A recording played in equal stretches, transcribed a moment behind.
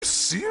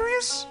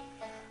serious?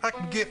 I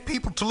can get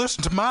people to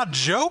listen to my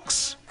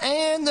jokes?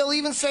 And they'll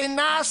even say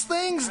nice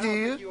things to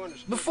you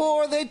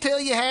before they tell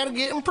you how to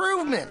get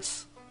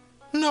improvements.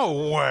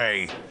 No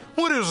way.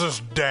 What is this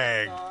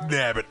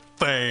dag-nabbit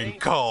thing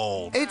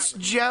called? It's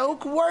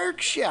Joke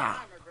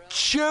Workshop.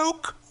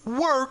 Joke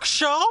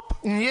Workshop?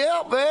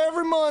 Yep,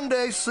 every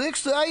Monday,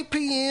 6 to 8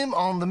 p.m.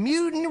 on the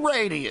Mutiny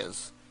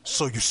Radios.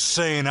 So you're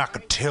saying I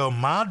could tell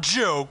my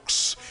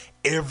jokes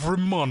every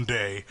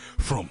Monday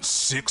from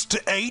 6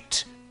 to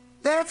 8?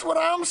 That's what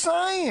I'm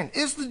saying.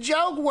 It's the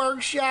Joke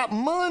Workshop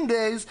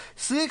Mondays,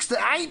 6 to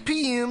 8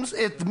 p.m.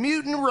 at the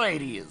Mutiny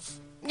Radios.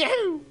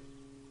 Yahoo!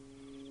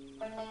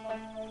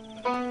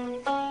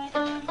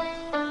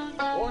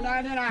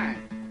 $4.99.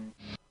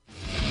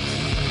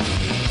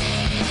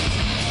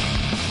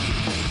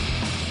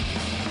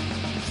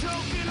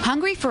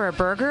 Hungry for a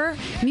burger?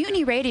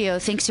 Mutiny Radio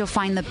thinks you'll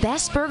find the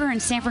best burger in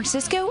San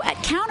Francisco at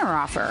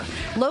Counteroffer,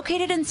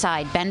 located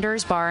inside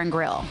Bender's Bar and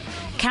Grill.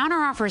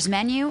 Counteroffer's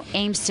menu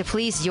aims to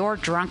please your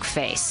drunk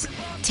face.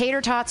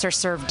 Tater tots are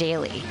served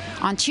daily.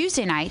 On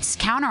Tuesday nights,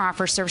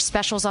 Counteroffer serves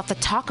specials off the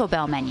Taco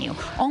Bell menu,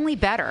 only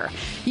better.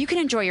 You can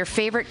enjoy your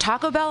favorite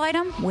Taco Bell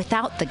item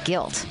without the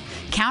guilt.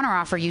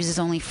 Counteroffer uses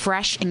only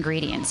fresh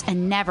ingredients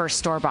and never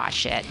store-bought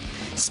shit.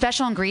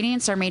 Special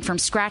ingredients are made from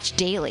scratch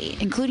daily,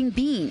 including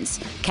beans,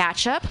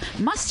 ketchup,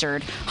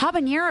 mustard,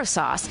 habanero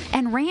sauce,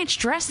 and ranch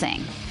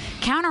dressing.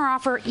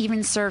 Counteroffer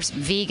even serves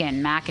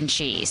vegan mac and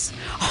cheese.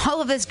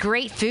 All of this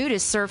great food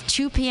is served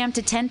 2 p.m.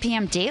 to 10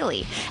 p.m.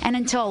 daily and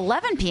until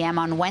 11 p.m.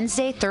 on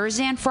Wednesday,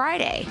 Thursday, and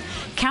Friday.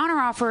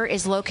 Counteroffer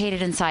is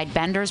located inside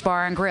Bender's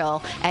Bar and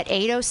Grill at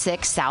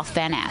 806 South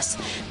Van Ness.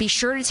 Be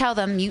sure to tell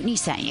them Mutiny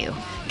sent you.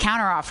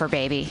 Counteroffer,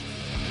 baby.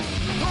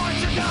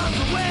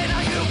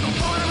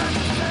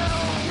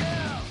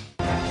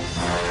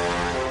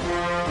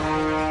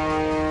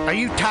 Are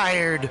you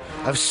tired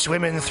of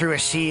swimming through a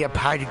sea of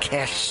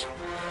podcasts?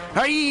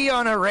 Are ye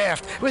on a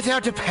raft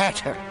without a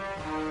paddle?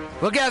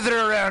 Well, gather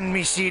around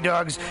me, sea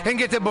dogs, and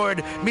get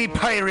aboard me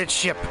pirate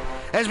ship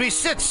as we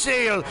set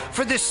sail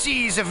for the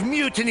seas of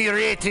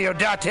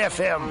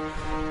MutinyRadio.fm.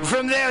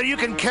 From there, you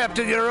can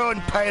captain your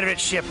own pirate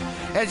ship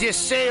as you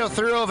sail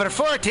through over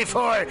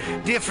 44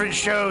 different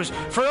shows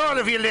for all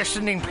of your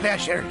listening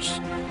pleasures.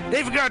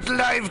 They've got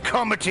live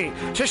comedy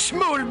to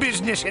small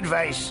business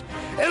advice,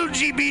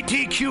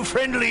 LGBTQ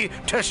friendly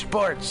to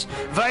sports,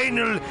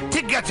 vinyl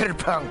to gutter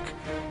punk.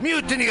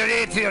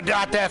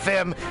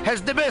 MutinyRadio.fm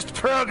has the best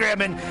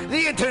programming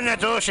the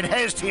internet ocean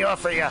has to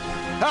offer you.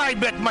 I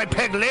bet my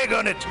peg leg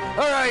on it,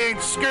 or I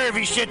ain't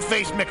scurvy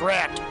shit-faced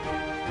McRat.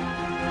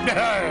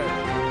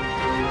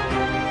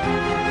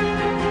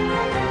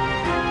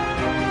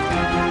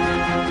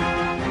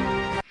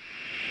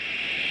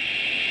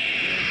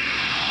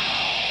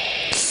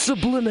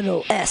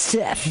 Subliminal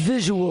SF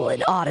visual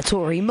and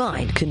auditory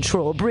mind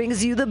control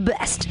brings you the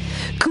best,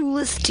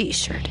 coolest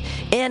t-shirt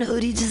and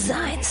hoodie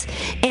designs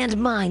and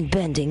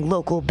mind-bending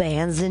local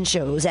bands and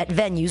shows at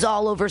venues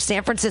all over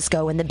San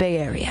Francisco and the Bay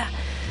Area.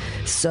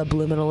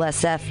 Subliminal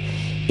SF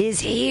is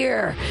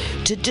here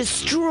to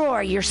destroy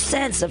your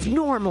sense of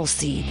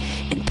normalcy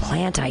and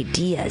plant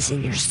ideas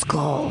in your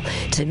skull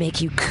to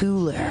make you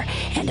cooler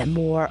and a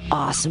more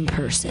awesome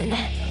person.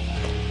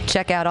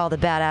 Check out all the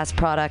badass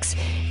products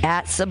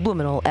at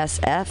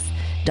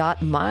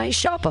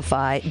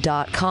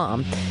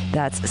subliminalsf.myshopify.com.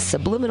 That's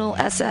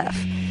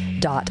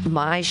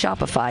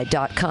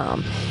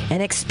subliminalsf.myshopify.com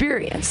and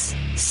experience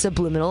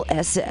Subliminal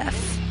SF.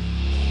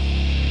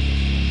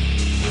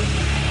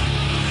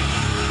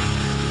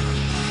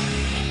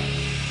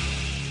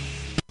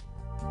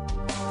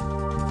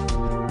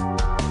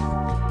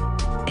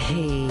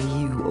 Hey,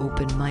 you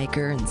open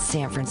micer in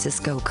San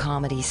Francisco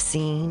comedy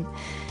scene.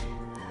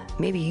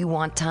 Maybe you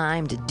want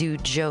time to do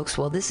jokes.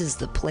 Well, this is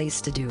the place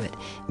to do it.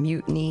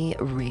 Mutiny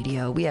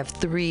Radio. We have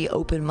 3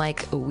 open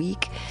mic a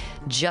week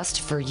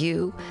just for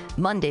you.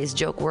 Monday's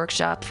Joke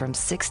Workshop from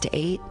 6 to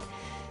 8.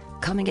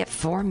 Come and get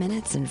 4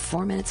 minutes and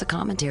 4 minutes of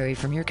commentary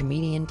from your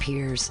comedian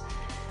peers.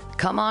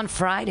 Come on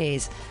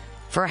Fridays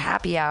for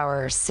happy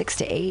hour 6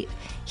 to 8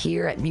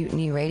 here at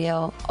Mutiny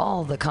Radio.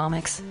 All the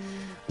comics.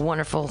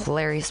 Wonderful,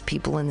 hilarious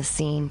people in the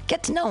scene.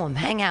 Get to know them,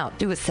 hang out,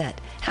 do a set,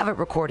 have it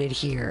recorded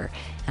here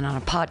and on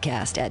a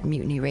podcast at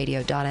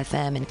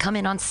MutinyRadio.fm, and come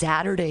in on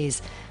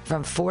Saturdays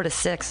from 4 to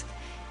 6.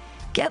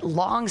 Get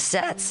long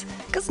sets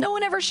because no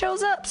one ever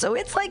shows up, so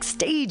it's like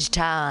stage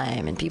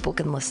time and people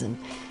can listen.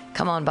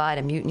 Come on by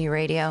to Mutiny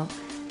Radio.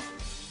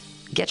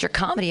 Get your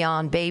comedy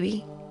on,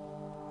 baby.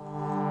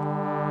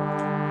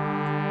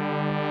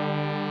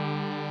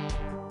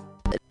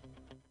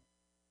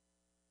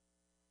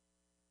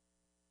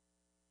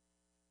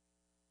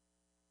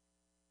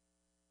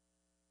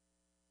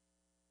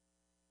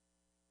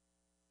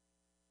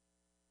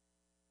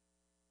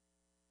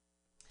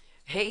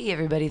 Hey,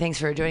 everybody. Thanks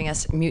for joining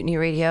us. Mutiny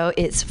Radio.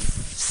 It's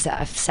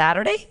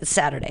Saturday? It's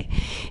Saturday.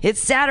 It's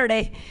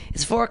Saturday.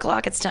 It's 4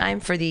 o'clock. It's time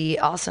for the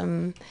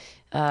awesome,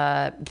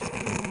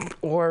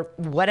 or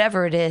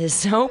whatever it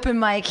is, open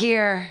mic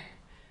here.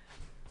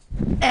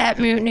 at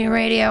Mutiny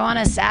Radio on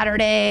a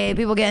Saturday.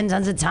 People getting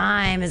tons of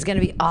time. It's going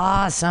to be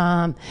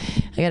awesome.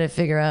 I got to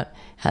figure out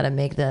how to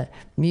make the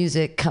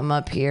music come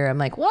up here. I'm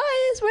like, what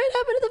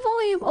happened to the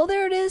volume? Oh,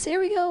 there it is. Here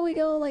we go. We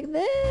go like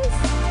this.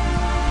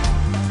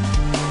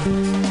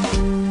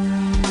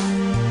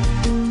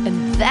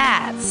 And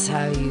that's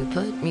how you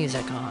put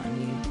music on.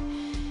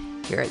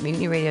 Here at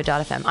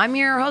MutinyRadio.fm. I'm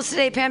your host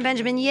today, Pam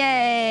Benjamin.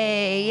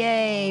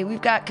 Yay.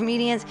 We've got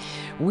comedians.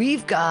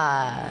 We've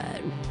got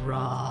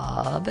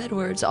Rob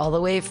Edwards all the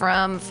way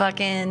from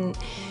fucking,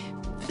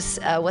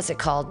 what's it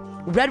called?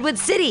 Redwood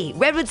City.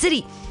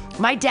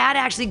 My dad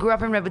actually grew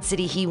up in Redwood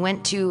City. He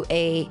went to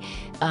a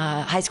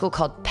high school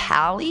called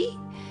Palo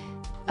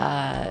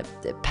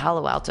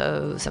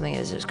Alto, something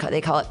is they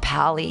call it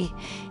Pali.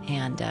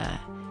 And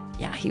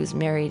yeah, he was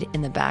married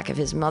in the back of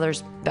his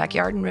mother's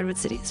backyard in Redwood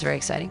City. It's very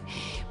exciting.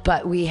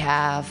 But we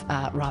have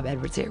Rob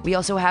Edwards here. We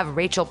also have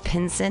Rachel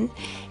Pinson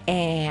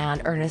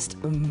and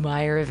Ernest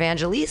Meyer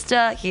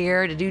Evangelista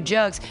here to do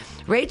jokes.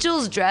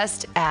 Rachel's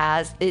dressed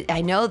as,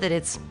 I know that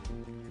it's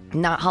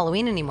not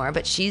Halloween anymore,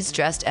 but she's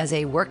dressed as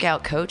a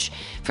workout coach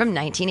from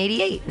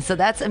 1988. So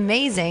that's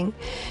amazing.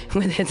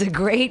 It's a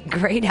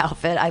great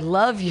outfit. I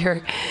love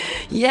you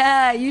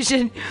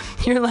should,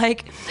 you're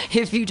like,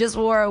 if you just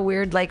wore a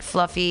weird, like,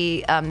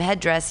 fluffy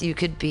headdress, you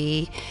could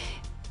be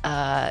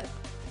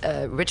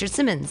Richard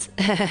Simmons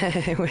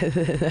with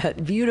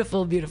that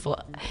beautiful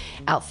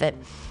outfit.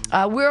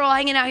 We're all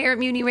hanging out here at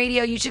Mutiny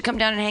Radio. You should come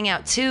down and hang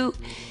out too.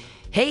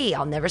 Hey,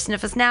 I'll never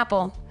sniff a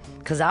Snapple,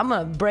 because I'm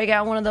going to break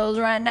out one of those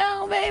right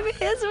now, baby.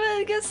 Break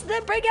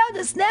out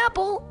the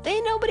Snapple.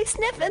 Ain't nobody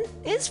sniffing.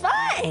 It's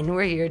fine.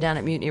 We're here down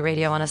at Mutiny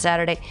Radio on a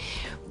Saturday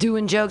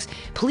doing jokes.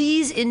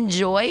 Please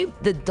enjoy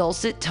the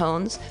dulcet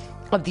tones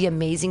of the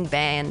amazing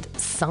band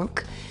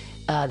Sunk.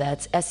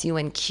 That's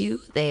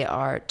SUNQ. They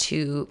are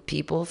two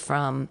people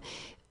from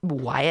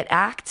Wyatt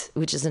Act,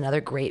 which is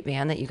another great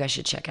band that you guys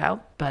should check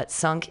out. But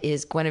Sunk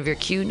is Guinevere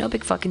Q, no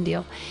big fucking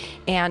deal.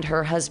 And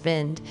her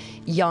husband,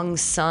 young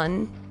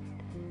son,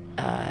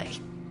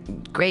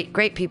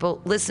 great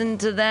people. Listen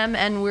to them,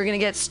 and we're gonna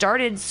get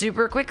started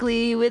super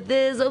quickly with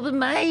this open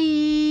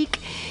mic.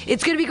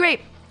 It's gonna be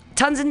great.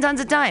 Tons and tons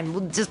of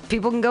time. Just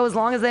people can go as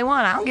long as they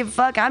want. I don't give a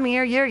fuck. I'm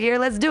here, you're here.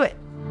 Let's do it.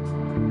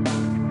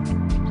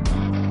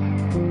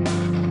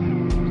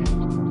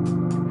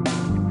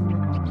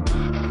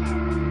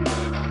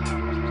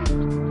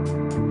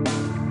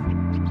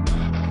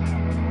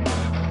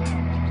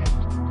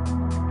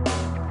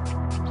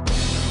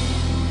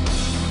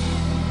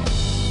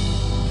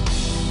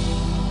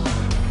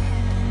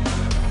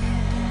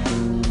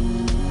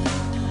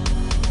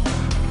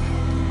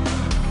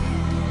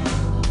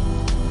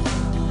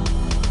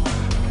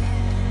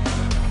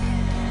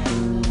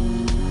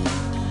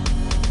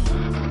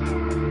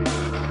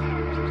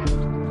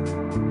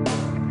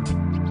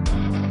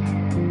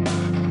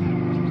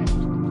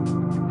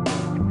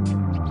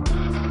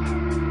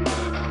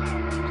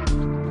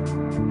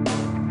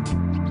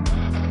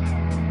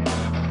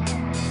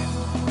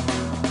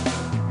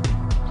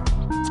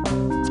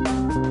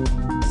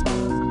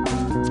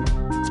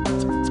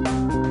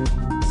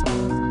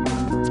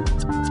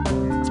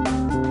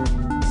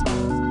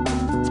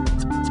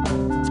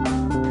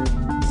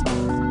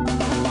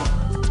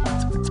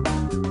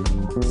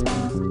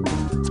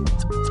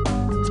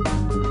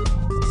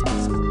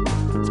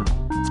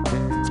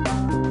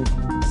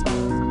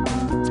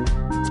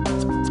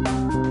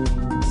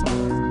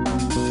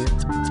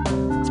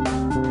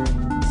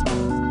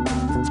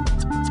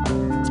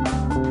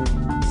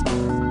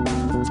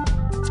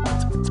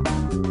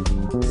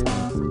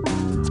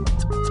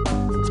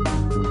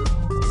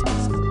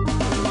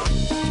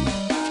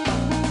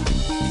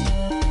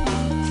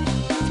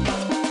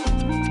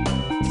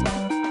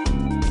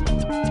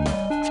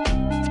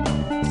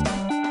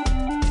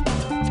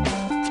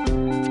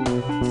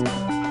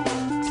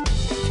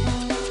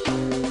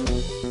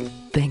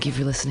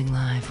 Listening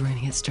live. We're going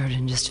to get started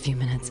in just a few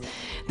minutes.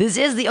 This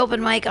is the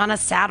open mic on a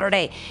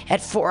Saturday at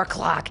 4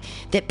 o'clock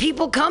that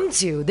people come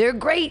to. They're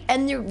great,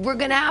 and we're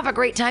going to have a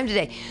great time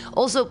today.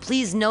 Also,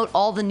 please note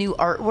all the new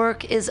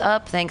artwork is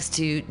up thanks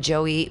to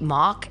Joey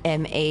Mauk,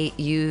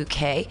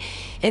 M-A-U-K.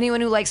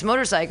 Anyone who likes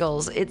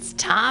motorcycles, it's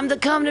time to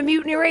come to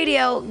Mutiny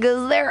Radio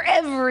because they're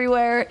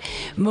everywhere.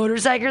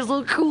 Motorcycles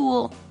look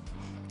cool.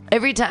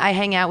 Every time I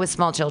hang out with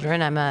small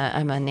children, I'm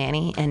a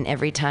nanny, and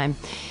every time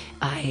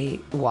I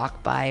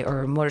walk by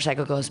or a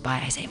motorcycle goes by,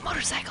 I say,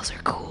 motorcycles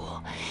are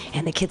cool.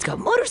 And the kids go,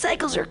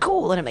 motorcycles are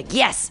cool. And I'm like,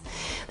 yes,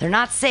 they're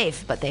not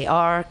safe, but they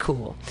are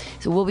cool.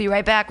 So we'll be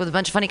right back with a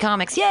bunch of funny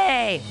comics.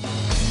 Yay!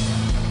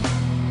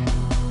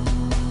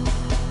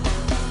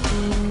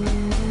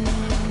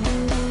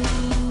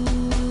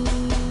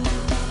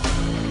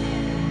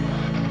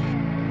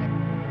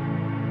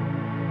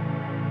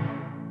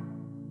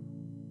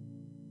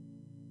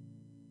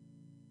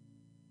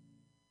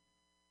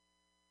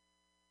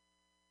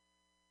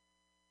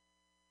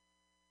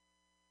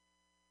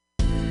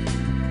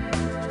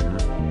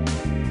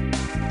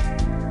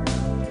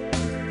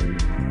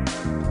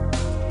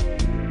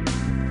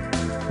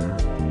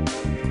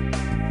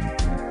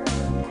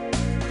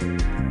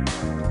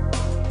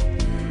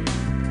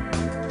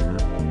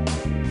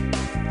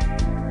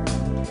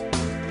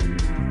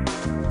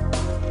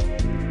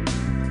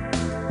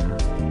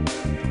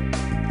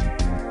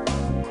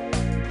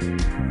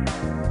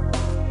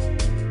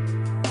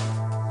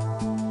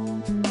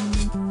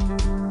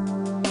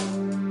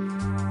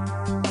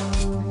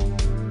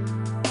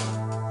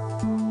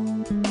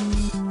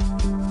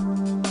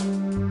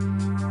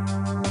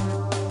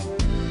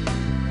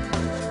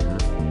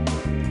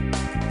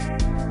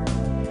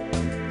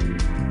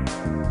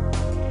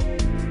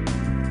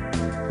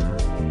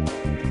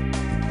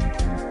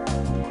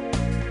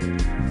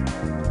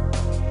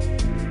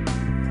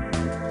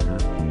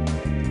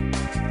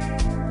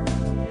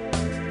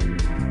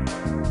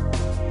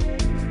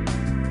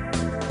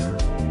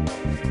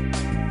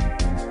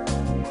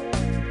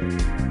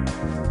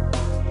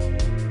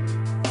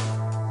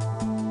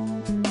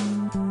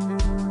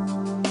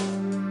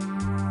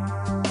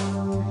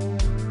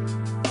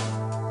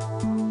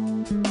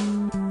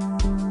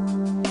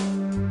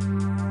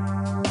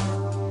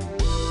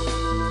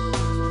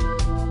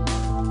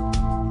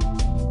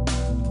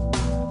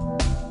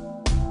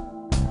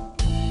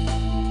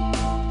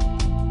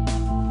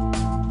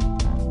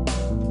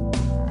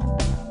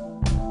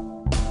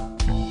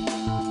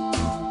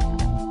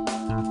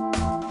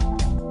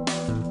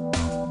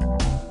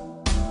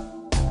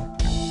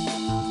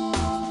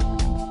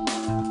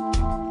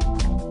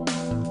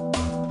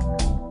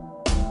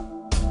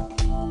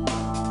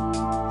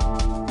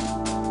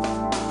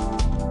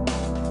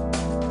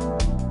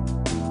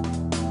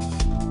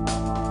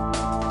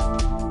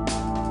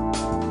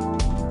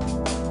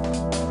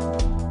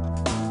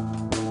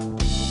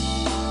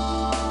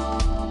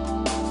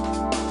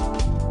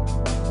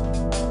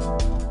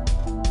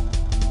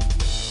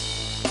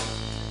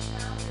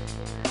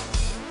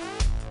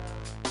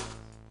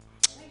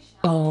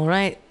 All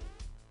right.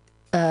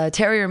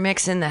 Terrier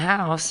mix in the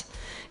house.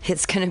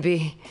 It's going to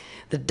be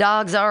the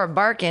dogs are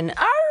barking.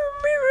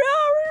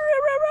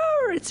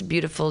 It's a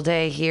beautiful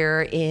day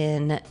here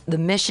in the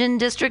Mission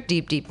District,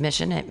 deep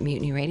Mission at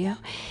Mutiny Radio.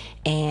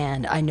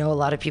 And I know a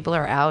lot of people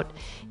are out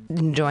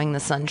enjoying the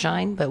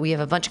sunshine, but we have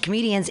a bunch of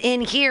comedians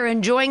in here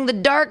enjoying the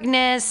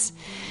darkness.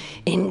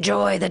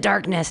 Enjoy the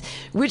darkness,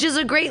 which is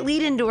a great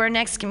lead into our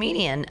next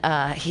comedian.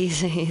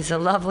 He's a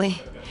lovely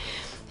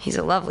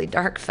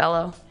dark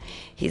fellow.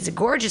 He's a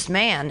gorgeous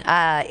man.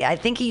 I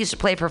think he used to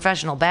play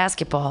professional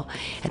basketball.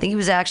 I think he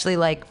was actually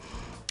like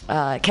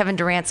Kevin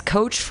Durant's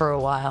coach for a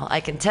while.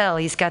 I can tell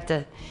he's got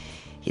the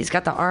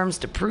arms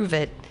to prove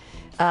it.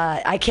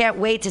 I can't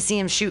wait to see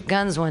him shoot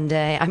guns one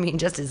day. I mean,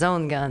 just his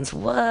own guns.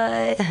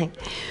 What?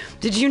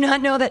 Did you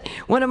not know that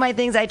one of my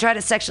things, I try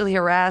to sexually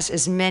harass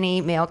as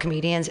many male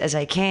comedians as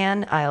I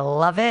can? I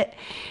love it.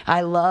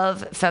 I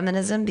love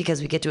feminism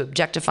because we get to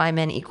objectify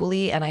men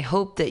equally, and I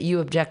hope that you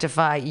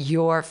objectify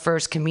your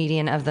first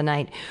comedian of the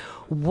night.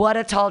 What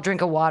a tall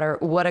drink of water.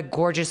 What a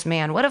gorgeous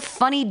man. What a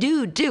funny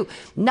dude, too.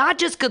 Not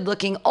just good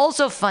looking,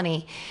 also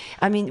funny.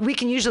 I mean, we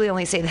can usually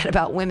only say that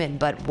about women,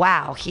 but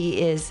wow,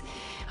 he is.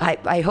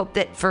 I hope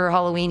that for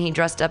Halloween he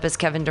dressed up as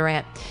Kevin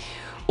Durant.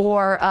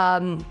 Or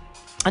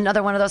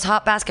another one of those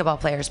hot basketball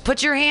players.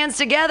 Put your hands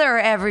together,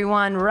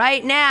 everyone,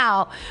 right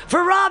now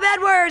for Rob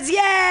Edwards. Yay!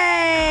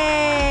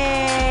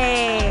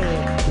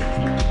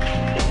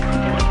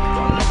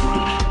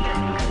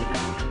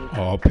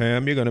 Oh,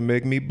 Pam, you're going to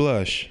make me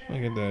blush.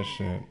 Look at that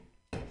shit.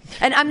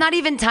 And I'm not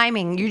even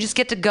timing. You just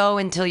get to go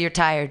until you're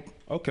tired.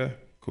 Okay,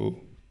 cool.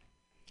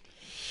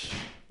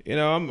 You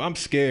know, I'm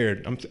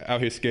scared. I'm out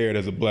here scared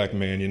as a black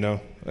man, you know?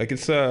 Like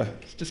it's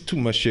just too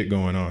much shit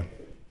going on.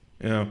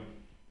 You know?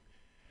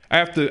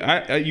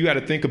 You got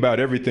to think about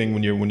everything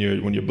when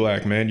you're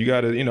black, man. You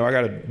got to, you know, I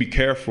got to be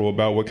careful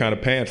about what kind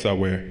of pants I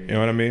wear. You know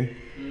what I mean?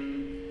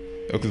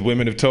 Because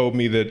women have told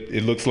me that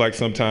it looks like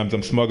sometimes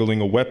I'm smuggling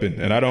a weapon,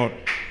 and I don't,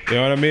 you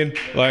know what I mean?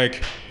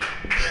 Like,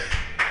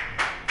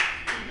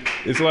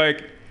 it's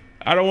like,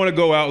 I don't want to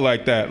go out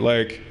like that.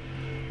 Like,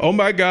 oh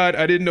my God,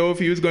 I didn't know if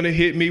he was going to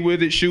hit me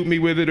with it, shoot me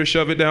with it, or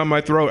shove it down my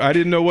throat. I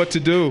didn't know what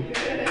to do.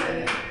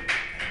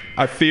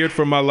 I feared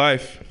for my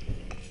life.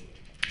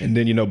 And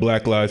then, you know,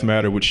 Black Lives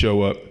Matter would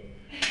show up,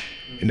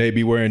 and they'd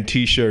be wearing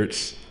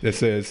T-shirts that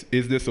says,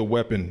 "Is this a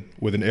weapon?"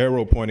 with an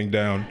arrow pointing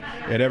down,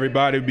 and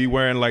everybody would be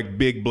wearing like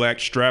big black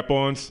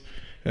strap-ons.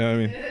 You know what I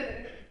mean?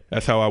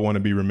 That's how I want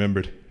to be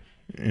remembered.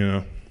 You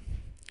know,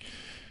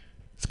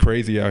 it's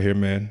crazy out here,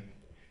 man.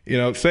 You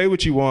know, say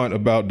what you want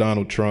about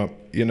Donald Trump.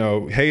 You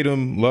know, hate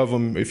him, love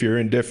him if you're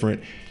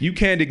indifferent. You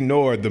can't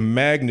ignore the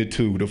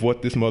magnitude of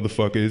what this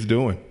motherfucker is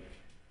doing.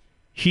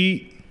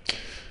 He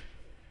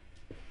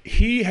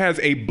has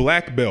a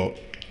black belt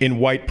in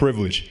white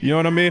privilege. You know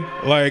what I mean?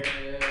 Like,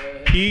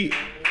 he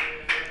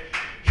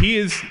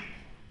is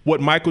what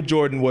Michael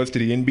Jordan was to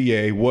the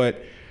NBA,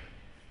 what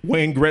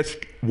Wayne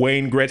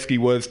Gretzky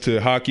was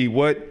to hockey,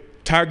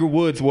 what Tiger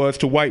Woods was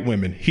to white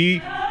women.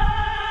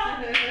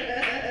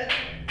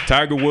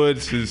 Tiger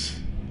Woods has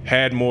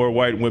had more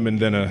white women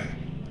than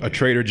a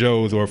Trader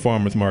Joe's or a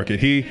farmer's market.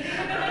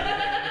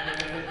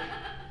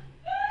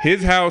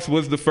 His house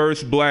was the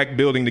first black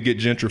building to get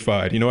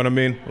gentrified. You know what I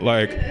mean?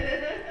 Like,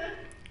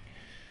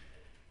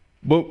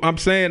 but I'm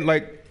saying,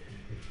 like,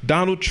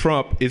 Donald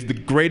Trump is the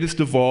greatest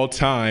of all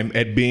time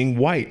at being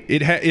white.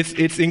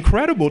 It's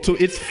incredible.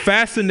 It's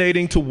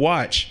fascinating to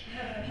watch.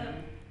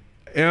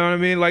 You know what I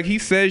mean? Like, he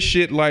says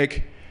shit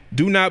like,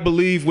 "Do not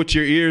believe what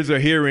your ears are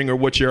hearing or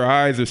what your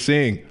eyes are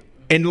seeing."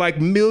 And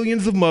like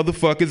millions of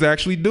motherfuckers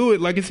actually do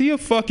it. Like, is he a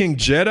fucking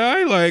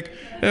Jedi? Like,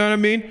 you know what I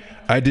mean?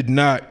 I did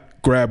not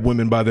grab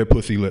women by their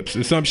pussy lips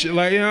or some shit.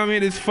 Like, you know what I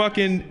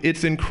mean?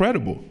 It's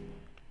incredible.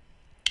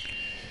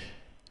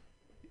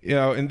 You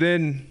know, and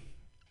then,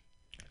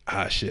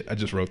 shit, I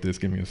just wrote this.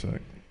 Give me a sec.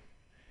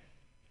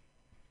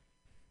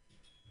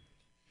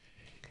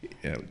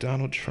 Yeah,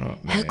 Donald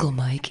Trump, man. Heckle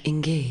Mike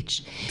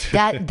engaged.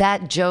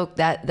 That joke,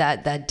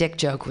 that dick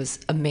joke was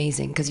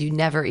amazing because you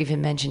never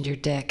even mentioned your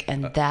dick,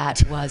 and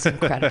that was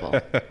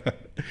incredible.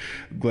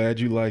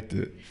 Glad you liked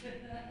it.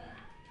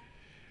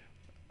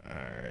 All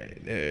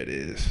right, there it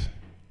is.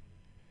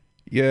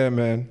 Yeah,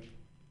 man.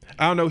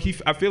 I don't know.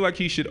 I feel like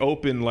he should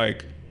open,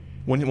 like,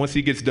 once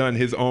he gets done,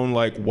 his own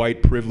like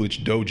white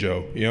privilege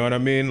dojo. You know what I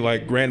mean?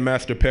 Like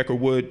Grandmaster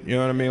Peckerwood. You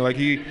know what I mean? Like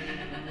he.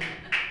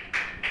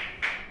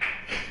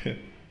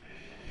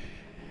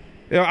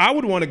 You know, I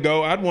would want to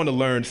go. I'd want to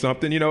learn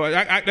something. You know,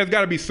 there's got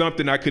to be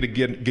something I could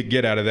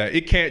get out of that.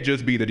 It can't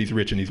just be that he's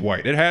rich and he's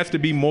white. It has to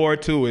be more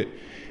to it.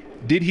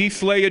 Did he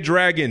slay a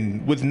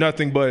dragon with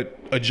nothing but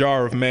a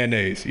jar of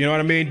mayonnaise? You know what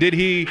I mean? Did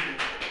he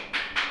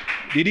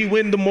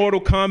win the Mortal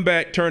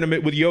Kombat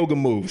tournament with yoga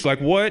moves? Like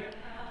what?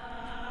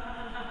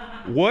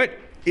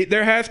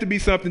 There has to be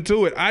something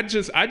to it. I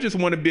just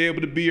want to be able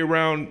to be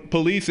around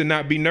police and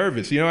not be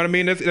nervous. You know what I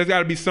mean? There's got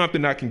to be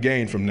something I can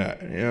gain from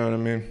that. You know what I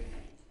mean?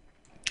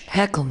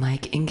 Heckle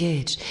Mike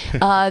engaged.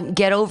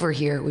 Get over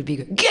here would be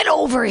good. Get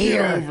over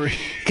here.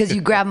 Because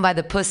you grab him by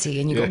the pussy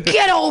and you go,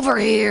 get over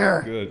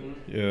here. Good.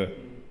 Yeah.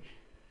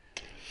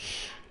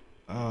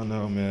 I don't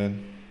know,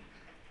 man.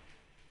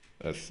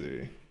 Let's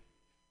see.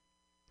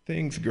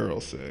 Things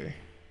girls say.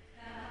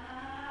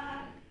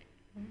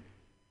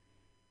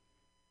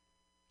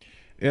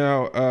 You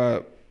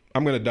know,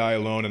 I'm gonna die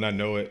alone, and I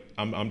know it.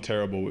 I'm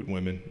terrible with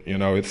women. You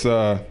know, it's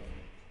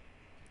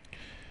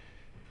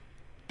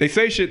they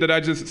say shit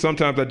that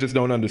sometimes I just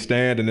don't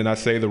understand, and then I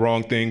say the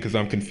wrong thing because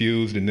I'm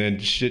confused, and then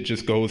shit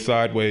just goes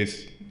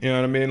sideways. You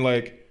know what I mean?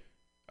 Like,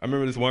 I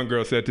remember this one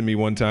girl said to me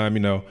one time, you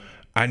know,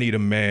 I need a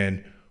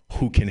man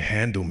who can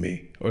handle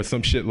me, or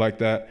some shit like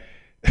that.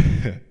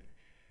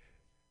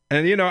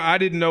 And, you know, I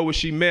didn't know what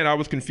she meant. I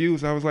was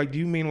confused. I was like, do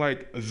you mean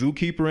like a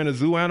zookeeper and a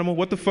zoo animal?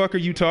 What the fuck are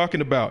you talking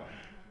about?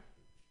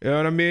 You know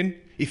what I mean?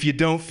 If you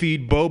don't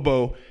feed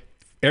Bobo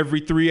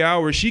every 3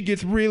 hours, she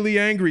gets really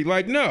angry.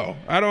 Like, no,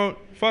 I don't.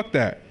 Fuck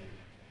that.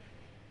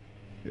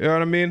 You know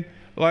what I mean?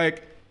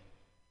 Like,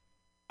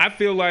 I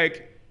feel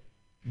like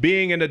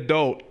being an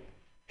adult,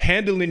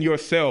 handling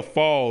yourself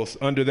falls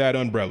under that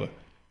umbrella.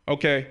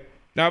 Okay?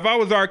 Now, if I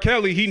was R.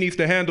 Kelly, he needs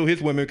to handle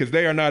his women because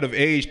they are not of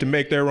age to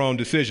make their own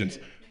decisions.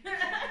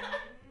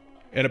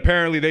 And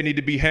apparently they need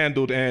to be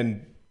handled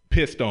and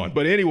pissed on.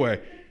 But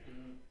anyway,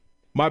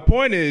 my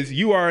point is,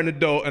 you are an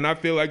adult, and I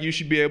feel like you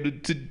should be able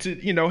to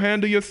you know,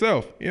 handle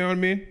yourself. You know what I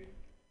mean?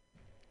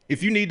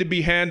 If you need to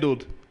be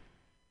handled,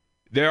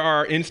 there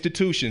are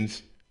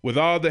institutions with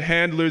all the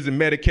handlers and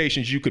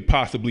medications you could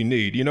possibly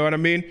need. You know what I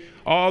mean?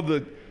 All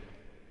the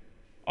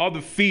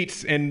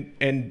feats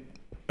and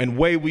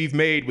way we've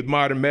made with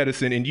modern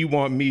medicine, and you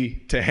want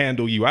me to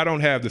handle you. I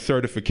don't have the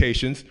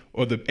certifications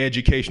or the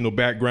educational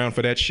background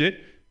for that shit.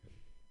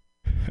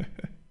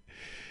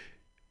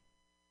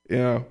 You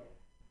know,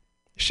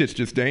 shit's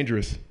just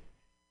dangerous.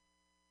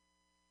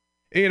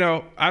 You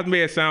know, I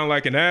may sound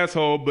like an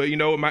asshole, but you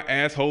know what my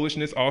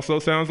assholishness also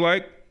sounds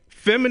like?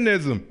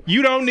 Feminism.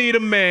 You don't need a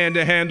man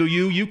to handle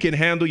you. You can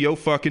handle your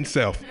fucking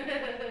self.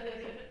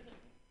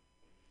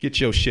 Get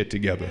your shit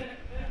together.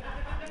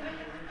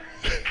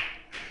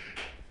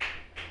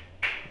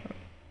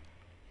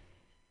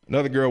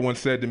 Another girl once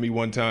said to me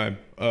one time,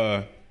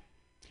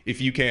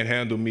 if you can't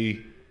handle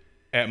me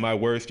at my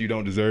worst, you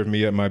don't deserve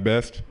me at my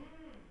best.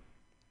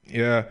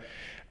 Yeah.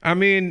 I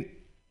mean,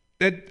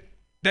 that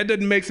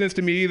doesn't make sense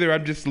to me either.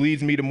 It just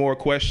leads me to more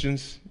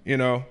questions, you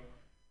know.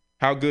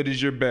 How good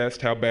is your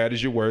best? How bad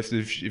is your worst?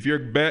 If your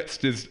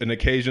best is an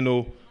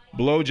occasional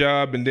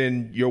blowjob and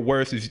then your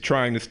worst is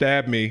trying to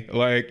stab me,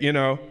 like, you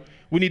know,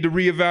 we need to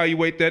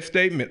reevaluate that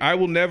statement. I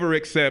will never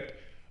accept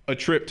a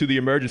trip to the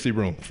emergency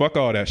room. Fuck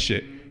all that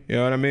shit. You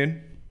know what I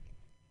mean?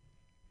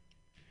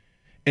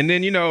 And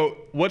then, you know,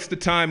 what's the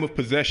time of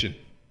possession?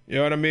 You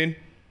know what I mean?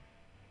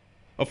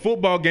 A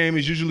football game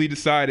is usually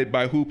decided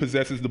by who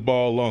possesses the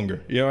ball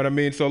longer. You know what I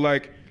mean? So,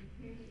 like,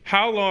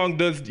 how long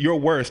does your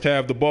worst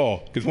have the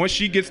ball? Because once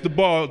she gets the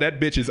ball, that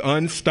bitch is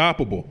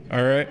unstoppable,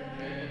 all right?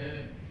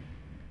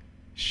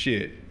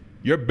 Shit.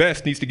 Your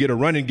best needs to get a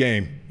running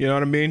game. You know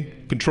what I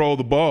mean? Control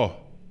the ball.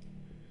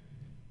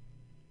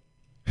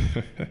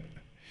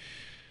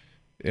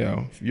 You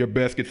know, if your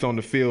best gets on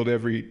the field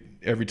every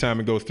time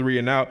it goes 3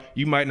 and out,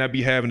 you might not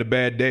be having a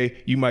bad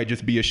day. You might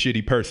just be a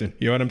shitty person.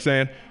 You know what I'm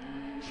saying?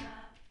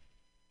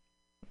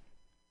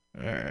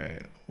 All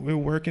right. We're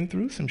working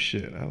through some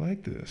shit. I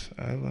like this.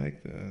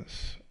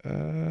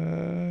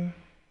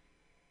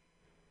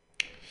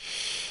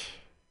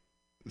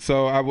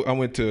 So I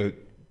went to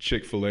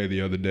Chick-fil-A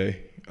the other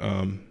day,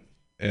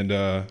 and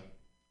I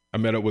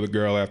met up with a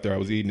girl after I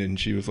was eating it, and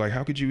she was like,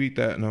 how could you eat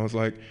that? And I was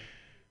like,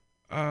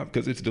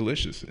 because it's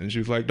delicious. And she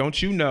was like,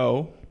 don't you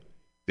know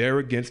they're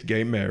against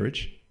gay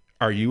marriage?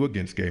 Are you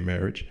against gay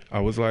marriage? I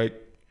was like,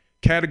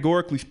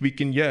 categorically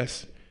speaking,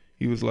 yes.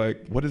 He was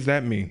like, what does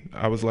that mean?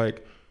 I was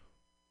like,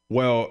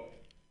 well,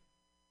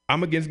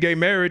 I'm against gay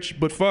marriage,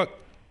 but fuck,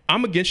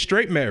 I'm against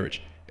straight marriage.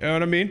 You know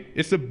what I mean?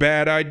 It's a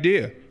bad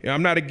idea. You know,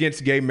 I'm not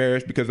against gay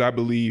marriage because I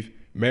believe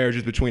marriage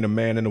is between a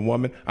man and a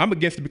woman. I'm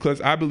against it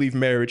because I believe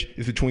marriage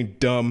is between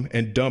dumb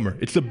and dumber.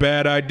 It's a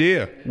bad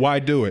idea. Why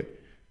do it?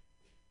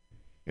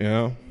 You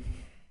know?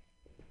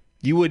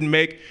 You wouldn't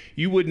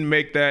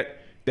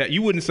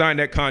sign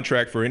that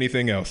contract for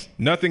anything else.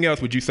 Nothing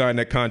else would you sign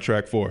that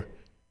contract for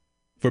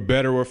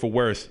better or for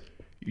worse.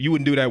 You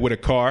wouldn't do that with a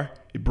car.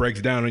 It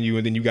breaks down on you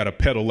and then you got to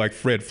pedal like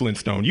Fred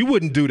Flintstone. You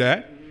wouldn't do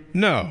that.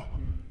 No.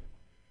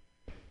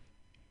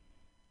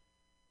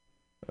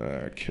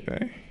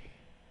 Okay.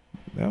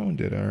 That one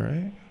did all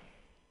right.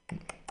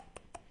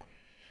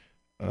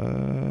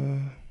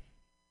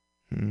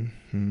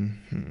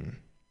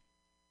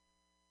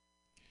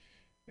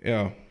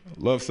 Yeah,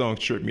 love songs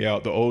trip me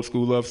out. The old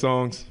school love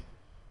songs.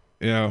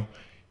 You know,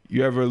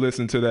 you ever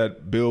listen to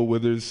that Bill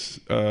Withers,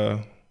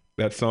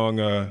 that song,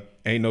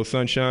 Ain't No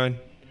Sunshine?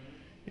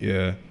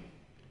 Yeah.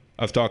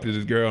 I was talking to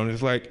this girl and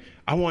it's like,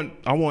 I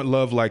want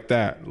love like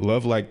that.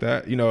 Love like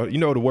that. You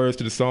know the words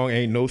to the song,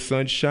 Ain't No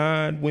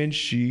Sunshine when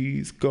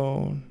she's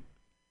gone.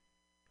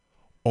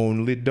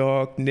 only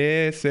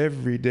darkness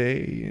every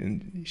day.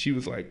 And she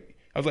was like,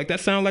 I was like, that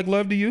sound like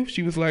love to you?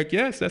 She was like,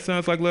 yes, that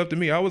sounds like love to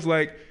me. I was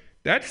like,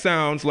 that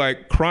sounds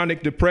like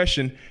chronic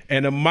depression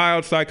and a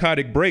mild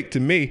psychotic break to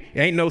me.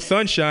 Ain't no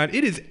sunshine.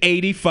 It is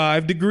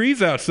 85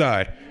 degrees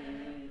outside.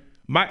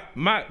 My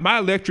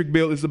electric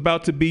bill is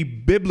about to be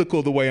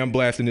biblical the way I'm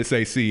blasting this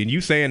AC. And you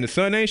saying the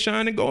sun ain't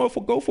shining? Go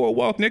for a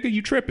walk, nigga.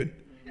 You tripping.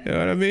 You know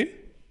what I mean?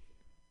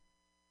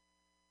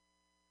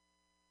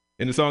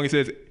 In the song, it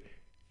says,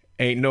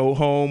 ain't no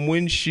home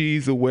when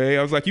she's away.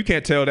 I was like, you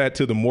can't tell that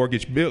to the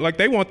mortgage bill. Like,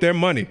 they want their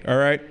money, all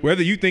right?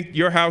 Whether you think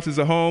your house is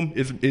a home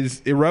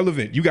is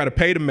irrelevant. You got to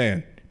pay the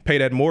man. Pay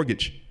that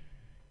mortgage.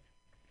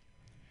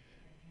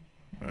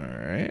 All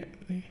right.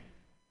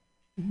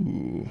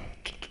 Ooh.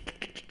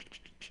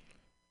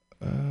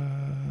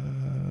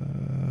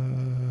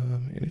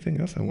 Anything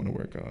else I want to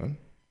work on?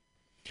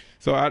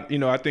 So,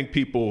 I think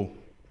people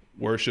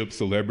worship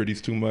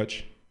celebrities too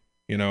much.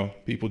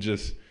 People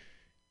just...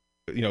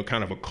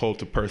 kind of a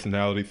cult of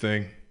personality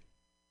thing.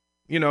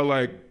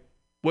 Like,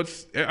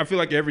 I feel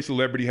like every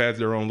celebrity has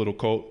their own little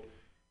cult.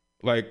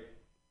 Like,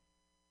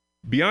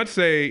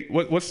 Beyonce,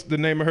 what's the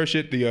name of her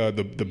shit? The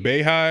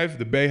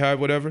Bayhive,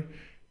 whatever.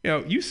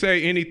 You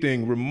say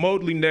anything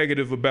remotely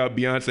negative about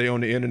Beyonce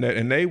on the internet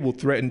and they will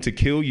threaten to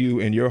kill you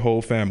and your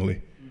whole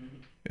family.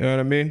 You know what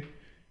I mean?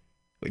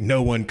 Like,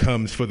 no one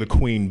comes for the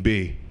queen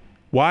bee.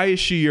 Why is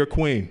she your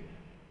queen?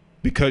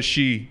 Because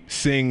she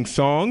sings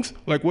songs?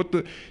 Like,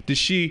 did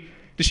she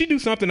do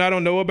something I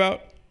don't know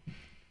about?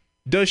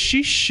 Does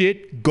she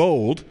shit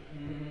gold?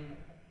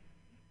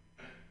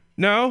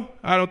 No,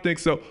 I don't think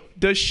so.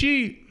 Does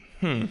she,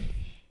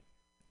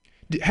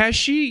 has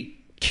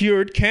she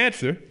cured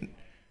cancer?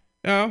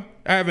 No,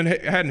 I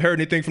hadn't heard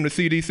anything from the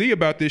CDC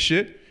about this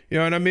shit. You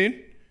know what I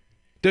mean?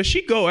 Does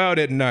she go out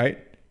at night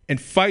and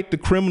fight the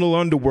criminal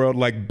underworld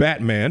like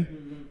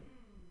Batman?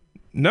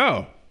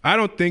 No, I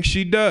don't think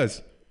she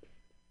does.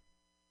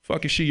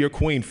 Fuck is she your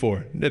queen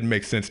for? Doesn't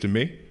make sense to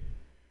me.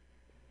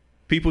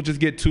 People just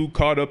get too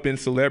caught up in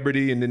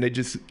celebrity and then they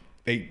just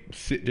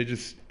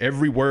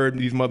every word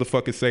these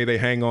motherfuckers say they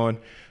hang on.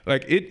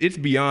 Like, it's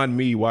beyond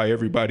me why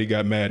everybody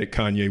got mad at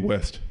Kanye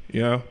West.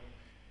 It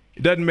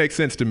doesn't make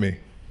sense to me.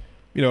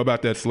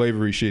 About that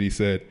slavery shit he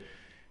said.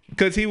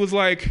 Because he was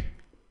like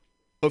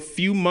a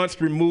few months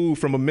removed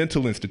from a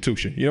mental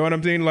institution. You know what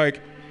I'm saying? Like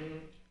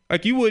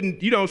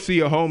you don't see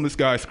a homeless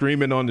guy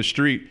screaming on the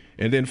street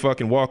and then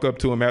fucking walk up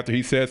to him after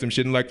he says some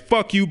shit and like,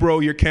 fuck you, bro,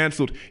 you're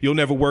canceled. You'll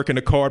never work in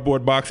a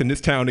cardboard box in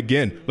this town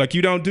again. Like,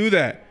 you don't do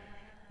that.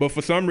 But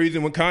for some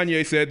reason, when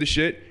Kanye said the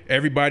shit,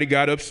 everybody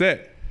got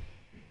upset.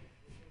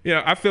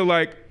 I feel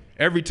like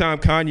every time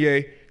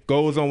Kanye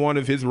goes on one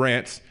of his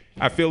rants,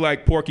 I feel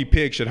like Porky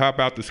Pig should hop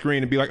out the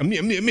screen and be like,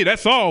 me,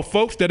 that's all,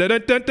 folks. Like, the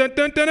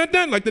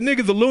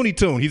nigga's a Looney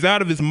Tune. He's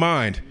out of his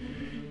mind.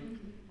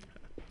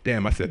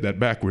 Damn, I said that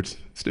backwards.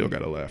 Still got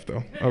to laugh,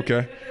 though.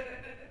 Okay.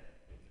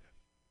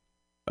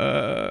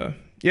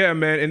 Yeah,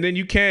 man. And then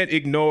you can't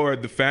ignore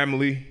the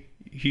family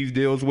he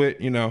deals with,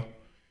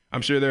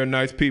 I'm sure they're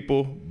nice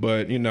people,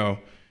 but, the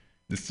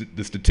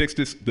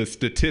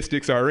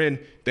statistics are in.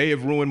 They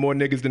have ruined more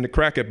niggas than the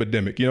crack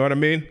epidemic. You know what I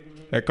mean?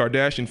 That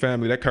Kardashian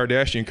family, that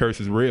Kardashian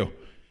curse is real.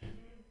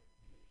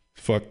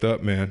 It's fucked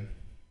up, man.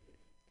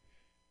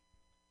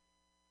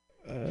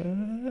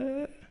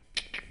 I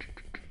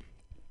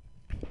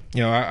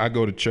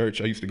go to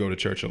church. I used to go to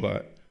church a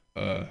lot.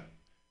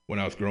 When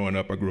I was growing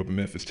up, I grew up in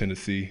Memphis,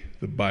 Tennessee,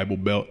 the Bible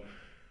Belt.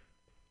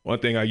 One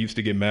thing I used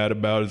to get mad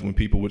about is when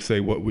people would say,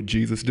 what would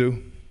Jesus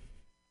do?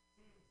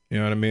 You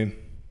know what I mean?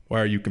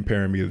 Why are you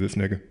comparing me to this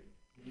nigga?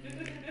 You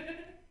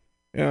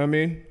know what I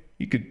mean?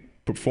 He could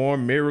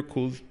perform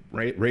miracles,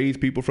 raise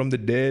people from the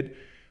dead,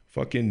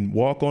 fucking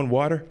walk on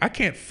water. I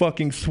can't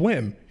fucking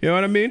swim. You know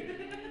what I mean?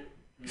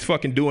 He's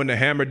fucking doing the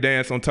hammer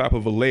dance on top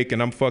of a lake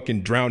and I'm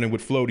fucking drowning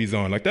with floaties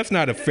on. Like, that's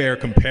not a fair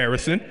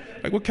comparison.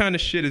 Like, what kind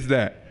of shit is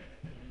that?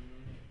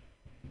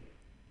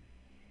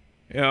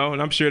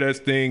 And I'm sure there's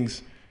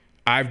things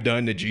I've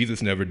done that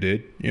Jesus never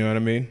did. You know what I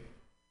mean?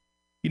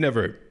 He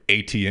never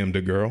ATM'd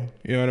a girl.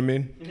 You know what I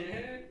mean?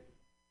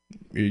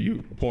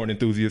 You porn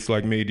enthusiasts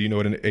like me, do you know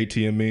what an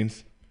ATM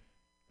means?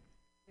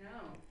 No.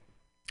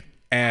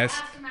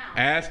 Ass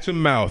to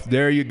mouth.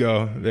 There you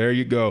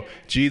go.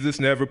 Jesus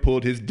never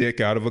pulled his dick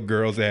out of a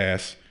girl's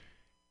ass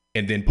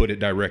and then put it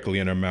directly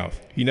in her mouth.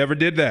 He never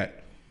did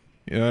that.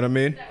 You know what I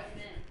mean?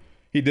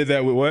 He did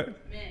that with what?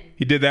 Men.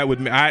 He did that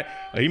with me.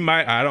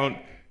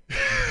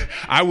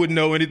 I wouldn't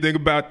know anything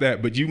about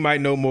that, but you might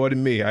know more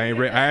than me. I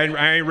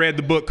ain't read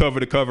the book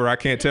cover to cover. I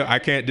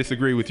can't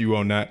disagree with you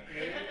on that.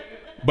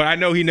 But I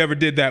know he never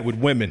did that with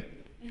women.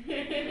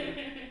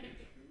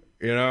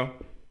 An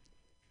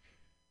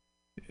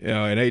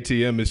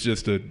ATM is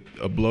just a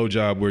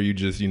blowjob where you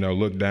just,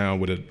 look down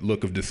with a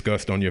look of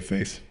disgust on your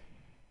face.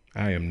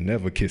 I am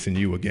never kissing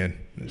you again.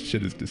 That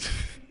shit is just...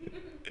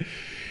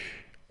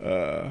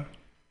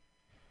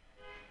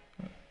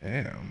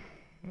 Damn.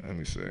 Let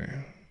me see.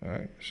 All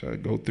right. Should I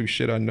go through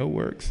shit I know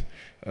works?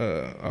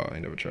 I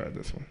ain't never tried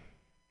this one.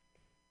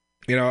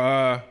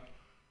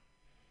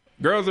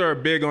 girls are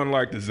big on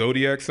like the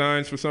zodiac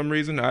signs for some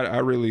reason. I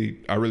really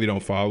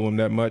don't follow them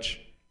that much.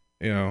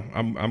 You know,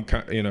 I'm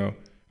kind, you know,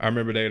 I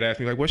remember they'd ask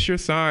me like, "What's your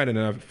sign?" And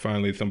then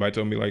finally somebody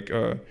told me like,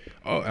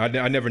 I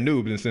never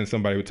knew, but then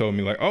somebody would tell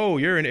me like, "Oh,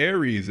 you're an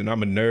Aries," and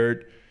I'm a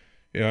nerd.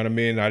 You know what I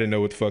mean? I didn't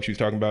know what the fuck she was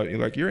talking about. You're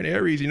like, "You're an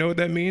Aries. You know what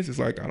that means?" It's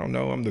like, I don't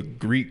know. I'm the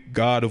Greek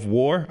god of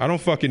war. I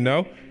don't fucking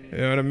know. You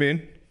know what I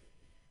mean?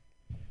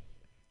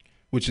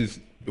 Which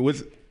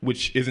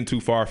isn't too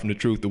far from the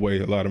truth. The way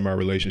a lot of my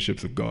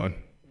relationships have gone,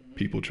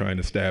 people trying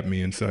to stab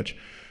me and such.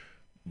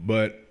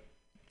 But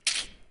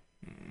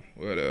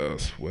what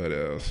else?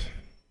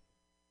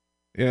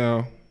 You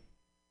know,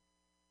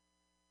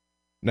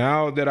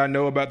 now that I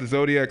know about the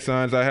zodiac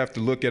signs, I have to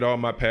look at all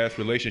my past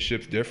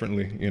relationships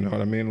differently. You know what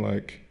I mean?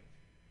 Like,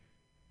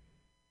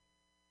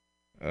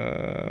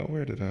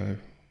 where did I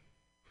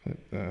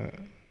put that?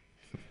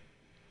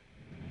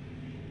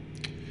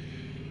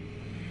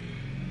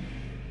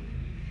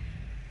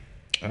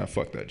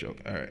 Fuck that joke.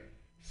 All right.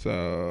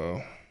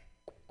 So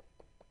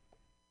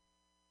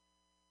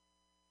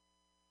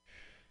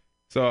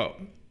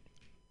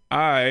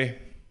I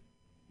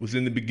was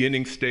in the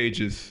beginning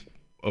stages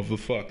of the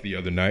fuck the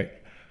other night.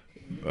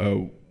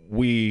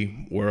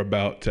 We were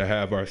about to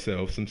have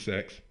ourselves some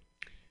sex.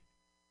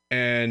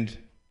 And,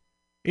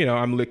 you know,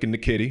 I'm licking the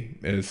kitty,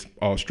 as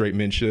all straight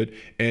men should.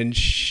 And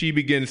she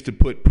begins to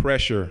put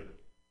pressure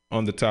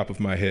on the top of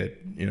my head,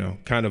 you know,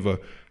 kind of a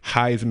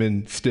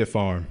Heisman stiff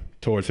arm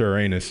towards her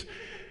anus.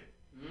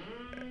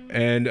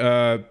 And,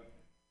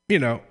 you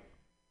know,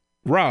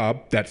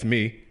 Rob, that's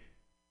me,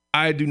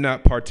 I do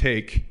not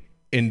partake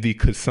in the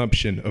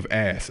consumption of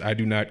ass. I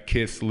do not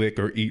kiss, lick,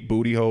 or eat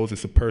booty holes.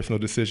 It's a personal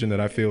decision that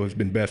I feel has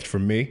been best for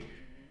me,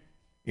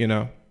 you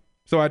know?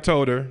 So I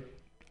told her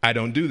I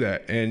don't do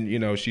that. And, you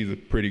know, she's a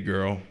pretty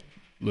girl,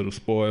 a little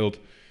spoiled,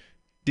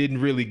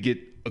 didn't really get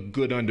a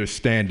good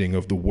understanding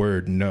of the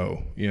word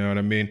no, you know what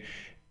I mean?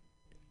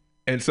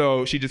 And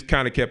so she just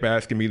kind of kept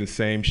asking me the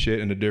same shit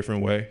in a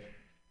different way.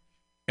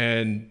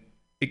 And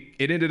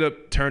it ended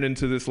up turning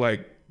to this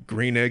like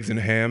green eggs and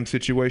ham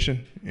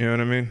situation, you know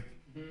what I mean?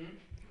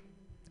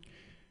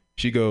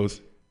 She goes,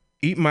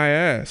 "Eat my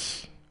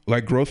ass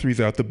like groceries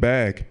out the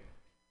bag."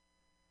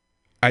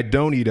 I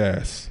don't eat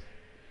ass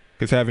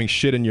because having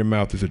shit in your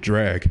mouth is a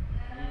drag.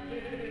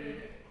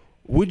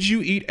 Would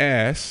you eat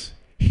ass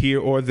here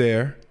or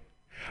there?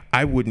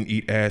 I wouldn't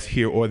eat ass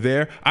here or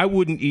there. I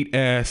wouldn't eat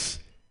ass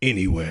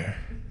anywhere.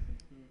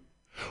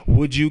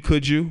 Would you,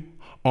 could you?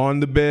 On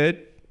the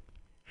bed?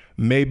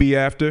 Maybe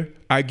after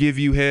I give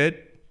you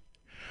head?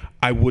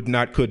 I would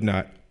not, could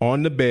not.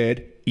 On the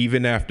bed,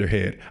 even after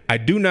head. I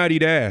do not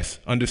eat ass.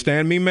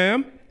 Understand me,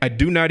 ma'am? I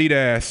do not eat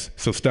ass,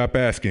 so stop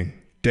asking.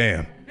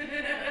 Damn.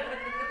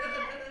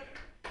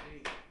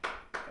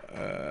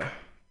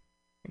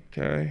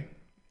 Okay.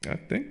 I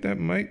think that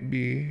might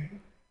be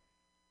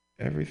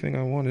everything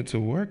I wanted to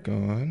work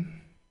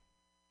on.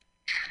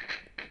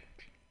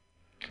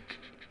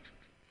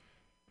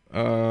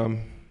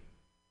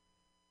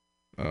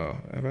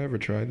 Have I ever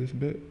tried this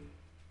bit?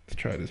 Let's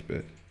try this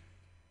bit.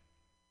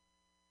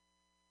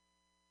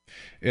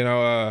 You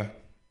know,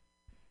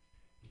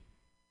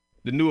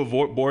 the new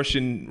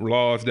abortion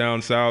laws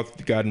down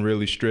south gotten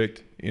really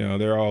strict. You know,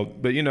 they're all,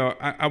 but you know,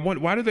 I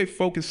wonder, why do they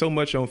focus so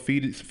much on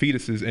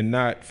fetuses and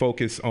not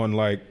focus on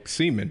like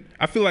semen?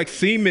 I feel like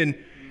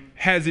semen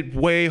has it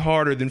way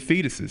harder than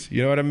fetuses.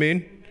 You know what I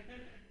mean?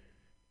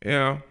 You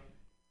know,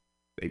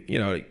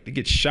 they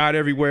get shot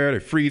everywhere. They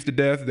freeze to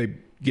death. They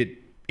get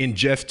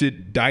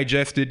ingested,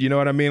 digested. You know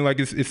what I mean? Like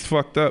it's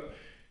fucked up.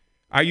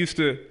 I used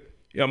to,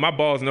 you know, my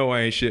balls know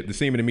I ain't shit. The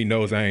semen in me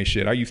knows I ain't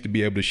shit. I used to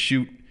be able to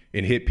shoot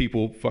and hit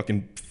people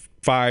fucking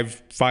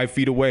five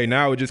feet away.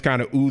 Now it just kind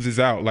of oozes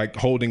out, like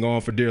holding on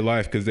for dear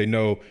life because they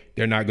know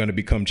they're not going to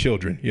become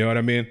children. You know what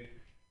I mean?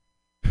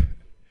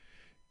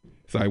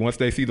 It's like once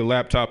they see the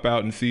laptop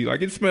out and see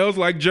like it smells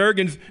like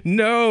Jergens.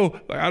 No,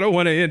 like I don't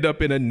want to end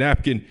up in a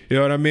napkin. You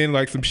know what I mean?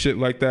 Like some shit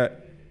like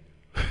that.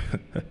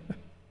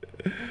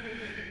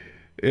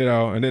 You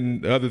know, and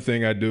then the other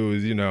thing I do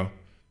is, you know,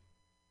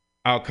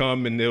 I'll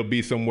come and they'll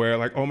be somewhere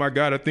like, oh my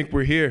God, I think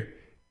we're here.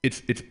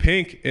 It's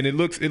pink and it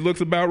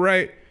looks about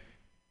right.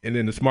 And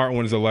then the smart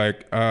ones are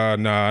like,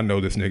 nah, I know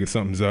this nigga,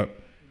 something's up.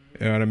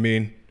 You know what I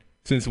mean?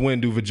 Since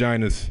when do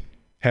vaginas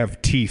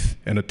have teeth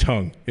and a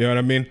tongue? You know what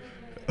I mean?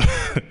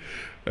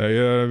 You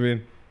know what I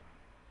mean?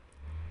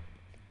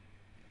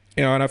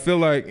 You know, and I feel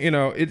like, you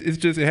know, it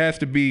has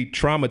to be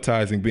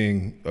traumatizing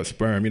being a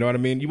sperm. You know what I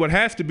mean? What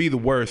has to be the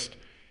worst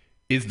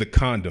is the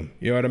condom.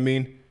 You know what I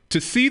mean?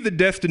 To see the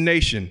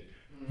destination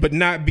but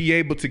not be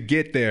able to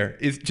get there,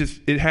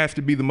 it has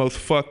to be the most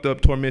fucked up,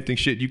 tormenting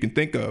shit you can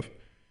think of.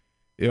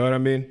 You know what I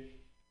mean?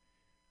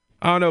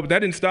 I don't know, but that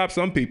didn't stop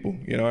some people.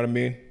 You know what I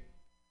mean?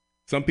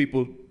 Some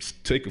people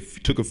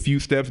took a few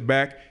steps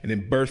back and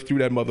then burst through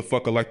that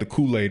motherfucker like the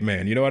Kool-Aid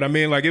man. You know what I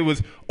mean? Like it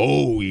was,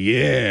 oh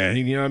yeah.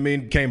 You know what I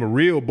mean? Became a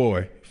real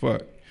boy.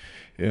 Fuck.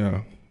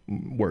 Yeah,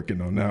 I'm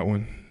working on that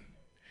one.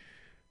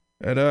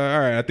 And all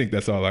right, I think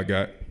that's all I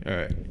got. All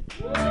right.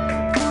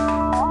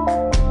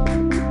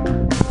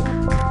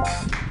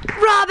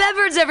 Rob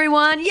Edwards,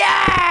 everyone.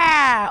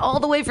 Yeah! All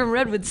the way from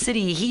Redwood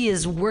City. He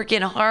is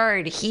working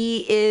hard.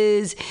 He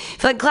is...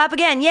 If I can clap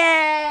again.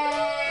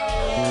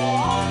 Yeah!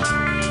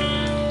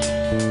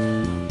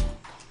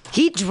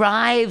 He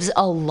drives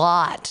a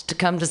lot to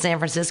come to San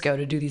Francisco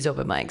to do these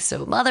open mics.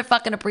 So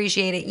motherfucking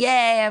appreciate it.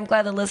 Yay! I'm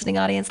glad the listening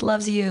audience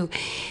loves you.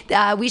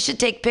 We should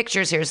take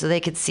pictures here so they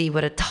could see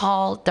what a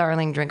tall,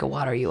 darling drink of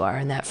water you are.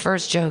 And that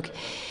first joke,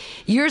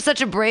 you're such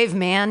a brave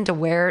man to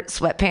wear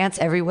sweatpants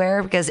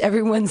everywhere because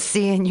everyone's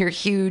seeing your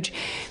huge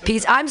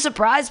piece. I'm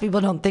surprised people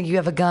don't think you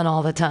have a gun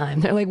all the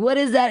time. They're like, what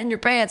is that in your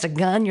pants? A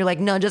gun? You're like,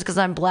 no, just because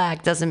I'm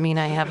black doesn't mean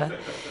I have a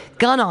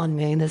gun on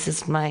me. This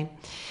is my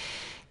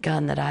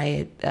gun that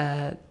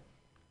I...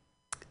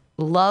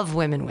 love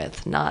women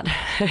with, not...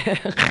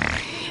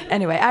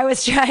 Anyway,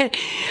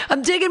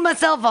 I'm digging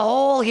myself a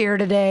hole here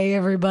today,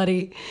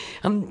 everybody.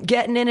 I'm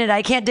getting in it.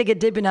 I can't dig it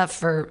deep enough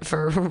for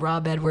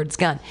Rob Edwards'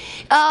 gun.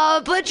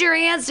 Put your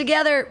hands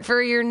together for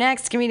your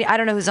next comedian. I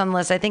don't know who's on the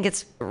list. I think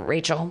it's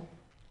Rachel.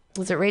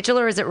 Is it Rachel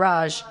or is it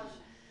Raj?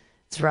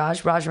 It's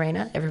Raj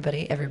Raina.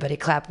 Everybody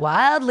clap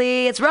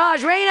wildly. It's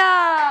Raj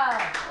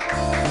Raina!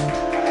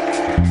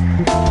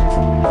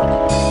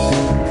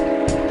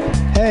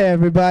 Hey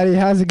everybody,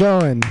 how's it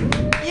going?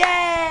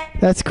 Yeah!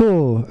 That's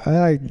cool.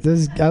 I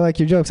like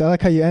your jokes. I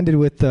like how you ended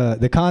with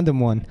the condom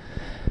one.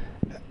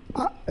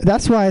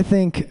 That's why I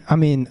think,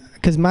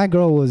 because my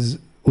girl was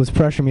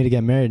pressuring me to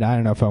get married. I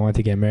don't know if I wanted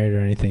to get married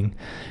or anything.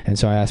 And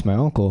so I asked my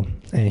uncle,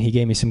 and he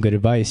gave me some good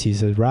advice. He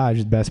said, Raj,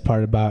 the best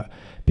part about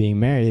being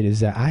married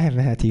is that I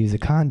haven't had to use a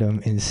condom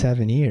in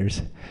 7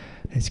 years.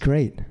 It's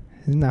great.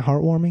 Isn't that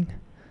heartwarming?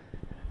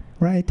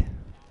 Right?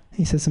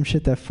 He said some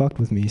shit that fucked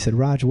with me. He said,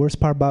 Raj, worst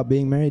part about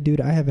being married,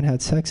 dude, I haven't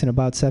had sex in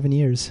about 7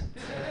 years.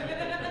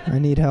 I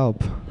need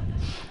help.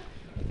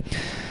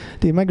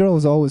 Dude, my girl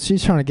was always,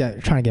 she's trying to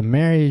get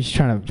married. She's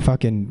trying to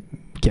fucking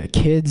get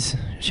kids.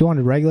 She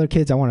wanted regular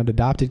kids. I wanted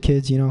adopted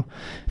kids,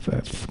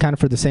 kind of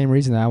for the same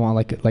reason that I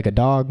want like a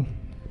dog.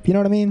 You know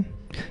what I mean?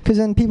 Because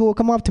then people will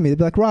come up to me. They'll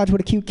be like, Raj,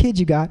 what a cute kid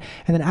you got.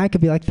 And then I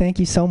could be like, thank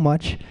you so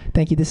much.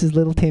 Thank you. This is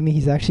little Timmy.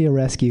 He's actually a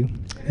rescue.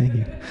 Thank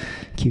you.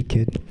 Cute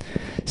kid.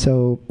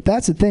 So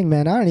that's the thing,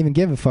 man. I don't even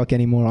give a fuck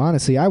anymore.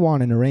 Honestly, I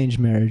want an arranged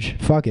marriage.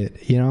 Fuck it.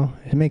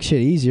 It makes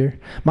shit easier.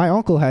 My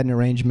uncle had an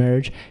arranged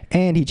marriage,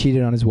 and he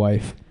cheated on his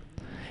wife.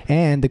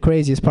 And the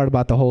craziest part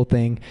about the whole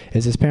thing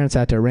is his parents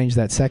had to arrange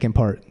that second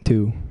part,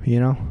 too.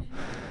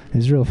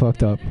 It's real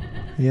fucked up.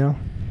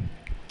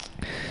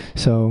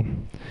 So...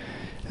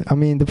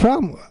 the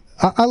problem,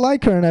 I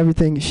like her and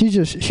everything.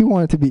 She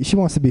wants to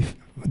be,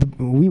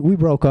 we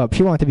broke up.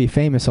 She wanted to be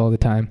famous all the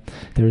time.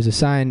 There was a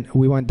sign,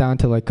 we went down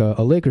to like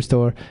a liquor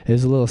store.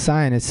 There's a little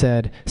sign that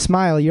said,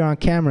 smile, you're on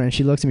camera. And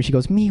she looks at me, she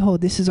goes, mijo,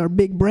 this is our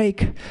big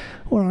break.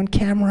 We're on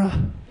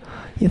camera.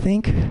 You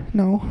think?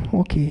 No?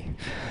 Okay.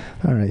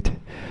 All right.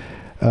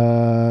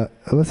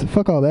 Let's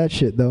fuck all that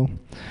shit though.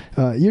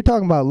 You're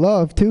talking about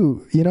love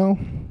too,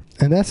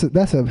 and that's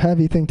a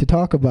heavy thing to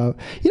talk about.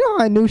 You know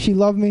how I knew she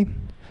loved me?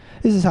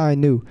 This is how I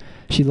knew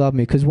she loved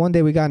me. Because one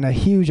day we got in a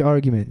huge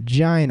argument,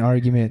 giant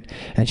argument.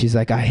 And she's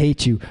like, I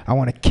hate you. I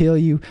want to kill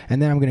you. And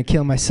then I'm going to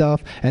kill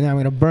myself. And then I'm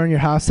going to burn your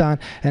house down.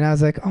 And I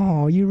was like,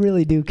 oh, you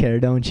really do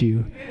care, don't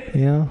you?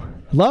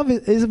 Love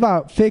is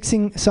about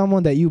fixing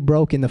someone that you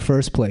broke in the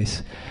first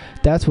place.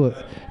 That's what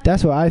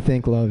I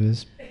think love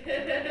is.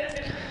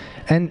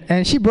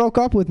 And she broke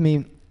up with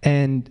me.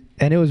 And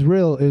it was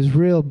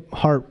real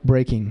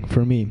heartbreaking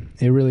for me.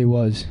 It really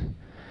was.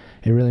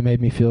 It really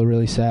made me feel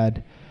really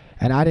sad.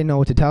 And I didn't know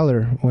what to tell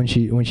her when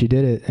she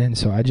did it, and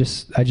so I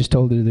just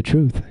told her the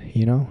truth,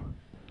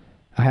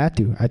 I had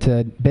to. I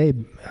said,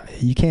 babe,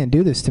 you can't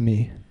do this to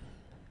me.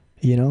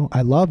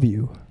 I love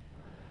you.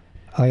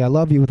 I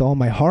love you with all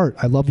my heart.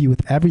 I love you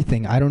with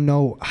everything. I don't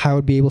know how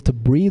I'd be able to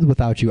breathe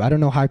without you. I don't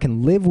know how I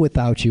can live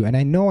without you. And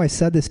I know I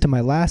said this to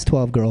my last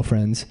 12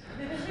 girlfriends,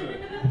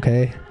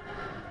 okay?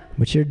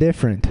 But you're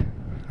different,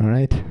 all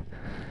right?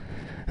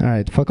 All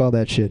right, fuck all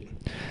that shit.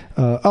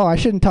 I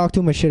shouldn't talk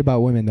too much shit about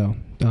women, though.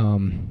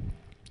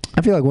 I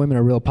feel like women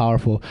are real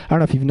powerful. I don't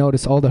know if you've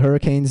noticed all the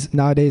hurricanes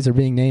nowadays are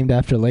being named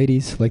after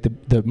ladies. Like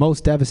the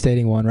most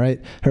devastating one, right?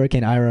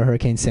 Hurricane Ira,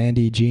 Hurricane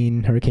Sandy,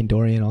 Jean, Hurricane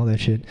Dorian, all that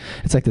shit.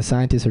 It's like the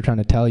scientists are trying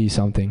to tell you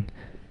something.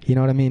 You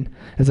know what I mean?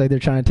 It's like they're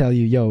trying to tell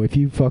you, yo, if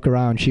you fuck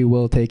around, she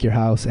will take your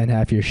house and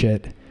half your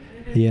shit.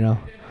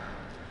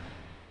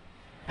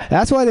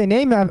 That's why they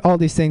name all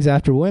these things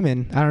after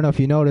women. I don't know if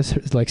you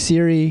noticed, like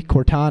Siri,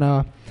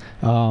 Cortana,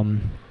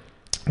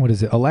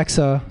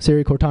 Alexa,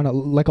 Siri, Cortana,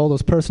 like all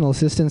those personal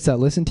assistants that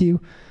listen to you.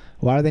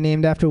 Why are they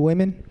named after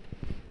women?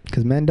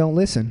 Because men don't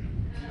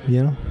listen,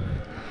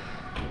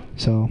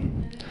 So,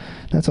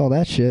 that's all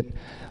that shit.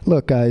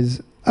 Look,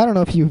 guys, I don't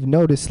know if you've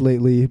noticed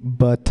lately,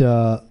 but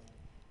the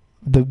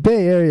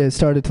Bay Area has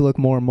started to look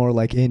more and more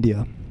like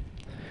India.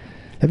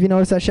 Have you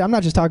noticed that shit? I'm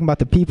not just talking about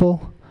the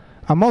people.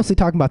 I'm mostly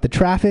talking about the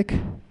traffic.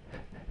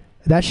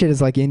 That shit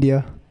is like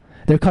India.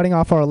 They're cutting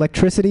off our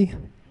electricity.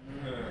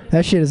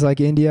 That shit is like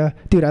India.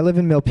 Dude, I live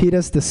in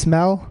Milpitas. The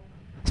smell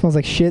smells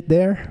like shit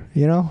there,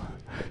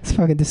 It's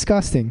fucking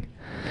disgusting.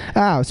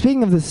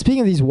 Speaking of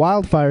these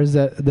wildfires,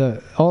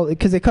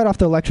 because they cut off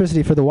the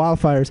electricity for the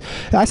wildfires,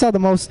 I saw the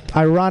most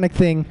ironic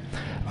thing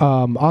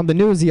on the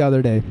news the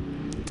other day.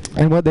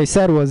 And what they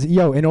said was,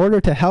 in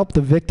order to help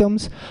the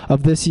victims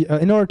of this,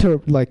 in order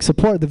to like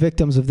support the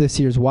victims of this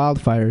year's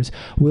wildfires,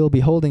 we'll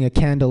be holding a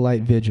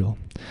candlelight vigil.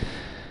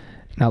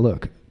 Now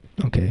look,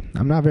 okay,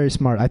 I'm not very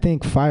smart. I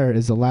think fire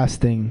is the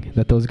last thing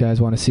that those guys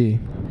want to see.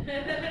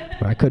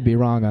 But I could be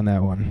wrong on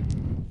that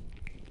one.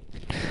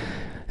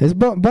 There's a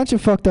bunch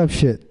of fucked up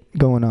shit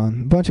going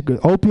on. Bunch of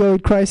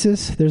opioid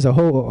crisis. There's a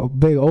whole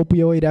big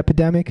opioid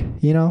epidemic,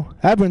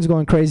 Everyone's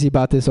going crazy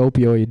about this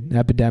opioid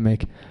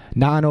epidemic.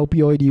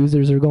 Non-opioid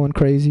users are going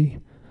crazy.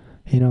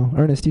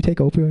 Ernest, do you take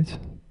opioids?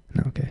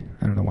 No, okay.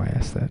 I don't know why I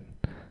asked that.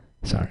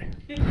 Sorry.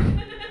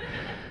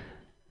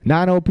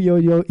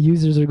 Non-opioid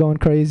users are going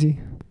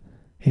crazy.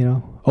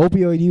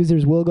 Opioid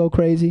users will go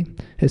crazy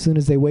as soon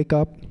as they wake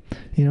up,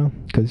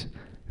 because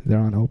they're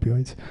on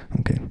opioids.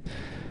 Okay.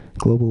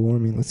 Global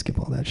warming, let's skip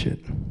all that shit.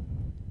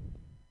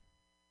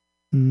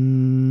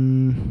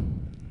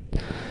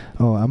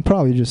 Oh, I'm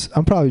probably just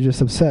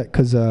upset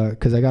because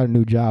I got a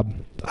new job.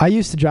 I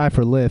used to drive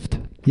for Lyft.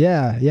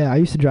 Yeah, I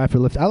used to drive for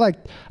Lyft. I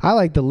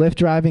like the Lyft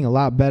driving a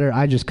lot better.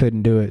 I just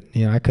couldn't do it.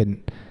 I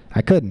couldn't.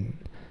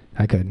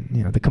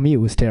 The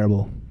commute was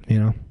terrible.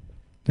 It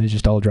was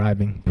just all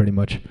driving pretty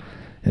much.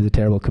 It was a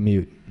terrible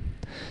commute.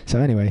 So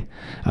anyway,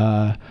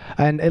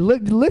 and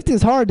Lyft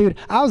is hard, dude.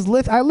 I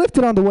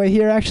lifted on the way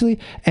here actually,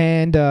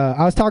 and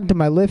I was talking to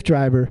my Lyft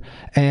driver,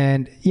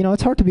 and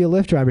it's hard to be a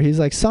Lyft driver. He's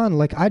like, son,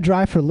 like I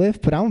drive for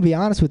Lyft, but I'm gonna be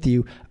honest with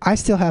you, I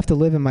still have to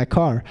live in my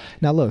car.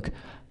 Now look,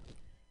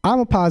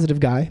 I'm a positive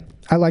guy.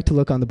 I like to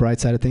look on the bright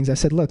side of things. I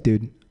said, look,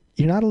 dude,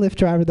 you're not a Lyft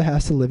driver that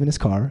has to live in his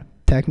car.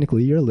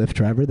 Technically, you're a Lyft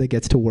driver that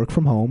gets to work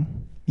from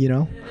home.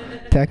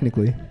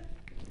 Technically.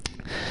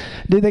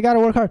 Dude, they gotta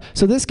work hard.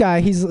 So this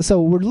guy,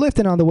 we're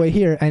lifting on the way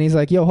here, and he's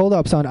like, yo, hold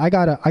up, son, I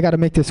gotta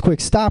make this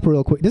quick stop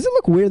real quick. Does it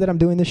look weird that I'm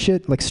doing this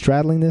shit, like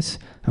straddling this?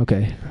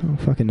 Okay, I don't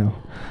fucking know.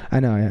 I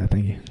know, yeah,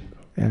 thank you.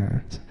 Yeah.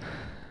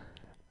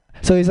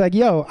 So he's like,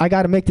 yo, I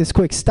gotta make this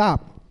quick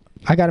stop.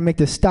 I gotta make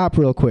this stop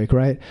real quick,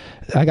 right?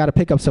 I gotta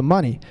pick up some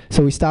money.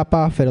 So we stop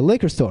off at a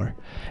liquor store.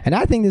 And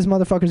I think this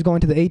motherfucker's going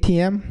to the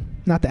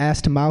ATM, not the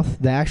ass to mouth,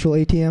 the actual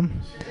ATM.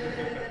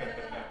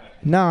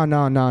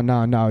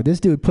 No.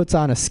 This dude puts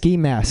on a ski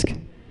mask.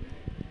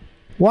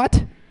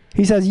 What?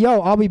 He says,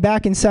 yo, I'll be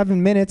back in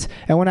 7 minutes,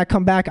 and when I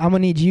come back, I'm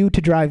going to need you to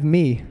drive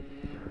me.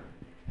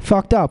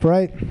 Fucked up,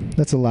 right?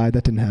 That's a lie.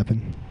 That didn't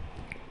happen.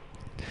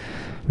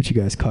 What you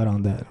guys caught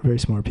on that? Very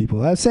smart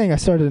people. I was saying I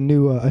started a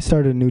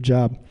new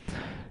job.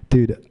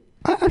 Dude,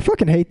 I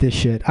fucking hate this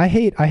shit. I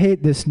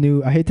hate this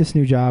new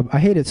job. I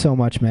hate it so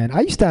much, man.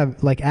 I used to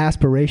have like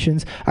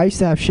aspirations. I used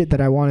to have shit that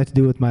I wanted to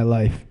do with my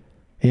life.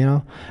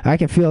 I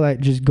can feel that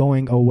just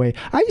going away.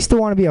 I used to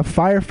want to be a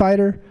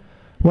firefighter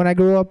when I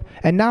grew up,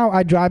 and now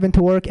I drive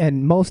into work,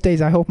 and most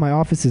days I hope my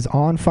office is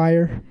on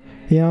fire.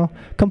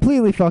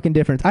 Completely fucking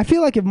different. I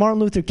feel like if Martin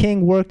Luther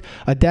King worked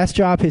a desk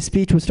job, his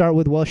speech would start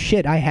with, well,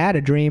 shit, I had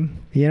a dream,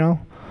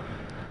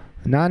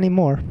 Not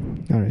anymore.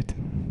 All right.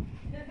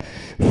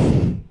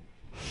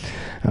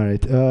 All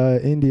right.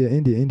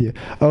 India.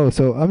 Oh,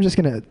 so I'm just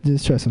going to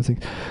try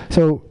something.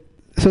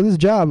 So this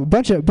job, a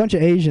bunch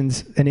of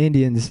Asians and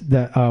Indians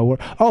that work.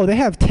 Oh, they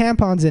have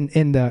tampons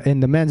in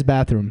the men's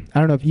bathroom. I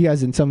don't know if you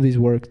guys in some of these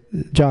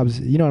jobs,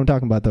 you know what I'm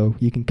talking about though.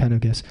 You can kind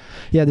of guess.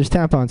 Yeah, there's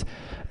tampons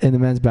in the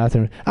men's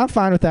bathroom. I'm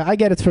fine with that. I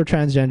get it's for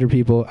transgender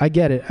people. I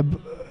get it.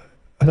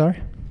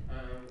 Sorry.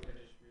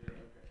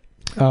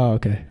 Oh,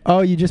 okay.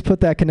 Oh, you just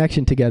put that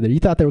connection together. You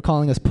thought they were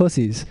calling us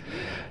pussies.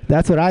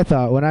 That's what I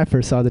thought when I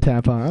first saw the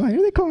tampon. I'm like,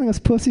 are they calling us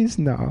pussies?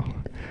 No.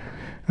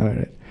 All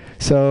right.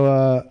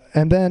 So,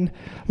 and then,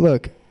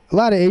 look, a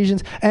lot of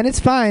Asians, and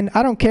it's fine,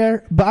 I don't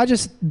care, but I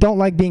just don't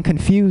like being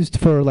confused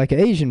for, like, an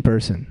Asian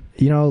person.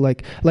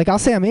 Like I'll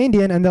say I'm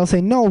Indian, and they'll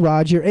say, no,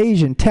 Raj, you're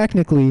Asian,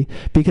 technically,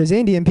 because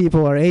Indian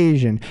people are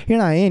Asian. You're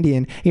not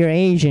Indian, you're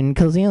Asian,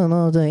 because, the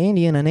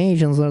Indian and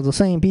Asians are the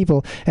same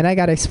people. And I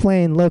gotta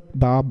explain, look,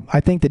 Bob, I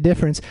think the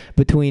difference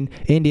between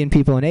Indian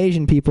people and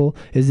Asian people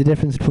is the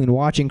difference between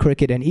watching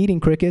cricket and eating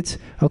crickets,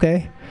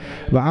 okay?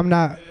 But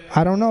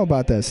I don't know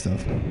about that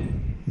stuff.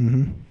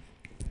 Mm-hmm.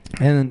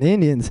 And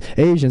Indians,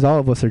 Asians, all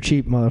of us are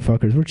cheap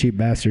motherfuckers. We're cheap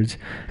bastards.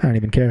 I don't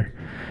even care,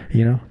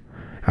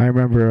 I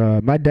remember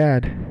my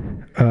dad,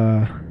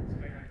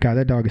 God,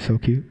 that dog is so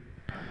cute.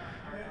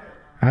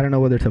 I don't know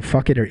whether to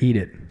fuck it or eat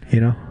it, I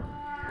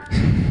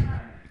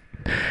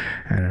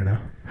don't know.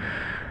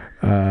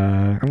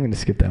 I'm going to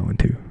skip that one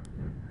too.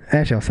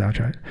 Actually, I'll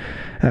try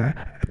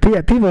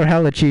it. People are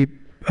hella cheap.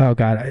 Oh,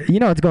 God.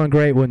 It's going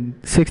great when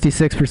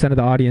 66% of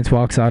the audience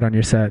walks out on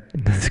your set.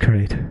 That's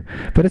great.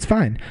 But it's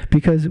fine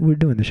because we're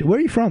doing this shit. Where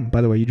are you from,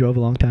 by the way? You drove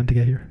a long time to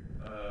get here?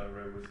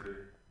 Redwood City.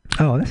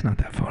 Oh, that's not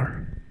that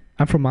far.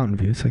 I'm from Mountain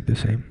View. It's like the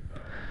same.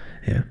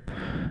 Yeah.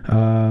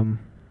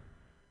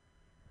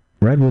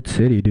 Redwood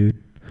City,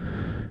 dude.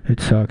 It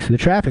sucks. The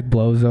traffic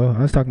blows, though. I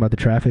was talking about the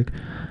traffic.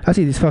 I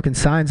see these fucking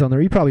signs on there.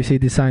 You probably see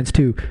these signs,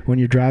 too, when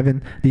you're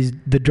driving.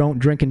 The don't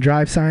drink and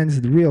drive signs.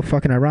 Real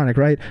fucking ironic,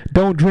 right?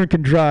 Don't drink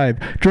and drive.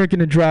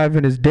 Drinking and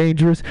driving is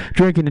dangerous.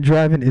 Drinking and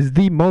driving is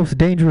the most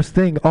dangerous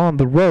thing on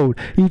the road.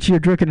 Each year,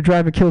 drinking and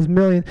driving kills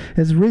millions.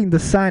 Is reading the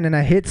sign and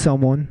I hit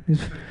someone.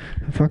 It's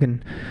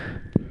fucking...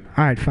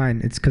 All right, fine.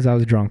 It's because I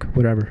was drunk.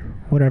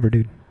 Whatever,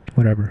 dude.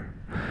 Whatever.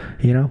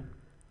 You know?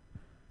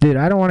 Dude,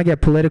 I don't want to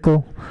get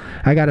political.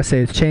 I got to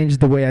say, it's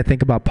changed the way I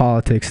think about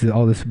politics,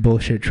 all this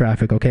bullshit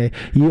traffic, okay?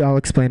 I'll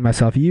explain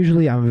myself.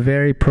 Usually, I'm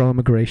very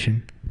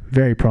pro-immigration.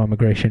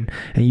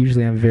 And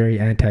usually, I'm very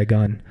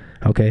anti-gun,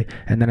 okay?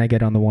 And then I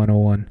get on the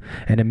 101,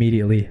 and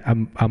immediately,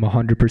 I'm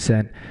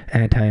 100%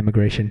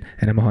 anti-immigration,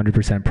 and I'm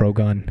 100%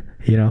 pro-gun,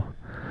 you know?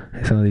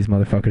 Some of these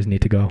motherfuckers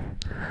need to go.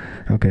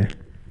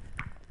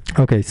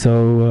 Okay,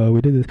 so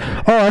we did this.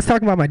 Oh, I was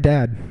talking about my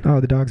dad.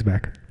 Oh, the dog's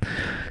back.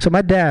 So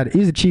my dad,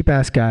 he's a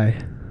cheap-ass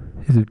guy.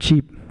 He's a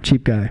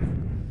cheap guy.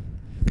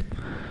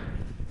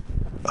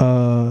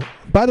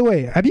 By the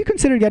way, have you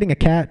considered getting a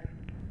cat?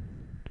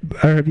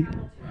 Or have you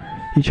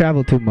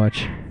travel too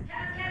much?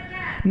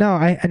 No,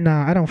 I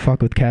don't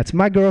fuck with cats.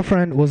 My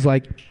girlfriend was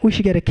like, we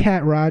should get a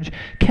cat, Raj.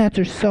 Cats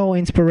are so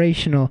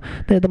inspirational.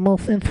 They're the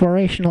most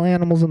inspirational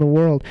animals in the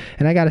world.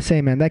 And I gotta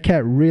say, man, that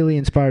cat really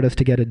inspired us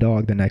to get a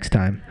dog the next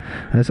time.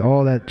 That's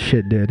all that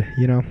shit did,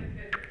 you know?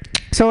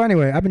 So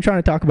anyway, I've been trying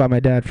to talk about my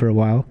dad for a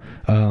while,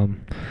 and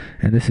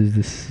this is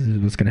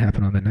what's going to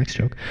happen on the next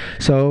joke.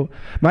 So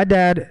my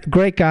dad,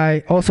 great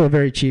guy, also a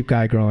very cheap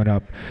guy growing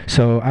up.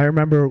 So I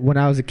remember when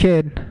I was a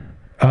kid,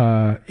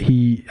 I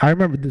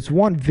remember this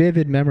one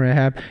vivid memory I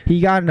have. He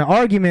got in an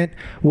argument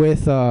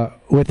with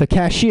a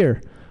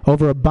cashier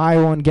over a buy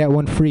one get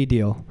one free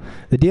deal.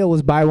 The deal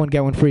was buy one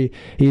get one free.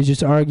 He was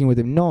just arguing with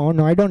him. No,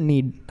 I don't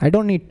need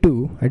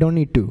two.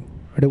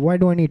 Why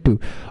do I need two?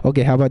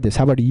 Okay, how about this?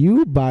 How about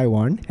you buy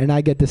one and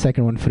I get the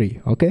second one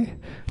free, okay?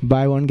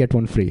 Buy one, get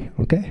one free,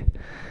 okay?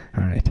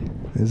 All right.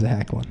 This is a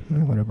hack one.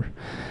 Whatever.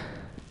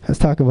 Let's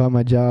talk about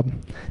my job.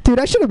 Dude,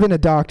 I should have been a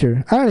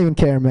doctor. I don't even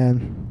care,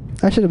 man.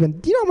 I should have been.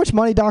 Do you know how much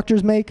money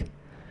doctors make?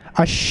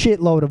 A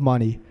shitload of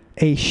money.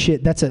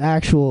 That's an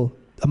actual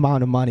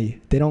amount of money.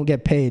 They don't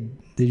get paid.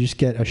 They just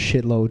get a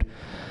shitload.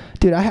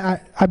 Dude, I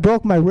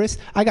broke my wrist.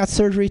 I got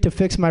surgery to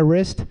fix my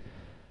wrist.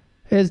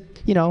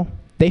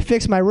 They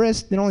fixed my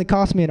wrist. It only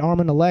cost me an arm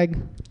and a leg.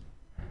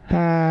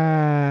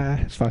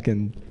 It's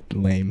fucking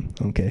lame.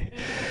 Okay.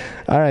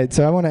 All right,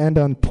 so I want to end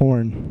on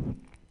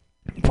porn.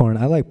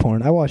 I like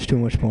porn. I watch too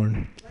much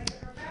porn.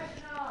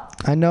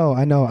 I know.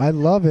 I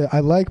love it.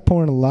 I like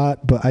porn a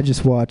lot, but I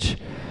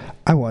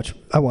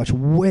watch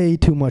way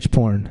too much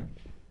porn.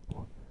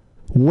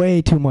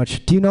 Way too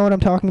much. Do you know what I'm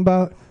talking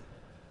about?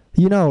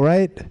 You know,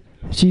 right?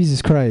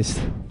 Jesus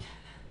Christ.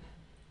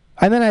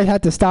 And then I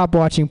had to stop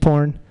watching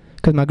porn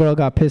because my girl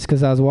got pissed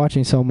because I was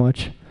watching so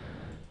much.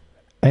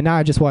 And now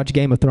I just watch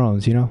Game of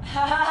Thrones, you know?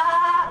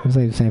 It's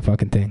like the same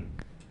fucking thing.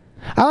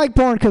 I like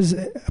porn because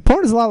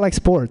porn is a lot like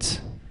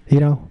sports, you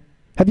know?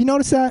 Have you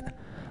noticed that?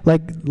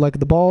 Like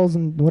the balls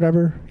and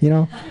whatever, you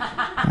know?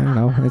 I don't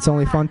know. It's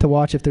only fun to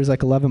watch if there's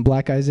like 11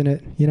 black guys in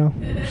it, you know?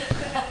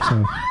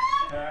 So.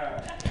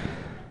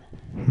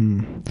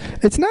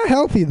 It's not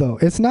healthy though.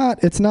 It's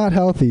not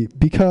healthy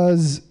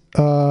because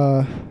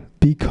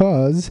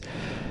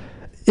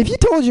if you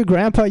told your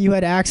grandpa you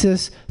had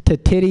access to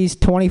titties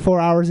 24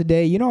 hours a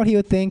day, you know what he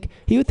would think?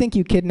 He would think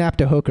you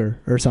kidnapped a hooker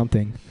or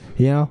something,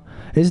 you know?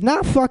 It's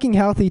not fucking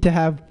healthy to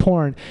have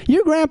porn.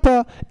 Your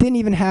grandpa didn't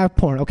even have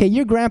porn, okay?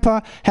 Your grandpa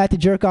had to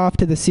jerk off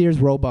to the Sears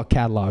Roebuck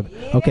catalog,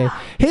 okay?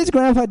 His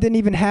grandpa didn't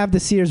even have the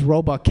Sears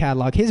Roebuck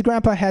catalog. His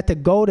grandpa had to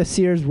go to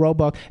Sears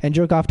Roebuck and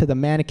jerk off to the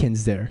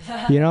mannequins there,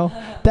 you know?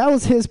 That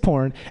was his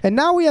porn. And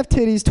now we have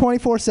titties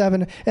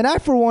 24/7, and I,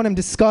 for one, am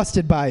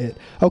disgusted by it,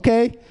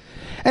 okay?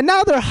 And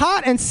now they're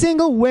hot and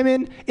single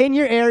women in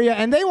your area,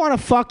 and they want to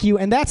fuck you,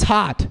 and that's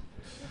hot.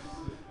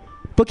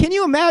 But can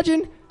you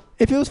imagine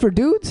if it was for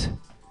dudes?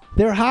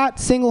 They're hot,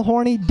 single,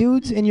 horny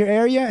dudes in your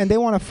area, and they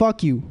want to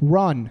fuck you.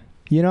 Run,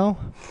 you know?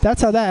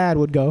 That's how that ad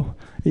would go.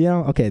 You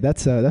know? Okay,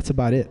 that's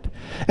about it.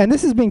 And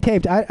this is being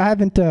taped. I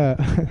haven't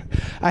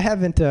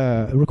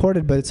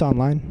recorded, but it's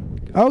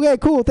online. Okay,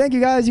 cool. Thank you,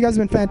 guys. You guys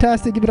have been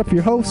fantastic. Give it up for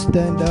your host,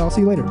 and I'll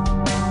see you later.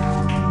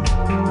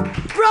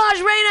 Raj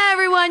Raina,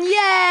 everyone.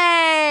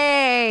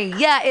 Yay!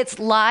 Yeah, it's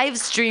live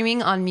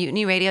streaming on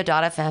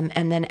MutinyRadio.fm.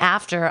 And then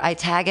after, I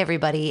tag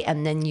everybody,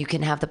 and then you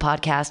can have the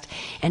podcast,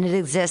 and it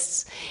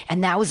exists.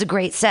 And that was a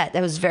great set.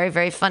 That was very,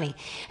 very funny.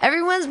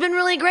 Everyone's been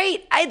really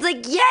great. I was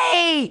like,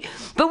 yay!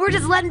 But we're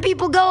just letting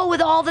people go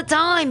with all the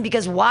time,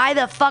 because why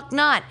the fuck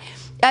not?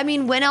 I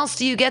mean, when else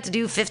do you get to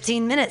do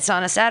 15 minutes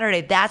on a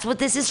Saturday? That's what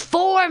this is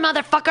for,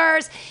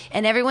 motherfuckers.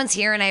 And everyone's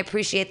here, and I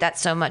appreciate that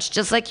so much.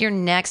 Just like your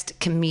next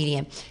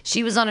comedian.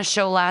 She was on a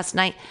show last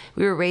night.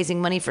 We were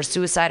raising money for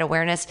suicide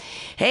awareness.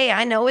 Hey,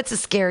 I know it's a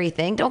scary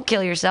thing. Don't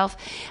kill yourself.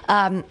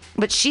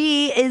 But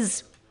she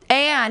is...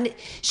 And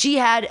she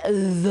had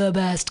the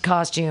best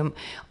costume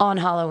on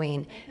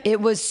Halloween.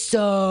 It was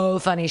so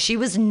funny. She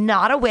was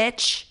not a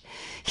witch.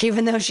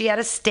 even though she had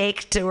a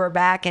stake to her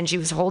back and she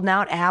was holding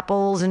out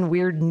apples and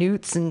weird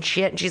newts and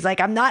shit. And she's like,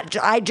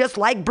 I just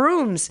like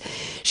brooms.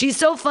 She's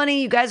so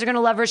funny. You guys are going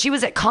to love her. She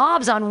was at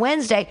Cobb's on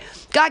Wednesday.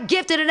 Got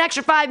gifted an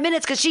extra 5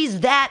 minutes because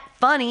she's that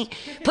funny.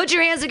 Put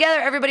your hands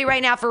together, everybody,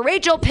 right now for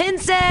Rachel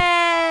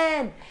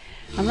Pinson.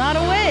 I'm not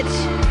a witch.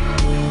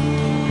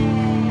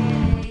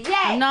 Yay.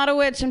 I'm not a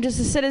witch. I'm just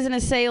a citizen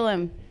of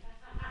Salem.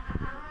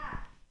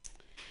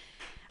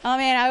 Oh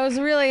man, I was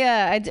really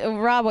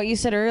Rob, what you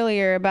said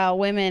earlier about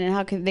women and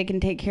how they can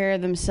take care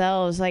of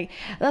themselves. Like,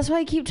 that's why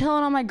I keep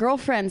telling all my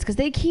girlfriends, because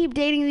they keep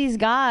dating these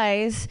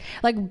guys,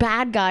 like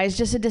bad guys,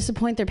 just to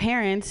disappoint their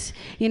parents.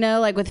 You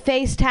know, like with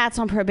face tats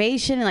on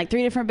probation and like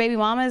 3 different baby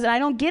mamas. And I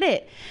don't get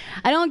it.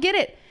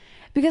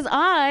 Because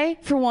I,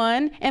 for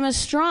one, am a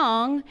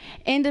strong,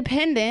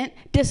 independent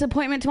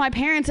disappointment to my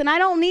parents, and I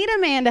don't need a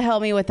man to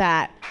help me with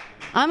that.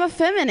 I'm a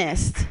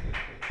feminist.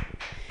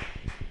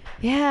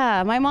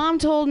 Yeah, my mom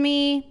told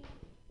me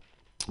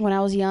when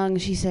I was young,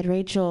 she said,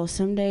 Rachel,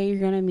 someday you're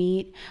going to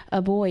meet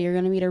a boy. You're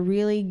going to meet a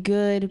really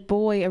good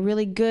boy, a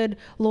really good,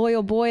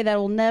 loyal boy that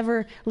will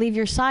never leave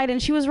your side.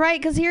 And she was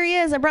right, because here he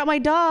is. I brought my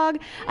dog.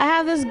 I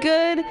have this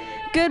good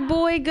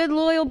boy, good,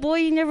 loyal boy.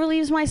 He never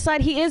leaves my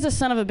side. He is a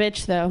son of a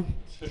bitch, though.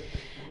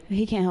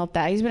 He can't help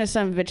that. He's been a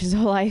son of a bitch his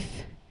whole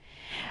life.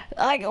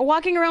 Like,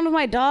 walking around with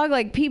my dog,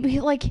 like, people,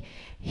 like,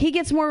 he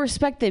gets more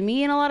respect than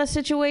me in a lot of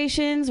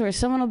situations where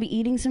someone will be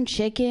eating some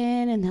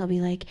chicken and they'll be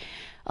like,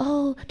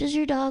 oh, does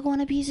your dog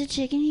want a piece of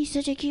chicken? He's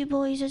such a cute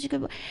boy. He's such a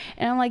good boy.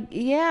 And I'm like,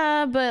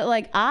 yeah, but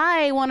like,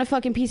 I want a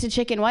fucking piece of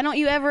chicken. Why don't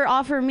you ever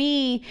offer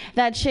me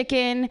that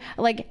chicken?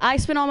 Like, I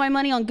spend all my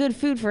money on good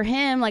food for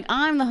him. Like,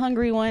 I'm the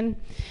hungry one.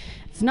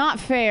 It's not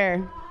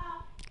fair.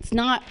 It's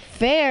not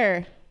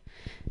fair.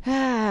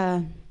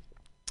 Do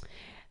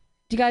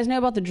you guys know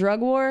about the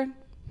drug war?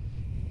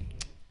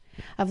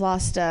 I've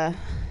lost a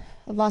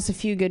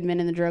few good men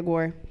in the drug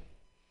war.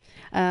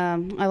 I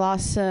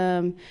lost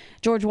some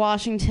George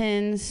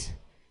Washingtons,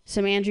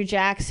 some Andrew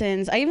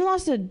Jacksons. I even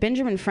lost a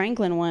Benjamin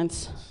Franklin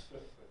once.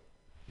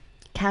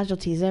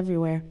 Casualties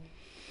everywhere.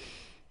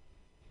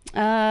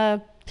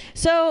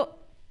 So,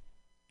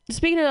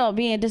 speaking about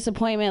being a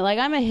disappointment, like,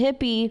 I'm a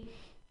hippie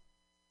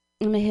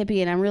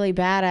and I'm really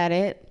bad at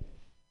it.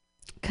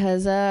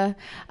 Because I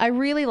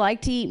really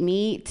like to eat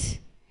meat,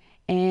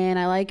 and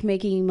I like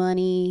making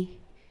money,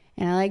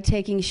 and I like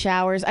taking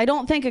showers. I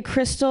don't think a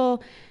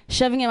crystal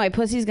shoving in my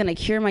pussy is going to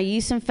cure my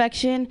yeast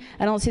infection.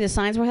 I don't see the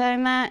signs for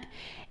having that.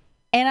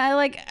 And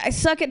I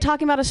suck at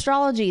talking about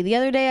astrology. The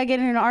other day I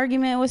get in an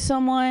argument with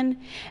someone,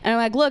 and I'm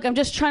like, look, I'm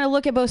just trying to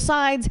look at both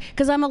sides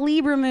because I'm a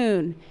Libra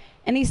moon.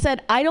 And he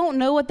said, I don't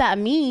know what that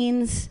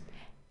means.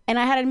 And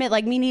I had to admit,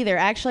 like, me neither.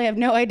 Actually, I have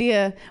no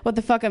idea what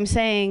the fuck I'm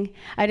saying.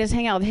 I just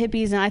hang out with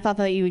hippies, and I thought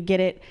that you would get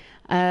it.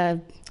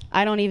 I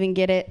don't even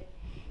get it.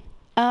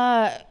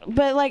 But,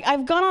 like,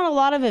 I've gone on a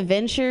lot of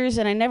adventures,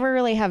 and I never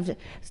really have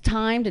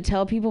time to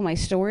tell people my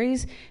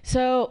stories.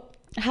 So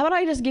how about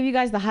I just give you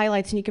guys the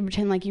highlights, and you can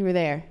pretend like you were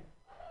there?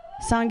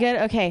 Sound good?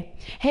 Okay.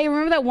 Hey,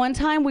 remember that one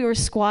time we were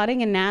squatting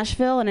in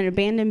Nashville in an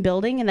abandoned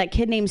building, and that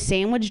kid named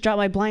Sandwich dropped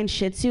my blind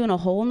Shih Tzu in a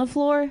hole in the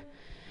floor?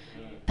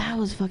 That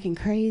was fucking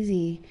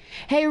crazy.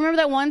 Hey, remember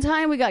that one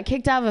time we got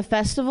kicked out of a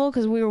festival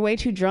because we were way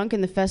too drunk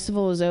and the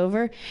festival was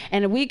over?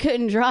 And we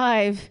couldn't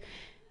drive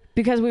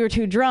because we were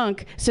too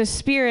drunk. So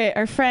Spirit,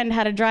 our friend,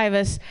 had to drive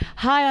us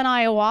high on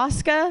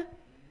ayahuasca.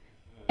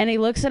 And he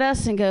looks at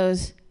us and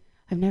goes,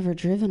 I've never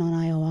driven on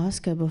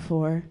ayahuasca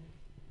before.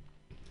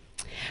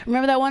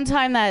 Remember that one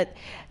time that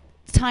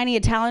tiny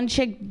Italian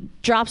chick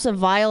drops a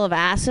vial of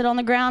acid on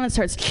the ground and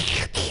starts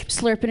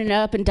slurping it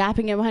up and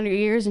dapping it behind her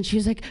ears, and she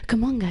was like,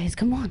 come on guys,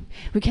 come on,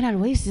 we cannot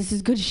waste this.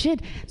 Is good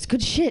shit. It's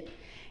good shit.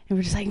 And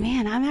we're just like,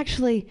 man, I'm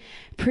actually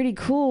pretty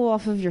cool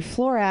off of your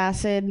floor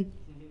acid.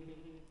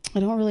 I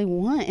don't really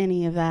want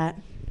any of that.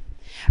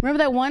 Remember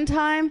that one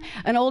time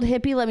an old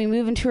hippie let me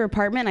move into her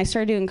apartment and I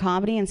started doing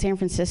comedy in San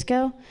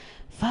Francisco?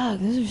 Fuck,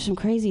 those are some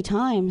crazy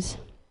times.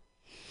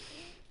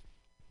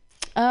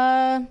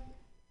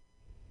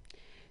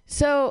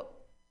 So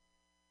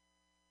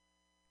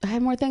I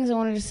had more things I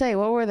wanted to say.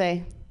 What were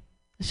they?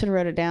 I should have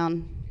wrote it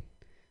down.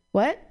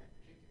 What?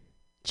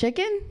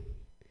 Chicken?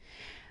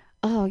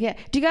 Oh, yeah.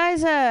 Do you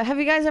guys, have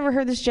you guys ever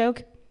heard this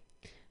joke?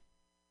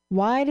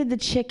 Why did the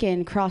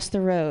chicken cross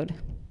the road?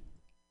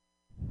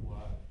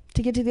 Why?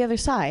 To get to the other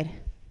side.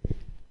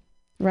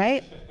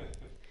 Right?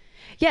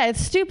 Yeah,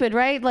 it's stupid,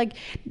 right? Like,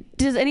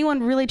 does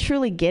anyone really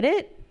truly get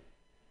it?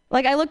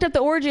 Like, I looked up the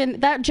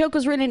origin. That joke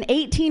was written in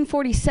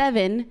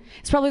 1847.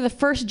 It's probably the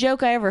first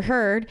joke I ever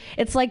heard.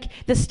 It's like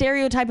the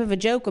stereotype of a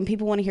joke when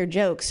people want to hear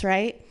jokes,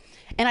 right?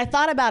 And I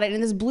thought about it,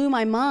 and this blew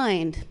my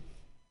mind.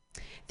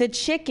 The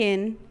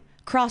chicken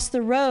crossed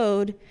the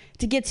road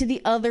to get to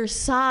the other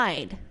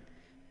side.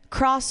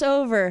 Cross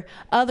over,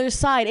 other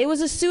side. It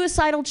was a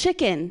suicidal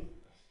chicken.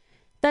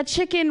 That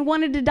chicken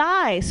wanted to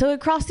die, so it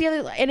crossed the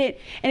other, and it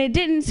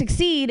didn't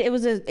succeed.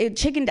 It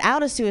chickened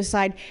out of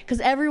suicide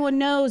because everyone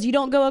knows you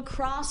don't go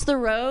across the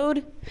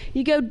road,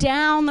 you go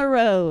down the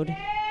road.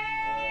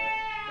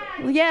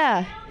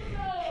 Yeah.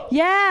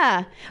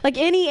 Yeah. Like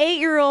any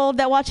 8-year-old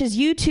that watches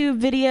YouTube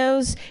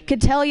videos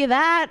could tell you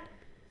that.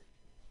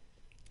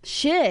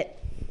 Shit.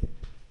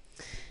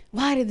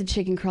 Why did the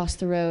chicken cross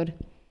the road?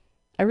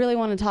 I really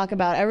want to talk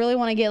about it. I really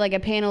want to get like a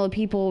panel of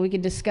people we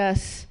could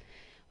discuss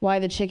why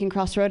the chicken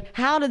crossed the road.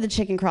 How did the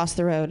chicken cross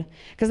the road?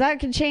 Because that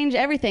could change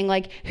everything.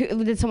 Like,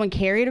 did someone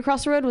carry it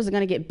across the road? Was it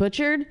going to get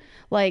butchered?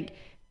 Like,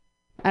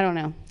 I don't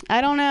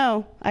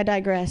know. I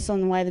digress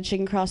on why the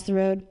chicken crossed the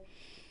road.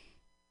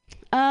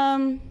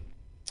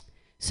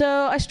 So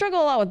I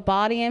struggle a lot with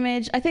body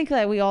image. I think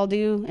that we all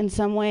do in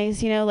some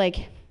ways, you know,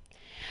 like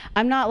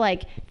I'm not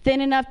like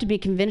thin enough to be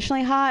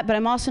conventionally hot, but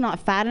I'm also not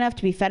fat enough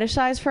to be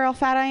fetishized for how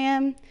fat I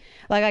am.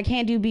 Like I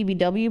can't do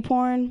BBW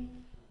porn.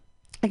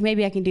 Like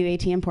maybe I can do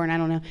ATM porn, I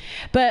don't know.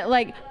 But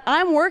like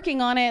I'm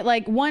working on it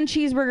like one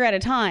cheeseburger at a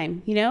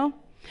time, you know?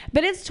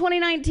 But it's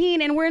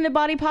 2019 and we're into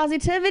body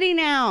positivity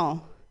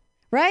now,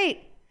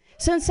 right?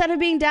 So instead of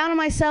being down on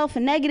myself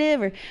and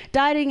negative or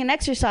dieting and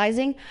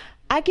exercising,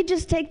 I could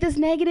just take this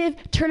negative,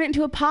 turn it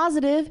into a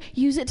positive,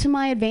 use it to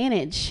my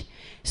advantage.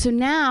 So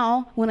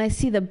now when I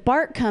see the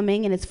BART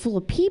coming and it's full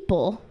of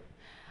people,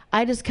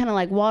 I just kind of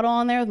like waddle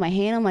on there with my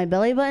hand on my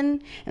belly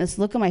button and just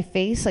look at my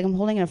face like I'm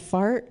holding a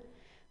fart.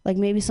 Like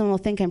maybe someone will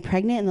think I'm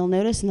pregnant and they'll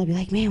notice and they'll be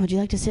like, man, would you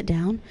like to sit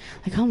down?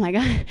 Like, oh my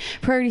God,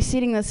 priority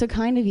seating, that's so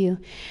kind of you.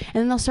 And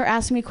then they'll start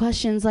asking me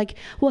questions like,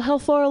 well, how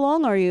far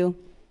along are you?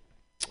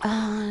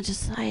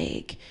 Just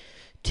like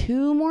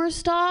 2 more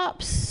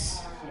stops.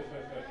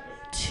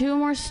 2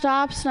 more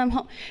stops and I'm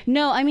home.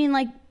 No, I mean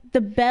like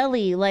the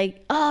belly,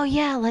 like, oh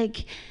yeah,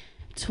 like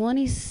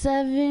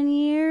 27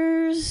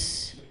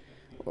 years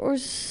or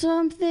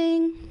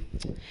something.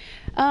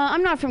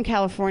 I'm not from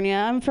California.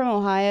 I'm from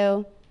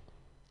Ohio.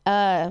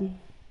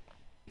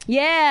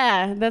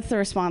 Yeah, that's the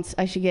response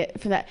I should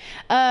get for that.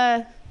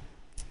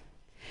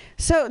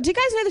 So do you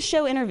guys know the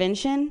show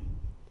Intervention?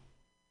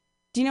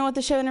 Do you know what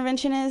the show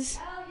Intervention is?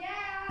 Oh,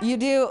 yeah. You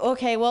do?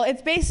 Okay, well,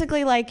 it's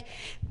basically like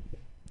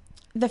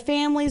the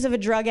families of a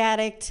drug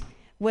addict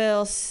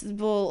will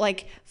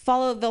like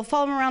they'll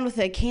follow them around with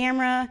a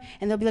camera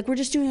and they'll be like, we're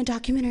just doing a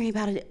documentary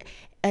about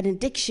an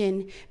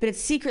addiction, but it's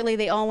secretly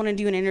they all want to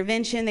do an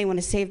intervention. They want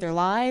to save their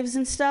lives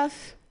and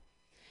stuff.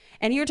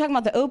 And you were talking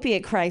about the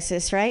opiate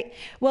crisis, right?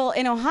 Well,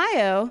 in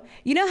Ohio,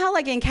 you know how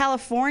like in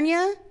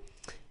California,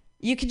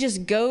 you could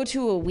just go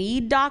to a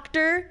weed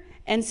doctor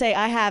and say,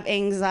 I have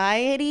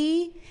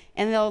anxiety,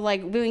 and they'll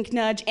like wink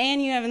nudge,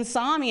 and you have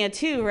insomnia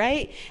too,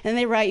 right? And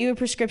they write you a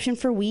prescription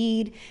for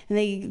weed, and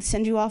they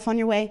send you off on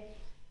your way.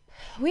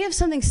 We have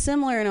something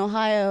similar in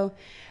Ohio,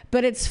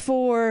 but it's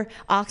for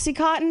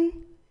Oxycontin,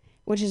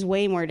 which is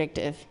way more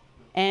addictive.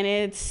 And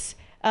it's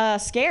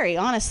scary,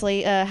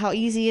 honestly, how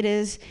easy it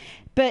is.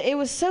 But it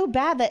was so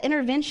bad that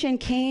Intervention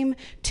came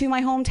to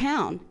my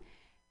hometown.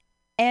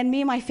 And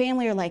me and my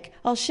family are like,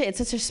 oh shit, it's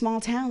such a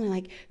small town. They're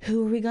like,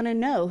 who are we gonna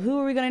know? Who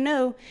are we gonna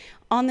know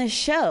on this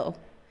show?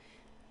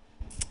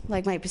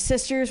 Like my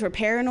sisters were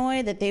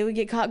paranoid that they would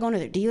get caught going to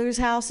their dealer's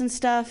house and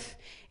stuff.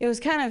 It was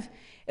kind of,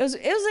 it was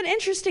an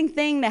interesting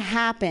thing to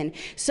happen.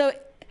 So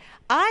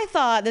I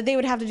thought that they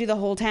would have to do the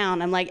whole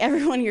town. I'm like,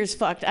 everyone here's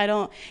fucked. I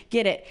don't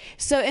get it.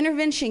 So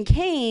Intervention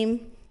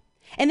came,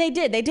 and they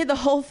did the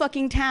whole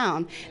fucking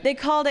town. They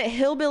called it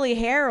hillbilly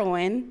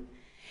heroin.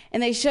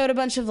 And they showed a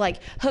bunch of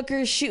like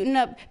hookers shooting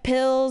up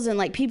pills and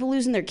like people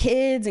losing their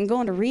kids and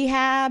going to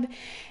rehab.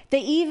 They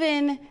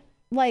even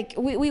like,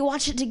 we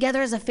watched it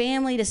together as a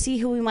family to see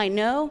who we might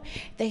know.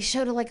 They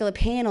showed like a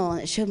panel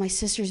and it showed my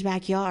sister's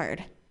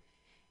backyard.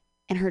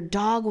 And her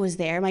dog was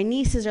there. My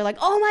nieces are like,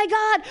 oh my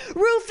God,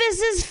 Rufus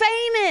is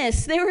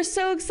famous. They were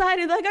so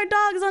excited, like our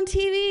dog's on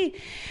TV.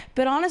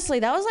 But honestly,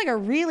 that was like a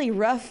really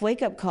rough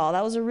wake-up call.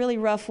 That was a really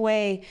rough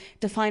way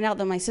to find out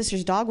that my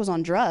sister's dog was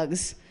on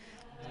drugs.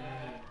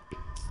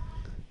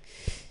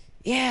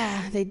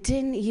 Yeah, they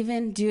didn't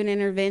even do an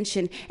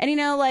intervention. And you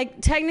know,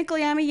 like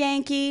technically I'm a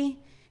Yankee.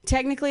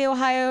 Technically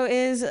Ohio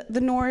is the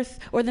North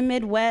or the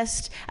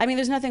Midwest. I mean,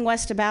 there's nothing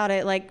West about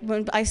it. Like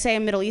when I say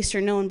I'm Middle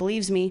Eastern, no one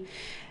believes me.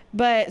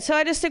 But so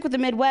I just stick with the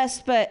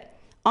Midwest, but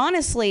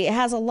honestly, it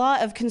has a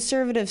lot of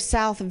conservative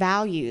South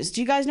values. Do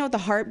you guys know what the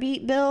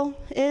heartbeat bill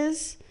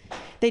is?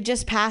 They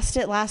just passed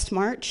it last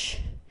March.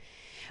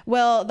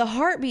 Well, the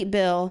heartbeat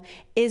bill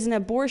is an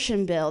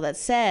abortion bill that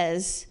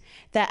says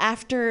that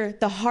after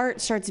the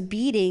heart starts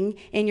beating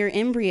in your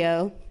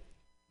embryo,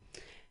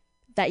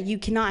 that you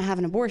cannot have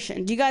an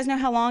abortion. Do you guys know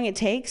how long it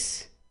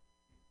takes?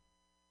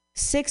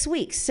 6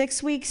 weeks.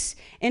 6 weeks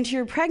into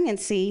your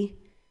pregnancy,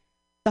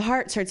 the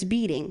heart starts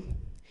beating.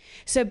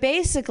 So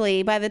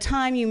basically, by the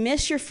time you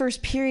miss your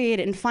first period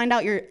and find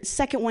out your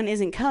second one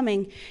isn't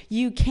coming,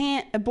 you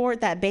can't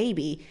abort that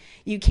baby.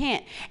 You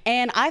can't.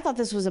 And I thought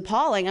this was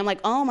appalling. I'm like,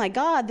 oh my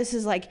God, this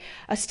is like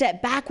a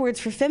step backwards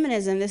for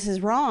feminism. This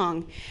is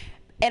wrong.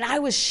 And I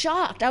was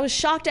shocked. I was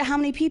shocked at how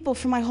many people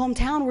from my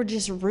hometown were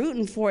just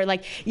rooting for it.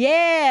 Like,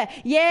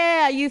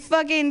 yeah, you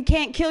fucking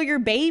can't kill your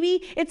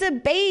baby. It's a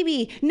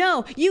baby.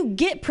 No, you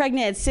get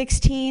pregnant at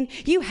 16.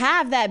 You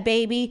have that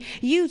baby.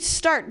 You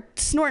start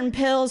snorting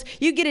pills.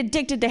 You get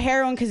addicted to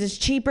heroin because it's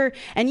cheaper.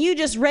 And you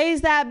just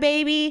raise that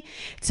baby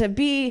to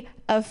be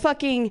a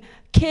fucking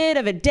kid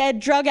of a dead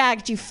drug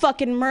addict, you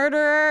fucking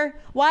murderer.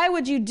 Why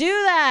would you do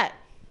that?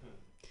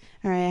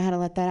 All right, I had to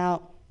let that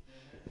out.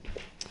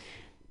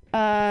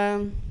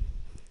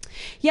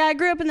 Yeah, I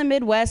grew up in the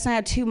Midwest and I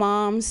had 2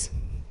 moms.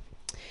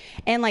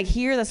 And like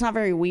here, that's not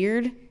very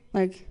weird.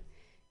 Like,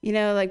 you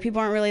know, like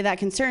people aren't really that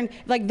concerned.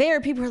 Like there,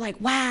 people are like,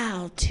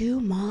 wow, 2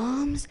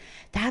 moms?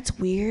 That's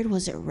weird.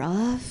 Was it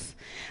rough?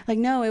 Like,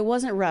 no, it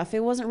wasn't rough.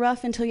 It wasn't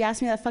rough until you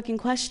asked me that fucking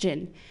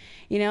question,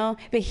 you know?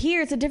 But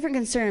here, it's a different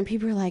concern.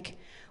 People are like,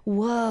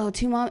 whoa,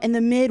 2 moms in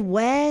the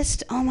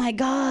Midwest? Oh my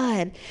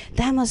God,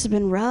 that must have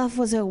been rough.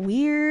 Was it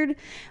weird?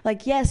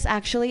 Like, yes,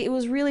 actually, it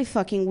was really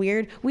fucking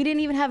weird. We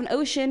didn't even have an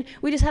ocean.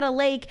 We just had a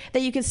lake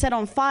that you could set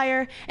on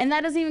fire. And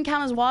that doesn't even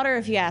count as water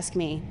if you ask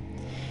me.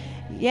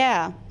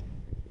 Yeah.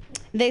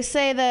 They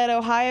say that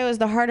Ohio is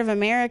the heart of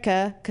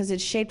America because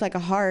it's shaped like a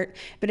heart.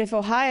 But if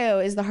Ohio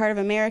is the heart of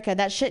America,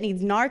 that shit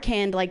needs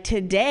Narcan like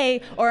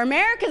today or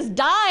America's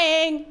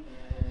dying.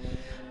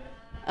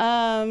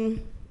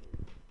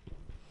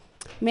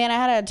 Man, I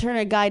had to turn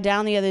a guy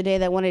down the other day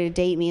that wanted to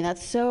date me.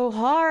 That's so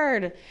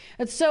hard.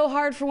 It's so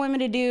hard for women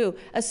to do,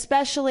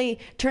 especially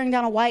turning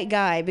down a white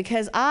guy,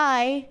 because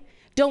I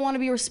don't want to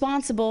be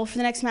responsible for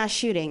the next mass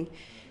shooting.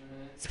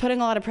 It's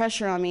putting a lot of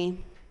pressure on me.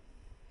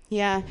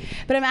 Yeah,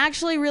 but I'm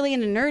actually really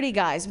into nerdy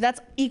guys. But that's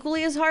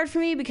equally as hard for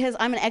me because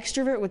I'm an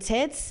extrovert with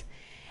tits,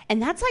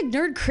 and that's like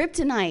nerd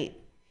kryptonite.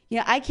 You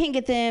know, I can't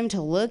get them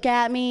to look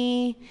at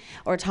me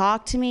or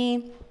talk to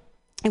me.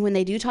 And when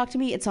they do talk to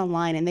me, it's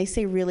online, and they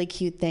say really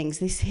cute things.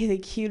 They say the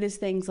cutest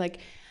things like,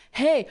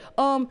 hey,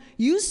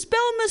 you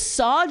spelled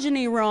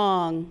misogyny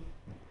wrong,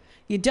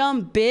 you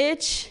dumb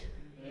bitch.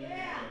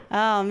 Yeah.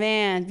 Oh,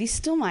 man, you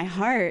stole my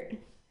heart.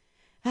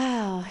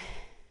 Oh,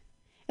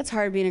 it's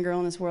hard being a girl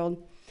in this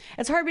world.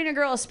 It's hard being a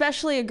girl,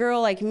 especially a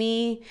girl like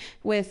me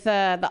with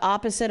the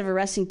opposite of a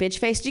resting bitch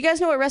face. Do you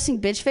guys know what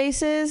resting bitch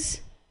face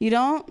is? You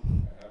don't?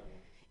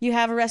 You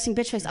have a resting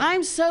bitch face.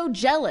 I'm so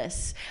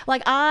jealous.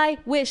 Like, I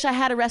wish I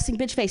had a resting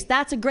bitch face.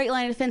 That's a great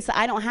line of defense that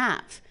I don't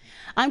have.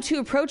 I'm too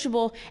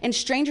approachable, and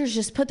strangers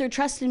just put their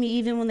trust in me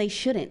even when they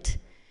shouldn't.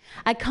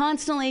 I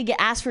constantly get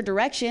asked for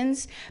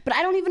directions, but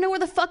I don't even know where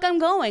the fuck I'm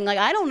going. Like,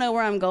 I don't know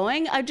where I'm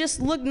going. I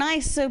just look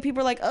nice, so people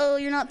are like, oh,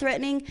 you're not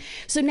threatening.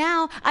 So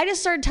now I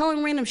just started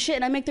telling random shit,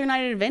 and I make their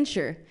night an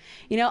adventure.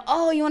 You know,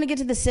 oh, you want to get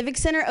to the Civic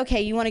Center?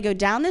 Okay, you want to go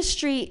down this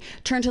street,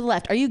 turn to the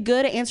left. Are you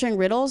good at answering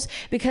riddles?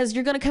 Because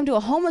you're going to come to a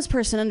homeless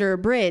person under a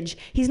bridge.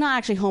 He's not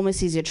actually homeless,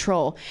 he's a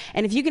troll.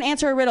 And if you can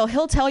answer a riddle,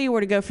 he'll tell you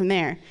where to go from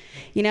there.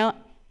 You know,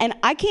 and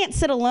I can't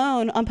sit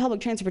alone on public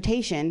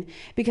transportation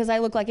because I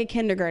look like a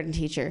kindergarten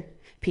teacher.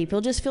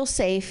 People just feel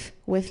safe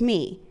with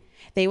me.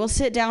 They will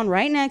sit down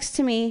right next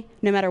to me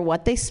no matter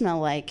what they smell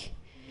like.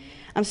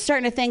 I'm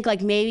starting to think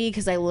like maybe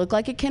because I look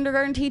like a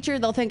kindergarten teacher,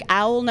 they'll think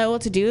I will know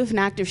what to do if an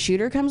active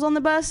shooter comes on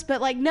the bus.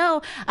 But like,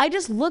 no, I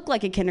just look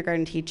like a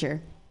kindergarten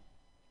teacher.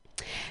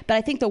 But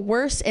I think the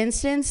worst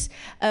instance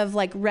of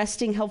like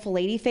resting helpful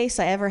lady face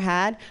I ever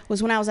had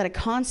was when I was at a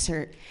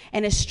concert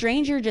and a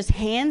stranger just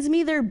hands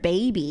me their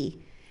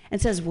baby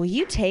and says, will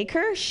you take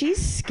her?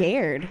 She's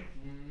scared.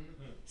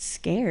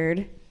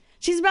 Scared?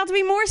 She's about to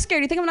be more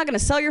scared. You think I'm not going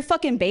to sell your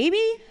fucking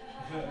baby?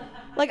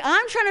 Like,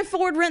 I'm trying to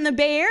afford rent in the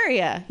Bay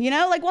Area, you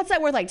know? Like, what's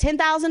that worth, like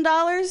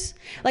 $10,000?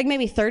 Like,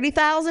 maybe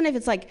 $30,000 if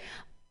it's, like,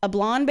 a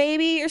blonde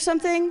baby or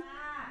something?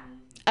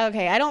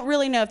 Okay, I don't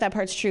really know if that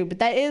part's true, but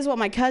that is what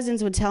my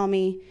cousins would tell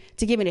me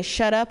to get me to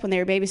shut up when they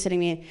were babysitting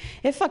me.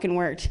 It fucking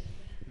worked.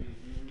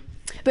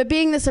 But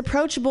being this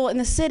approachable in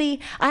the city,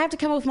 I have to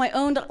come up with my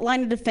own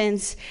line of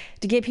defense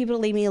to get people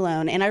to leave me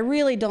alone. And I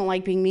really don't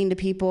like being mean to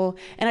people,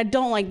 and I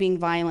don't like being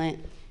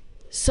violent.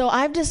 So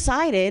I've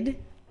decided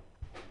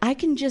I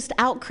can just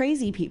out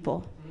crazy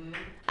people.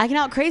 I can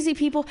out crazy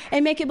people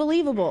and make it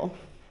believable.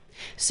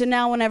 So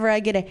now whenever I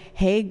get a,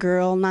 hey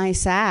girl,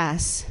 nice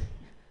ass.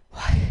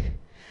 What?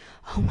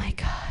 Oh my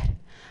God.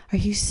 Are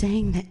you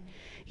saying that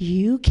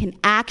you can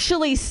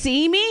actually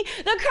see me?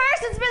 The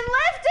curse has been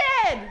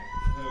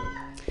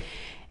lifted.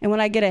 And when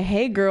I get a,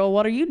 hey girl,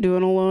 what are you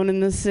doing alone in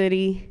the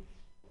city?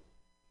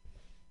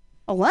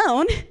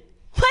 Alone?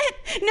 What?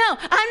 No,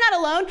 I'm not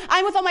alone.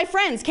 I'm with all my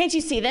friends. Can't you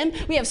see them?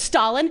 We have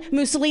Stalin,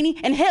 Mussolini,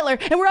 and Hitler,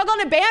 and we're all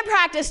going to band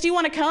practice. Do you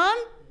want to come?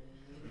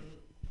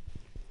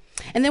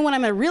 And then when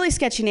I'm in a really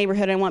sketchy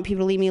neighborhood and I want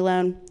people to leave me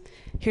alone,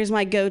 here's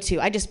my go-to.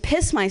 I just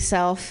piss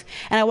myself,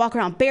 and I walk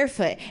around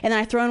barefoot, and then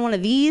I throw in one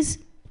of these,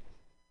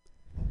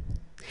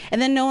 and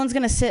then no one's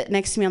going to sit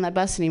next to me on that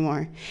bus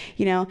anymore,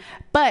 you know?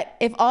 But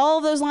if all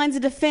those lines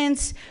of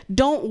defense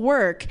don't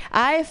work,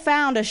 I have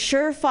found a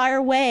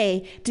surefire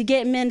way to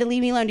get men to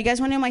leave me alone. Do you guys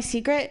want to know my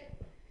secret?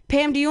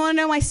 Pam, do you want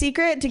to know my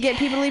secret to get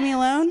people to leave me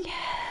alone?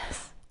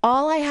 Yes.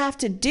 All I have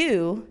to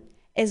do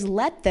is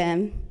let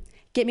them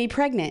get me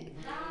pregnant.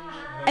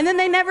 And then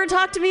they never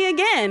talk to me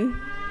again.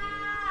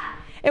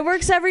 It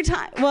works every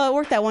time. Well, it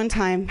worked that one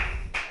time.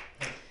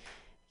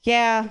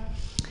 Yeah.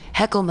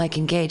 Heckle Mike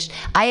engaged.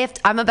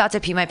 I'm about to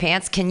pee my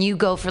pants. Can you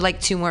go for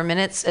like 2 more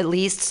minutes at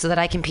least so that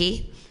I can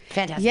pee?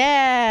 Fantastic.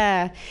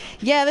 Yeah.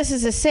 Yeah, this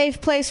is a safe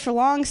place for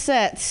long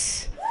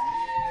sets.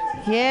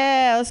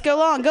 Yeah, let's go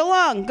long. Go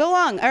long. Go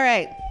long. All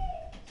right.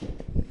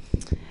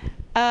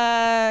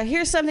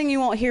 Here's something you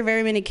won't hear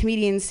very many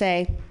comedians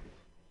say.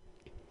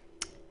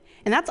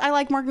 And that's, I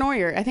like Mark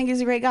Neuer. I think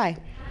he's a great guy.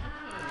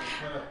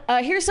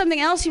 Here's something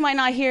else you might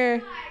not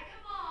hear.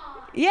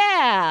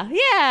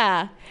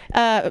 Yeah.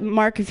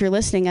 Mark, if you're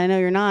listening, I know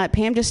you're not.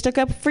 Pam just stuck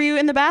up for you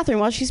in the bathroom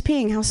while she's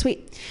peeing. How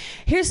sweet.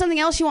 Here's something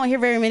else you won't hear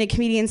very many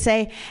comedians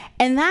say.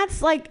 And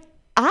that's like,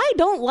 I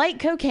don't like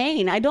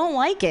cocaine. I don't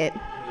like it.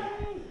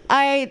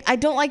 I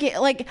don't like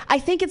it. Like, I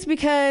think it's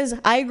because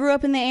I grew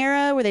up in the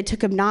era where they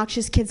took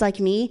obnoxious kids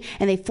like me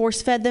and they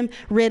force-fed them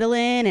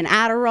Ritalin and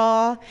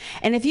Adderall.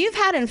 And if you've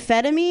had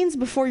amphetamines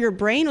before your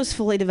brain was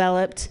fully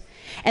developed,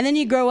 and then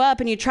you grow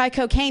up and you try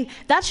cocaine,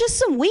 that's just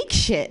some weak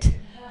shit.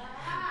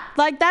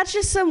 Like, that's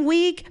just some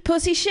weak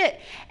pussy shit.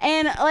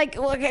 And like,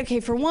 okay,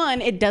 for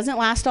one, it doesn't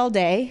last all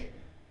day.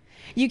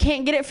 You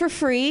can't get it for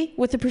free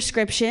with a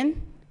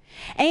prescription.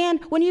 And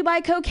when you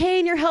buy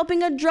cocaine, you're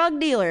helping a drug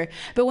dealer.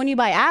 But when you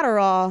buy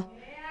Adderall,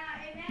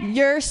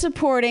 you're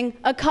supporting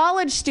a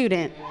college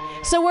student.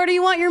 So where do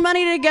you want your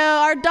money to go?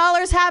 Our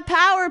dollars have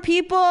power,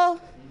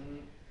 people.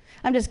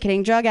 I'm just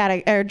kidding.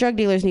 Drug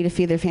dealers need to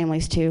feed their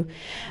families too.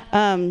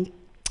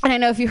 And I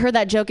know if you heard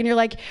that joke and you're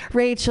like,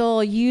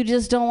 Rachel, you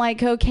just don't like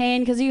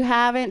cocaine because you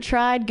haven't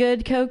tried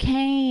good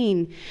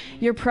cocaine.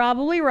 You're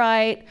probably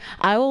right.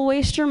 I will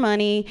waste your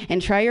money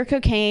and try your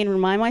cocaine,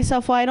 remind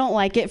myself why I don't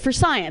like it for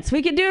science.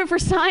 We could do it for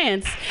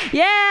science.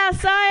 Yeah,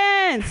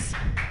 science.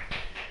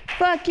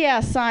 Fuck yeah,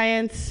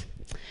 science.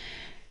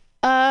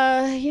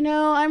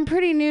 I'm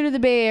pretty new to the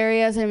Bay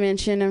Area, as I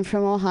mentioned. I'm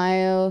from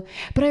Ohio,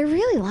 but I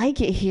really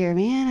like it here,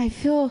 man. I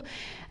feel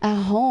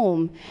at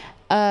home.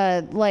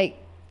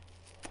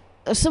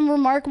 Some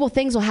remarkable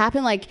things will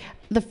happen. Like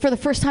for the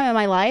first time in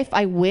my life,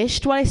 I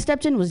wished what I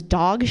stepped in was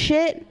dog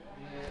shit.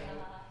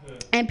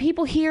 And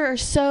people here are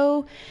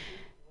so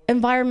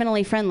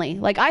environmentally friendly.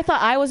 Like, I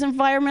thought I was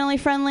environmentally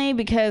friendly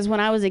because when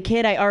I was a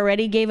kid, I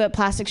already gave up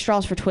plastic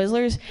straws for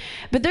Twizzlers.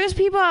 But there's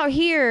people out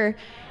here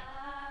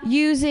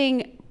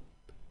using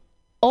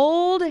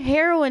old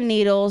heroin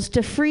needles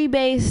to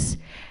freebase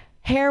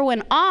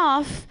heroin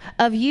off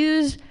of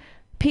used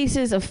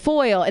pieces of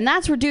foil, and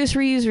that's reduce,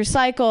 reuse,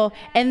 recycle,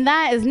 and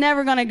that is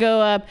never going to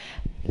go up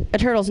a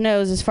turtle's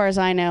nose as far as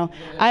I know.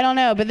 I don't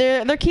know, but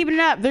they're keeping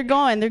it up. They're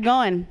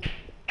going.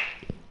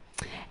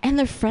 And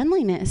the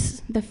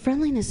friendliness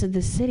of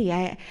the city,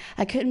 I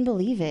couldn't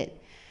believe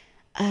it.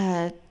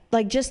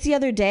 Like just the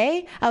other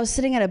day, I was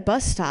sitting at a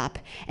bus stop,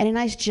 and a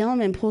nice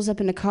gentleman pulls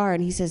up in the car,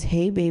 and he says,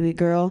 "Hey, baby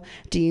girl,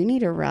 do you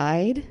need a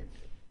ride?"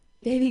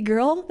 Baby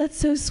girl? That's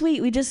so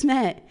sweet. We just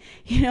met,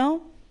 you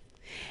know?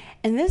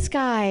 And this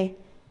guy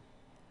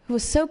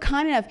was so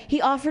kind enough.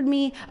 He offered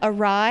me a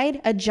ride,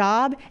 a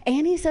job,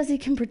 and he says he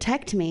can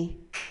protect me.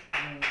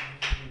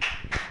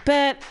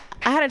 But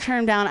I had to turn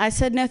him down. I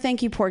said, "No,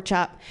 thank you, pork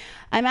chop."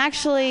 I'm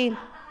actually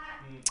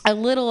a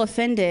little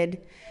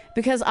offended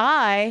because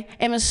I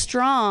am a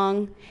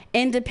strong,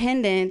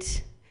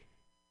 independent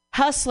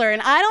hustler, and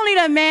I don't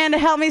need a man to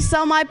help me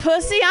sell my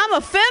pussy. I'm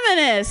a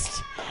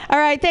feminist. All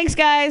right, thanks,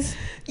 guys.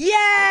 Yay!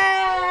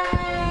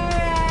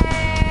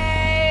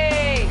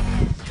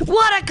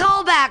 What a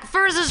callback!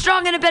 First a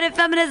strong independent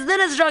feminist,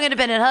 then a strong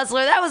independent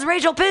hustler. That was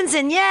Rachel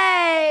Pinson.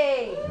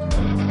 Yay!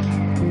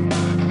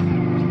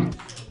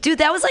 Dude,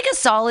 that was like a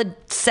solid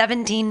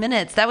 17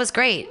 minutes. That was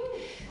great.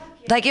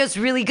 Like, it was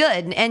really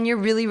good, and you're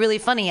really, really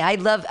funny.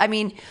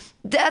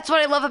 That's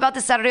what I love about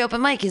the Saturday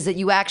Open Mic, is that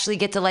you actually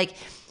get to, like,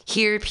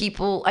 hear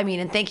people.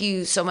 And thank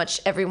you so much,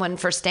 everyone,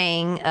 for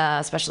staying,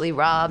 especially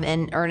Rob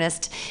and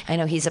Ernest. I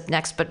know he's up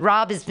next, but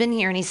Rob has been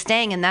here and he's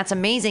staying, and that's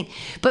amazing.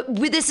 But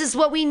this is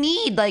what we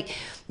need. Like,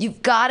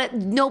 you've got it.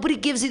 Nobody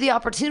gives you the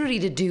opportunity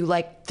to do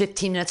like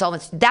 15 minutes all.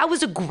 That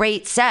was a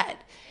great set.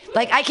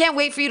 Like, I can't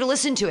wait for you to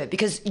listen to it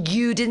because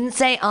you didn't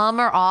say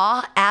or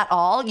ah at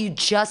all. You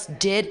just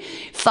did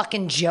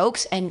fucking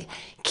jokes and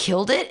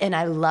killed it, and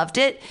I loved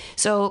it.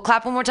 So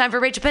clap one more time for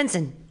Rachel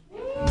Pinson.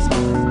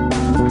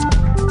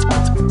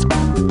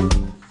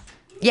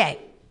 Yay.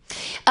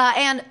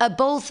 And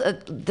both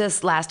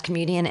this last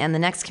comedian and the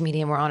next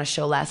comedian were on a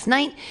show last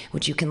night,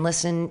 which you can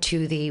listen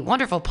to the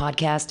wonderful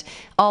podcast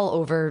all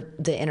over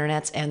the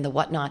internets and the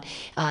whatnot.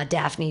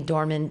 Daphne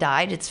Dorman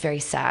died. It's very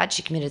sad.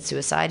 She committed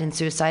suicide, and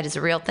suicide is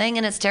a real thing,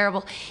 and it's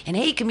terrible. And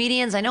hey,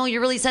 comedians, I know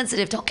you're really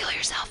sensitive. Don't kill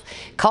yourself.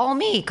 Call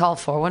me. Call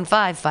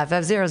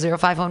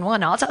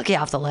 415-550-0511. I'll talk you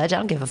off the ledge. I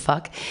don't give a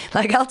fuck.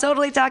 Like, I'll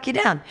totally talk you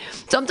down.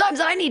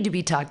 Sometimes I need to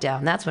be talked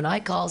down. That's when I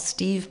call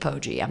Steve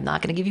Poggi. I'm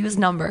not going to give you his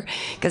number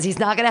because he's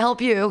not going to help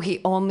you. you.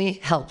 He only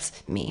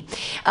helps me.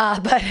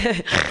 But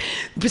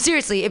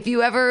seriously, if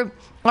you ever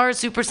are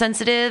super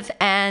sensitive,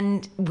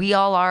 and we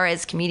all are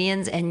as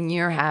comedians, and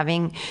you're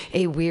having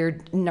a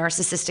weird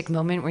narcissistic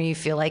moment where you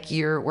feel like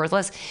you're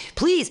worthless,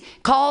 please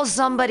call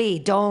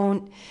somebody.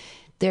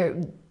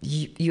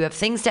 You have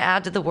things to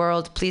add to the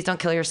world. Please don't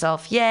kill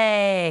yourself.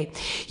 Yay.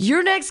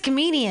 Your next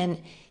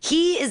comedian,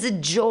 he is a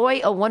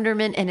joy, a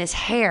wonderment in his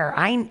hair.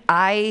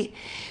 I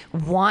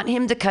want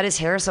him to cut his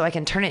hair so I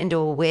can turn it into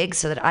a wig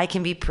so that I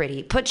can be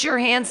pretty. Put your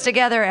hands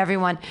together,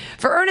 everyone,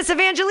 for Ernest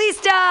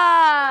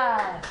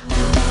Evangelista.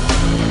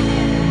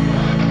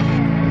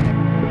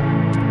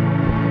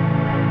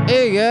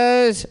 Hey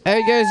guys, how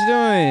you guys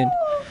doing?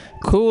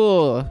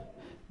 Cool.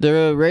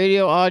 The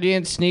radio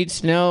audience needs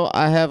to know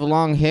I have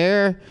long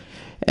hair,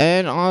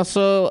 and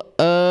also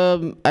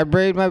I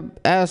braid my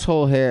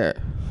asshole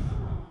hair.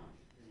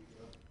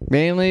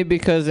 Mainly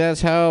because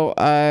that's how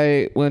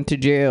I went to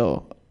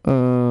jail.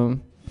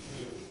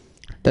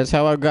 That's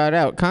how I got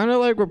out. Kind of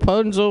like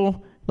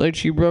Rapunzel, like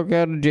she broke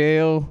out of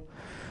jail.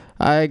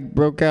 I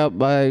broke out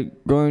by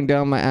going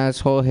down my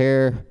asshole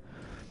hair.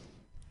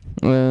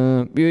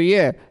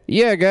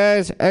 Yeah,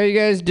 guys, how you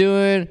guys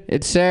doing?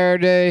 It's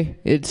Saturday.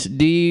 It's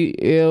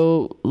Dia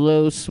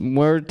los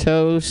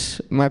Muertos,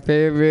 my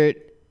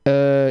favorite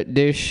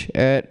dish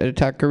at a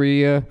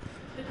taqueria.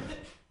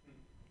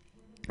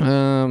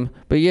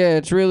 But yeah,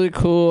 it's really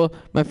cool.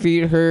 My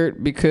feet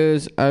hurt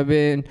because I've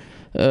been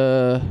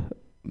hurt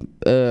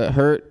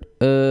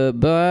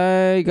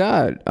by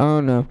God. I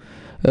don't know.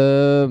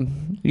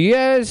 You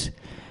guys,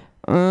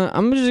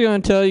 I'm just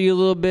gonna tell you a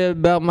little bit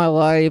about my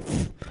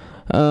life.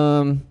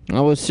 I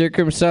was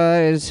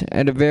circumcised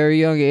at a very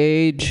young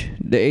age,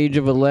 the age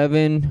of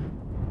 11.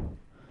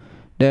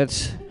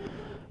 That's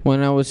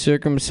when I was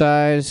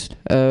circumcised.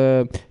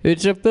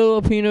 It's a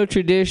Filipino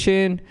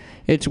tradition.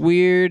 It's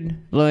weird.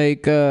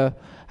 Like, I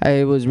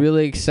was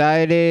really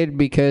excited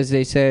because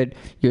they said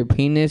your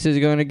penis is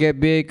going to get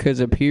big because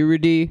of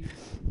puberty.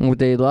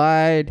 They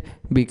lied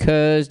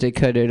because they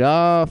cut it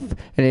off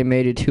and they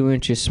made it 2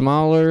 inches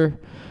smaller.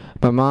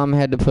 My mom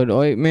had to put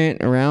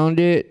ointment around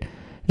it.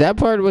 That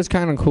part was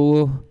kind of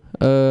cool.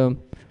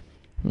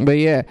 But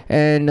yeah,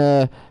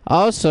 and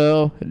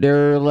also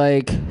there were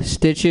like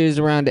stitches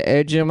around the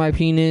edge of my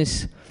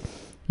penis.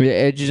 The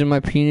edges of my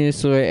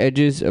penis are like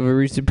edges of a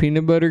Reese's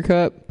peanut butter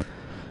cup.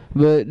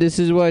 But this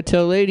is what I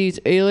tell ladies.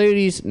 Hey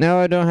ladies, now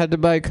I don't have to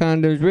buy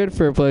condoms ribbed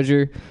for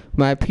pleasure.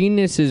 My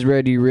penis is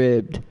ready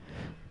ribbed.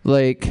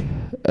 Like,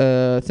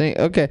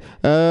 okay.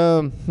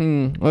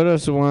 What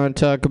else do I want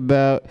to talk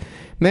about?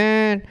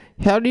 Man,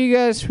 how do you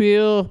guys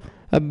feel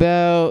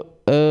about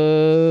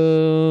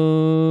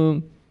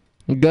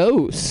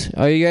ghosts?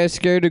 Are you guys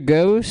scared of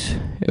ghosts?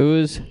 It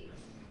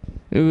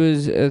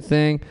was a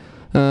thing.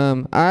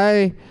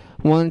 I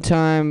one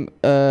time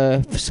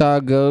saw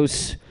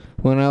ghosts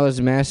when I was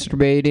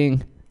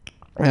masturbating.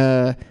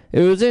 It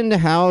was in the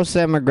house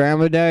that my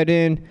grandma died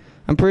in.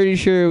 I'm pretty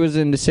sure it was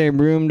in the same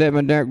room that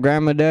my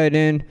grandma died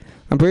in.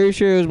 I'm pretty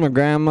sure it was my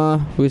grandma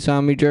who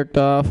saw me jerked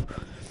off.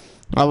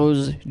 I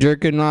was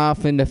jerking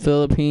off in the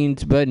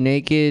Philippines butt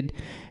naked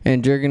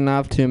and jerking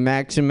off to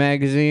Maxim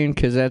magazine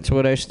because that's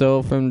what I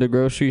stole from the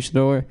grocery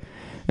store.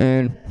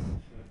 And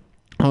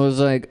I was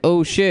like,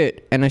 oh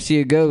shit, and I see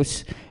a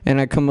ghost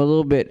and I come a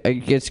little bit, I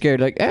get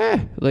scared, like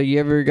you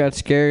ever got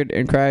scared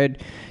and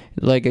cried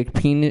like a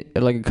penis,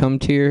 like a cum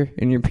tear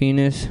in your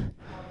penis?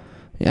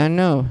 Yeah, I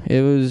know,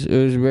 it was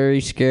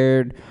very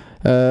scared.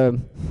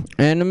 And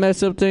the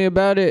messed up thing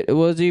about it, it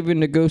wasn't even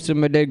the ghost of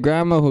my dead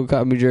grandma who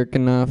caught me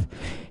jerking off.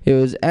 It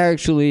was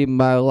actually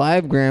my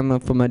live grandma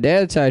from my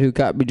dad's side who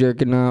caught me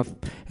jerking off.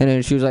 And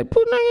then she was like,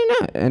 no,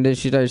 you're not. And then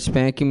she started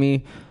spanking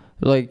me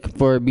like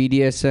for a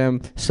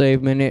BDSM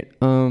slave minute.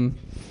 I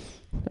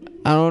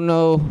don't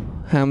know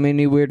how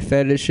many weird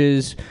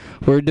fetishes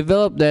were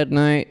developed that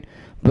night,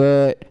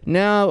 but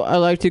now I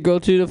like to go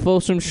to the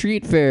Folsom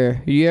Street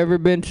Fair. You ever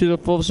been to the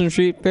Folsom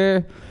Street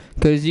Fair?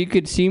 Because you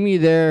could see me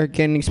there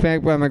getting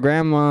spanked by my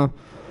grandma.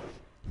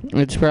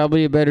 It's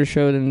probably a better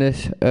show than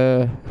this.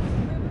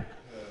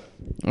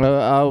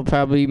 I'll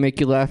probably make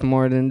you laugh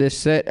more than this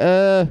set.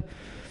 But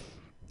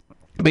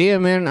yeah,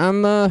 man,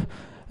 I'm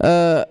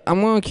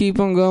gonna keep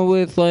on going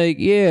with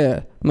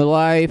my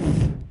life.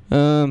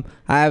 I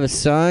have a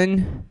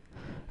son.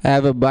 I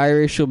have a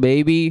biracial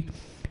baby.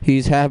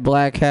 He's half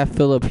black, half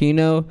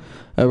Filipino.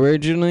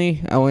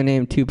 Originally, I would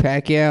name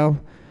Tupac-Yao,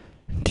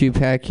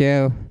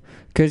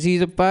 because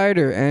he's a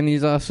fighter and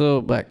he's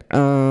also black.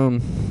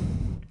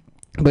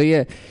 But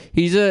yeah,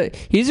 he's a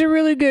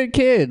really good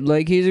kid.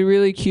 Like, he's a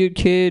really cute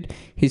kid.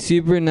 He's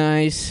super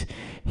nice.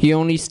 He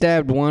only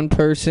stabbed one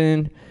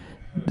person.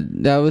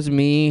 That was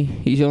me.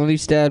 He only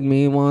stabbed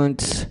me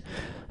once.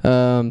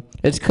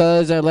 It's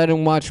cause I let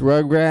him watch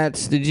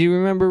Rugrats. Did you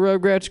remember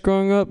Rugrats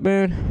growing up,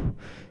 man?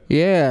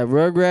 Yeah,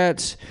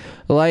 Rugrats,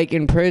 like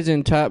in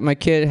prison, taught my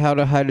kid how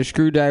to hide a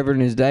screwdriver in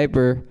his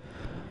diaper.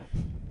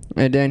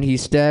 And then he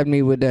stabbed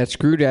me with that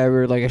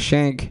screwdriver like a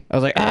shank. I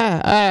was like,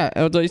 I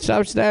was like,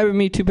 stop stabbing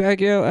me,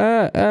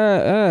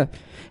 Tupac-Yao,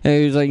 And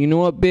he was like, you know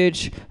what,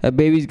 bitch? A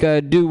baby's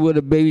gotta do what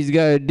a baby's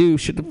gotta do.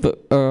 Shut the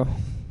fuck.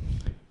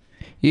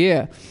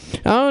 Yeah.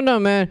 I don't know,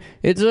 man.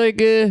 It's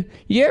like,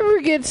 you ever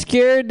get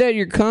scared that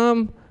your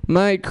cum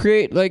might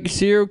create like a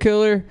serial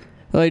killer?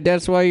 Like,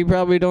 that's why you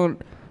probably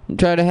don't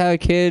try to have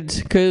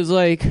kids. Because,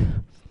 like,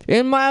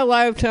 in my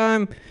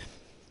lifetime,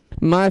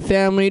 my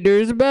family,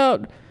 there's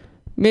one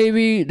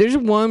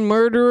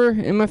murderer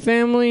in my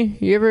family.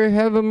 You ever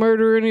have a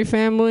murderer in your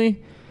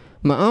family?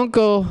 My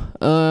uncle,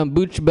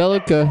 Butch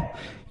Bellica,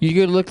 you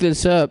could look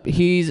this up.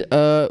 He's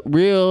a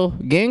real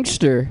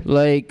gangster.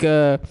 Like,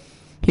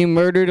 he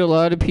murdered a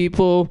lot of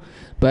people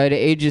by the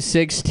age of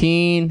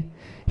 16.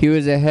 He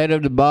was the head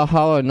of the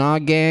Bahala Na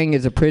gang.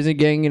 It's a prison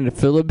gang in the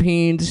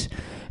Philippines.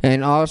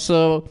 And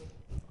also,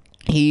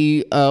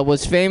 he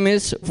was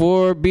famous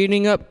for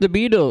beating up the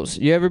Beatles.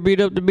 You ever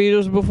beat up the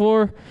Beatles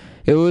before?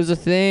 It was a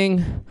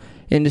thing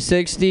in the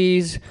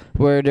 60s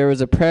where there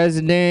was a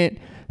president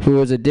who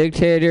was a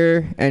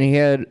dictator, and he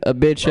had a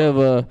bitch of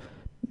a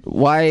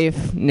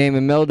wife named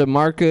Imelda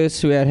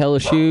Marcos who had hella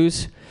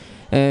shoes.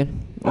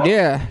 And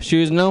yeah,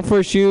 she was known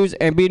for shoes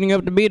and beating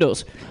up the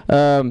Beatles.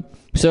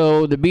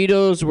 So the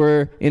Beatles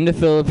were in the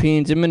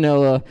Philippines, in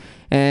Manila,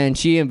 and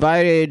she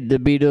invited the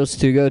Beatles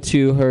to go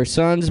to her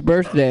son's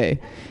birthday.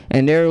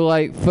 And they were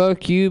like,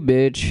 fuck you,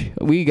 bitch.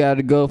 We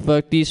gotta go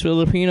fuck these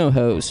Filipino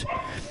hoes.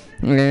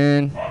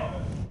 And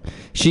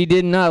she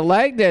did not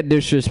like that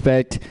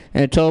disrespect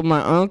and told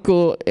my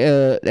uncle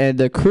and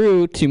the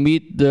crew to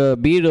meet the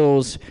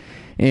Beatles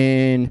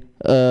in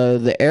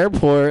the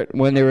airport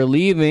when they were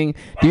leaving.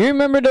 Do you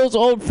remember those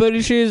old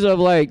footages of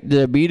like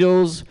the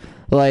Beatles,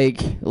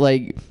 like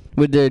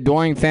with the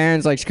adoring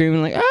fans like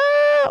screaming like, ah,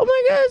 oh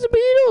my God, it's the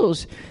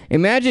Beatles?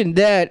 Imagine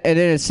that, and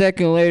then a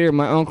second later,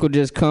 my uncle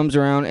just comes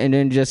around and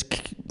then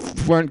just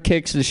front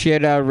kicks the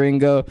shit out of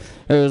Ringo.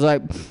 It was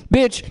like,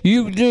 bitch,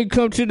 you didn't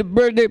come to the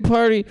birthday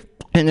party.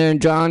 And then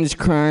John's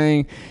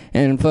crying,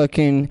 and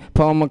fucking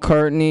Paul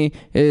McCartney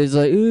is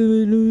like,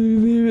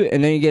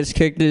 and then he gets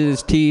kicked in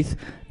his teeth.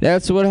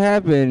 That's what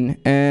happened,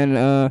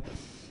 and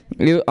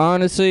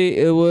honestly,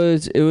 it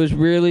was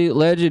really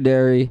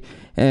legendary.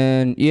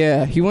 And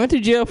yeah, he went to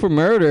jail for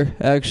murder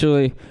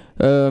actually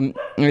at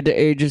the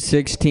age of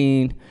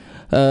 16.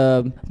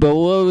 But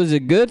what was a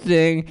good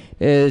thing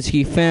is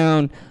he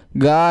found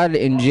God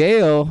in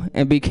jail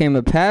and became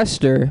a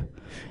pastor.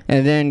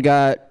 And then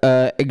got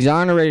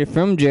exonerated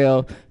from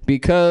jail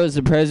because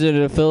the president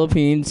of the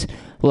Philippines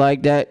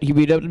liked that he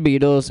beat up the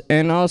Beatles.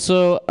 And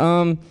also,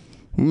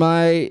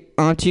 my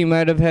auntie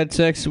might have had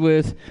sex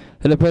with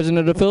the president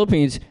of the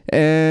Philippines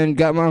and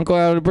got my uncle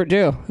out of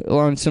jail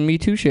on some Me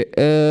Too shit.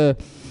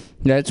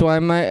 That's why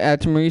my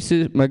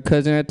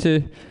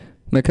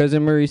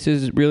cousin Maurice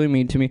is really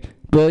mean to me.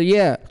 But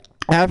yeah,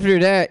 after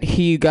that,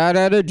 he got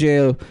out of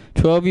jail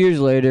 12 years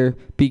later,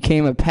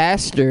 became a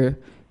pastor,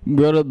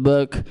 wrote a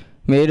book,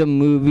 made a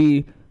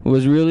movie,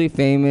 was really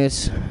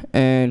famous,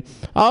 and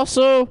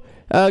also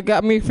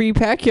got me free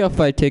Pacquiao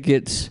fight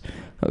tickets.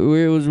 It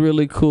was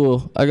really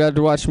cool. I got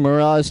to watch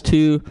Morales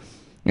 2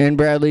 and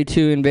Bradley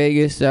 2 in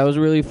Vegas. That was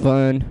really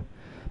fun.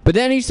 But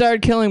then he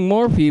started killing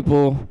more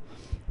people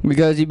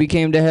because he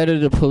became the head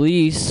of the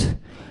police.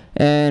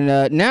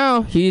 And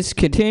now he's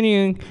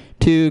continuing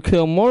to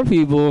kill more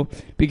people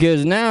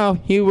because now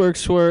he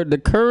works for the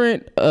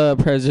current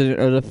president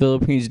of the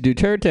Philippines,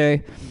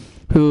 Duterte,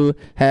 who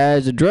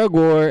has a drug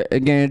war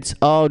against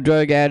all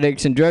drug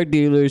addicts and drug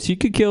dealers. He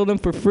could kill them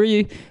for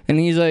free, and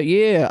he's like,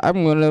 yeah,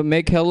 I'm going to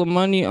make hella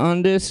money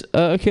on this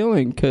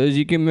killing, because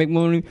you can make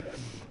money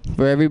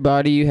for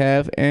everybody you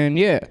have, and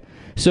yeah.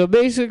 So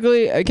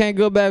basically, I can't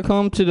go back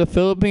home to the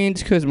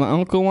Philippines because my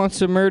uncle wants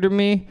to murder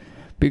me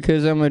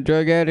because I'm a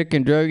drug addict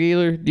and drug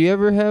dealer. Do you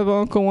ever have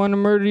an uncle want to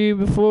murder you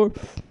before?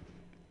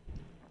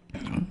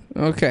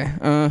 Okay,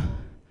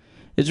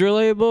 it's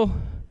relatable?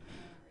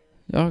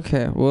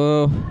 Okay,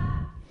 well,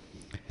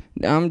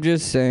 I'm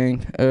just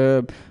saying.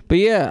 But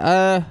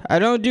yeah, I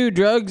don't do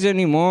drugs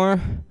anymore.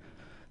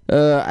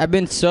 I've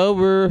been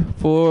sober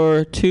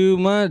for 2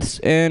 months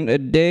and a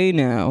day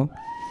now.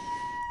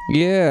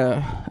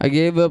 Yeah, I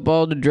gave up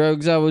all the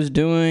drugs I was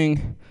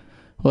doing,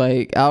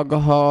 like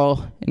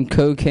alcohol and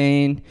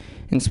cocaine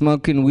and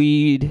smoking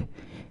weed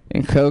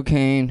and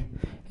cocaine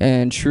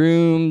and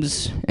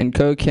shrooms and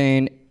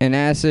cocaine and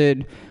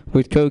acid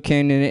with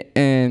cocaine in it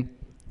and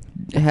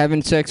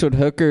having sex with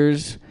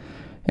hookers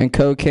and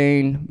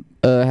cocaine,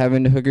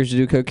 having the hookers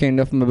do cocaine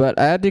off my butt.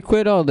 I had to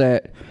quit all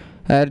that.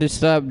 I had to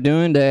stop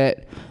doing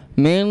that,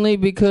 mainly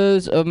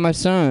because of my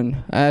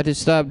son. I had to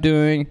stop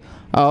doing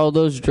all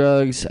those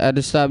drugs. I had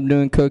to stop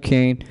doing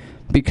cocaine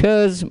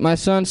because my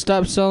son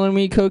stopped selling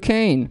me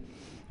cocaine.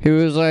 He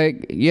was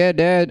like, yeah,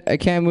 Dad, I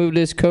can't move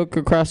this coke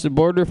across the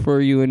border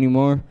for you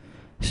anymore.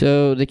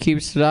 So they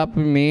keep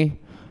stopping me.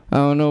 I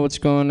don't know what's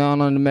going on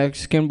the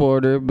Mexican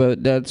border,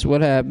 but that's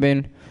what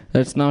happened.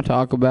 Let's not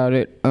talk about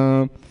it.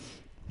 But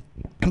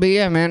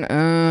yeah, man,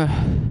 I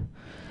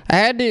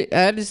had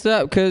to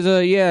stop because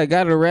I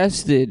got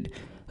arrested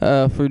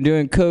for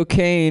doing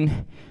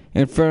cocaine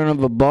in front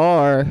of a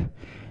bar,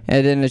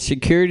 And then a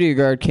security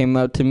guard came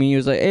up to me. He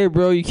was like, "Hey,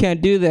 bro, you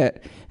can't do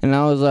that." And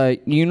I was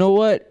like, "You know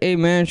what? Hey,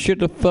 man, shut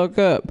the fuck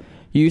up.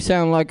 You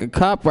sound like a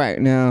cop right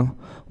now.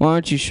 Why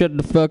don't you shut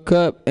the fuck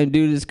up and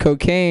do this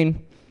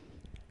cocaine?"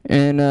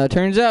 And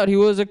turns out he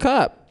was a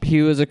cop.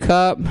 He was a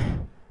cop.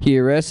 He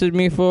arrested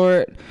me for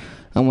it.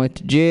 I went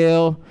to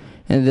jail.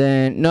 And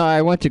then, no,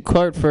 I went to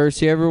court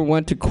first. You ever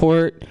went to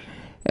court?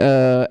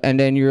 And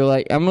then you're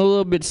like, I'm a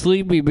little bit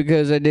sleepy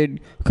because I did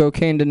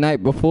cocaine the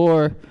night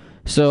before.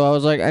 So I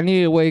was like, I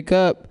need to wake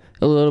up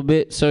a little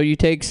bit. So you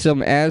take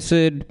some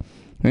acid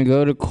and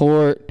go to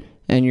court,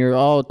 and you're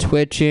all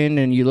twitching,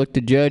 and you look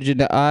the judge in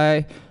the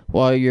eye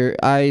while your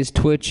eye is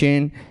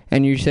twitching,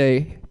 and you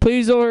say,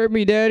 "Please don't hurt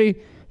me, Daddy."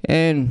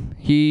 And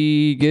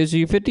he gives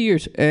you 50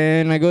 years.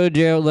 And I go to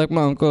jail like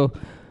my uncle.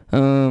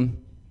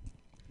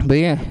 But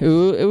yeah,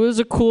 it was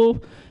a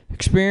cool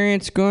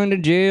experience going to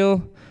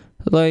jail.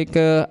 Like,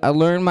 I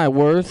learned my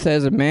worth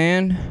as a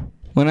man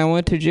when I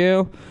went to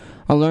jail.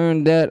 I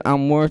learned that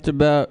I'm worth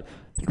about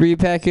 3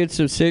 packets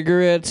of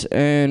cigarettes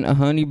and a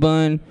honey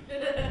bun.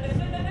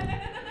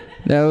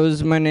 That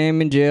was my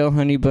name in jail,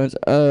 Honey Buns.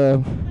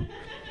 And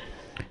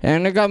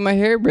I got my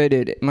hair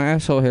braided, my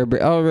asshole hair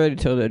braided. I already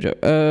told that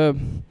joke.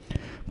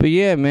 But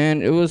yeah,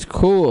 man, it was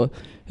cool.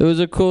 It was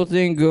a cool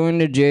thing going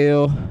to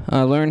jail.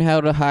 I learned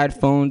how to hide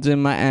phones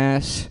in my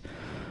ass.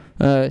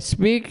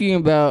 Speaking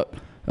about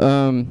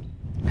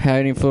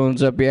hiding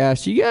phones up your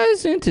ass, you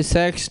guys into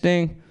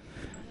sexting?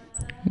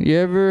 You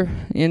ever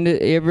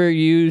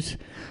use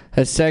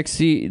a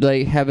sexy,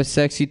 like, have a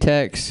sexy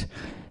text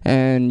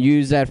and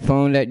use that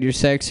phone that you're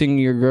sexting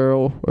your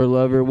girl or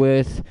lover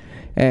with,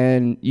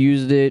 and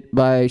used it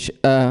by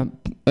and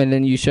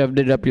then you shoved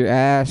it up your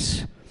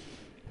ass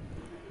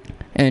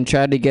and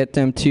tried to get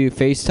them to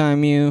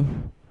FaceTime you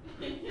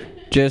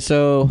just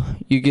so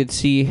you could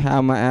see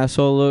how my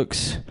asshole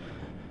looks?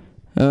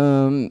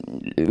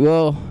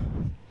 Well,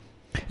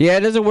 yeah,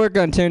 it doesn't work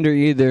on Tinder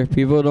either.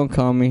 People don't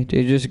call me.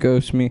 They just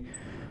ghost me.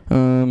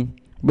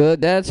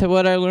 But that's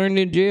what I learned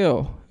in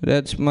jail.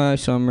 That's my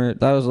summer.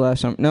 That was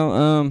last summer.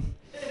 No,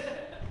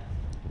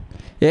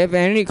 if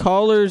any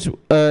callers,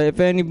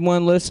 if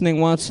anyone listening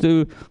wants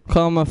to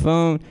call my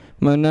phone,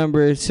 my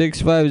number is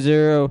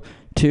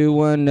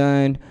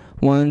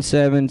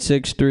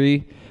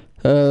 650-219-1763.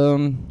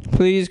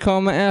 Please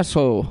call my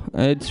asshole.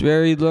 It's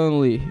very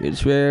lonely.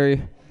 It's a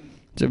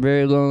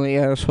very lonely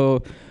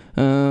asshole.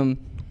 But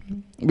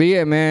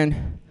yeah,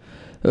 man.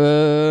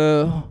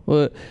 Yeah,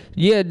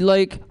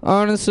 like,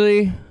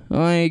 honestly,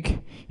 like,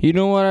 you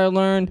know what I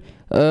learned?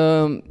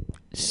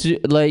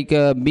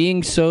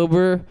 Being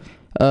sober,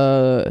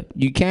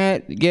 you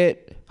can't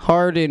get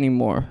hard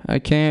anymore. I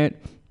can't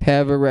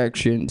have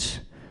erections.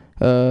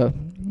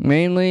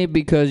 Mainly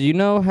because you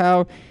know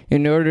how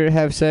in order to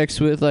have sex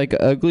with, like,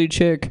 an ugly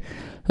chick,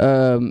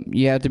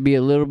 you have to be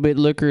a little bit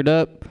liquored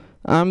up.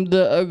 I'm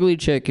the ugly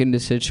chick in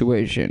this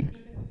situation.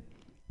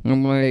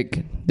 I'm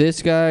like,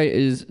 this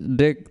guy's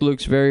dick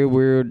looks very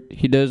weird.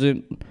 He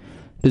doesn't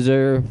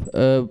deserve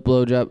a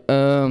blowjob.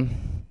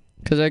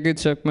 Cause I could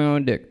suck my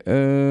own dick.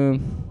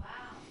 Learned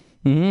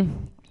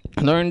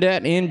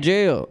that in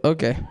jail.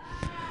 Okay.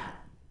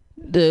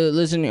 The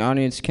listening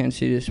audience can't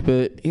see this,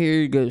 but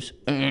here it goes.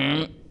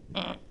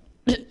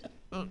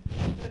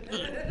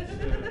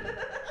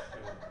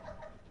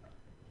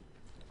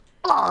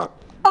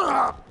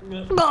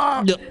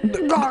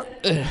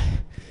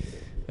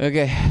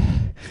 Okay.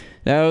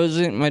 That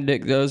wasn't my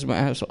dick, that was my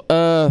asshole.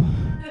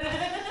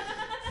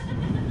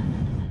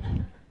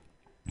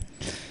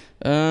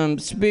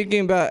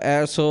 Speaking about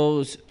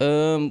assholes,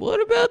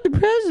 what about the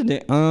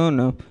president? I don't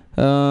know.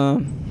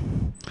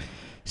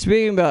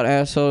 Speaking about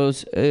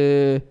assholes,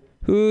 who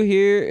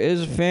here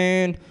is a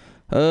fan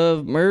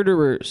of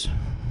murderers?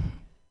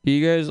 Do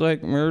you guys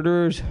like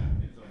murderers?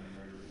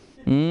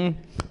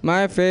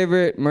 My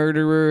favorite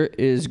murderer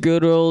is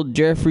good old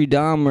Jeffrey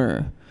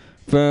Dahmer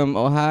from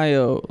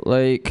Ohio,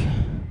 like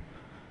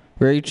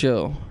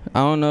Rachel.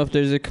 I don't know if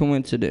there's a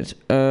coincidence.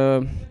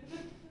 But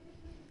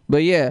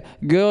yeah,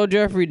 good old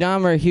Jeffrey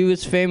Dahmer, he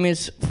was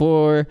famous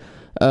for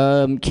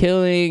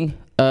killing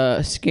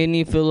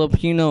skinny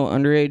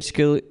underage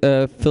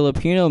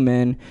Filipino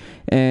men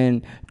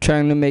and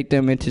trying to make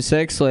them into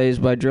sex slaves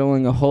by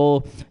drilling a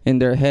hole in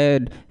their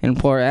head and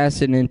pour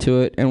acid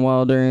into it. And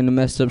while they're in a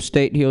messed up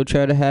state, he'll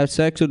try to have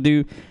sex with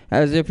you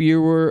as if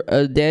you were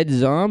a dead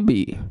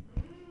zombie.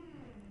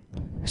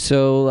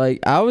 So, like,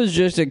 I was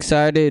just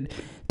excited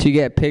to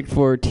get picked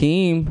for a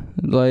team.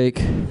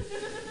 Like,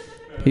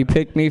 he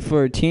picked me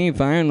for a team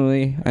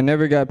finally. I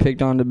never got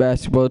picked on the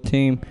basketball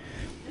team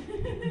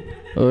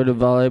or the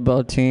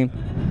volleyball team.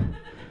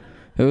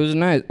 It was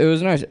nice.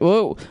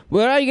 Well,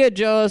 what I get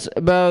jealous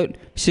about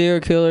serial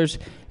killers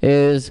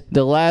is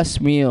the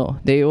last meal.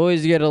 They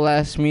always get a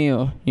last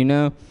meal, you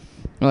know?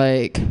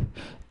 Like,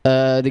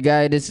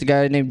 this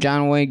guy named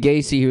John Wayne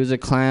Gacy, he was a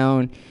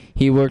clown.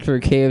 He worked for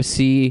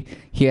KFC.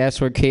 He asked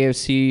for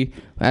KFC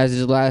as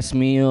his last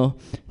meal.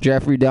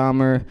 Jeffrey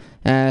Dahmer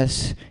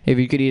asked if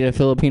he could eat a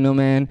Filipino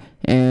man.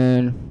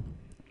 And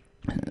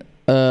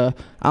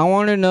I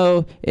want to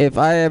know if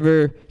I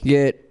ever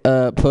get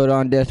put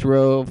on death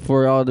row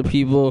for all the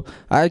people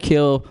I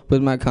kill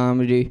with my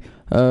comedy.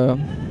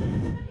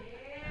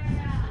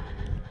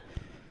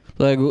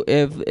 Like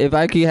if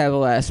I could have a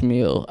last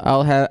meal,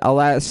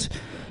 I'll ask,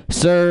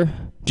 "Sir,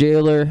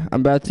 jailer,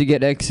 I'm about to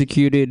get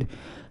executed."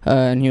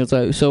 And he was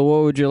like, "So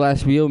what would your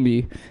last meal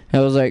be?" I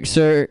was like,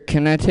 "Sir,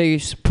 can I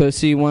taste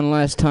pussy one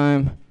last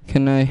time?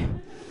 I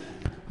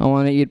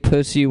want to eat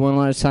pussy one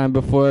last time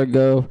before I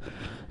go.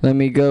 Let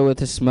me go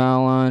with a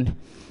smile on."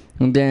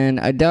 And then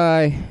I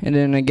die, and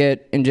then I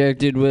get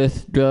injected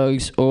with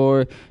drugs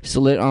or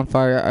lit on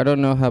fire. I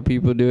don't know how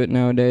people do it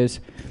nowadays.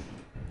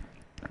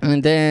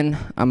 And then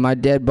my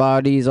dead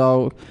body's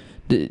all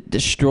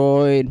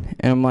destroyed,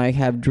 and I'm like,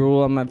 have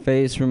drool on my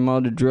face from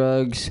all the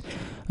drugs,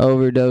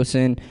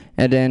 overdosing.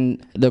 And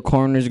then the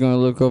coroner's gonna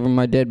look over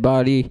my dead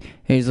body,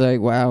 and he's like,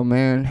 "Wow,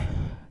 man,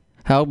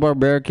 how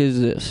barbaric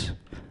is this?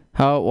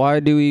 Why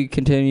do we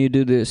continue to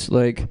do this?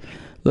 Like,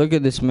 look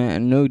at this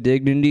man, no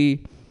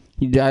dignity.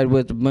 He died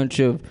with a bunch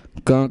of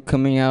gunk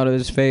coming out of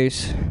his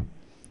face."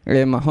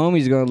 And my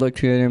homie's gonna look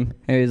at him,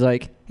 and he's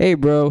like, "Hey,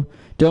 bro,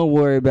 don't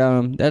worry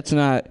about him. That's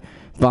not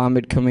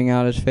vomit coming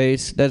out his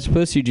face. That's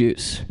pussy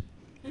juice.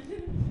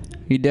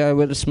 He died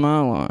with a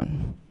smile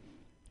on."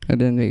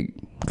 And then they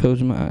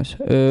close my eyes.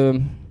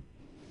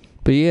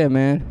 But yeah,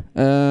 man.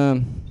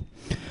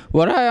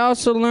 What I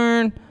also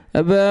learned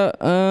about,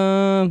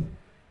 how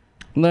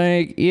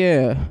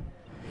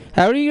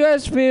do you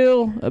guys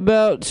feel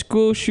about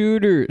school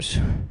shooters?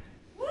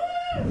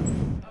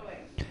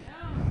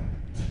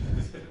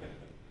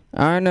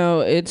 I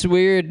know, it's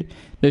weird.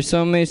 There's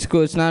so many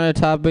schools. It's not a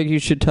topic you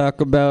should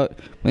talk about,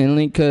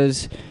 mainly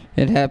because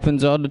it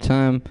happens all the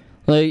time.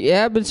 Like, it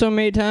happens so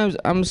many times.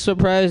 I'm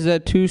surprised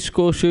that 2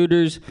 school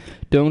shooters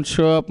don't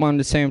show up on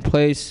the same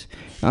place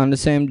on the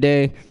same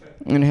day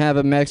and have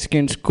a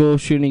Mexican school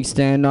shooting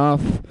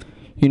standoff.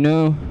 You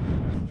know?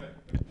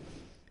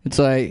 It's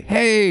like,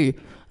 "Hey,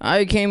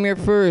 I came here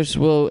first."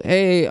 Well,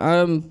 "Hey,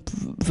 I'm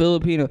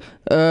Filipino."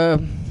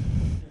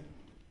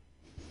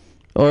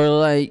 Or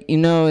like, you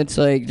know, it's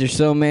like there's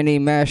so many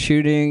mass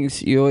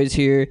shootings. You always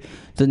hear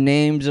the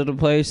names of the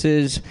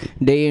places: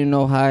 Dayton,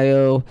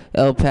 Ohio,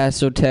 El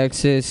Paso,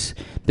 Texas,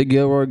 the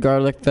Gilroy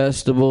Garlic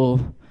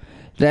Festival.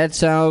 That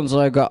sounds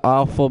like an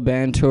awful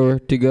band tour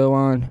to go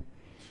on.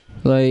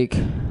 Like,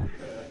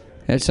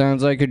 that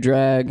sounds like a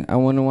drag. I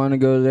wouldn't want to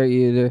go there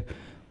either.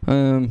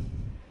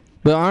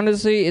 But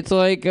honestly, it's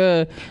like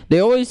they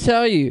always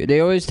tell you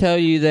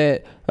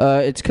that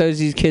it's because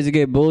these kids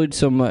get bullied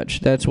so much.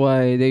 That's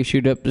why they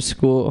shoot up the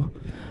school.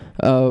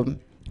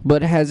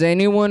 But has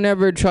anyone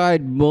ever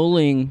tried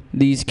bullying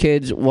these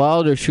kids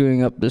while they're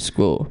shooting up the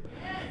school?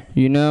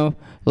 You know?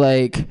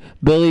 Like,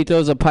 Billy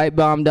throws a pipe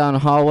bomb down the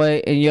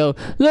hallway and yell,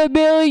 "Let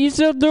Billy, you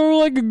still throw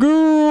like a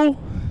girl."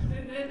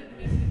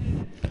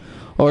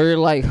 Or you're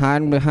like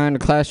hiding behind the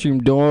classroom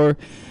door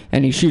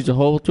and he shoots a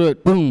hole through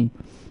it. Boom.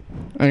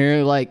 And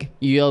you're like,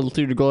 you yell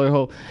through the glory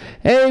hole,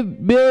 "Hey,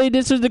 Billy,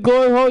 this is the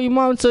glory hole your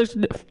mom sucks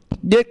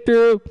dick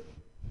through."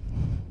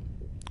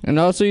 And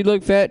also you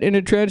look fat in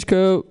a trench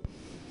coat.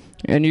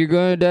 And you're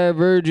going to die a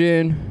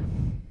virgin.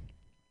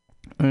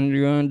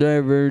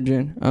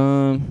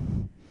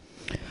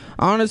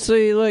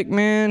 Honestly, like,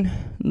 man,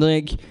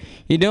 like,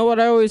 you know what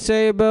I always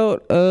say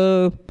about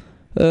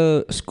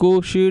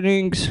school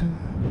shootings?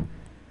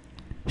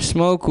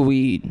 Smoke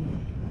weed.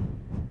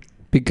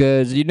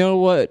 Because you know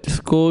what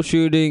school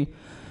shooting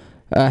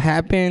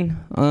happened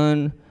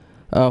on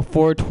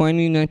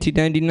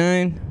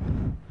 4/20/1999?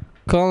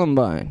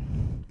 Columbine.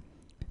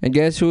 And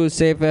guess who was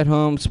safe at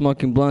home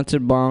smoking blunts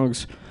and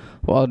bongs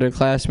while their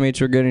classmates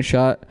were getting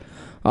shot?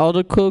 All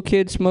the cool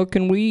kids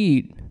smoking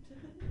weed.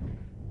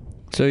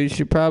 So you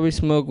should probably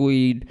smoke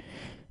weed.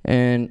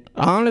 And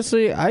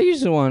honestly, I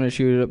used to want to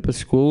shoot up a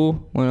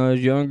school when I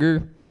was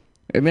younger.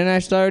 And then I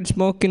started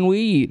smoking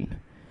weed.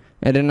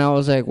 And then I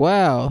was like,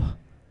 wow,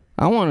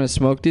 I want to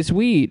smoke this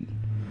weed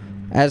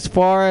as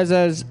far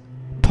as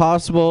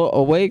possible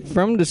away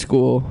from the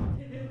school.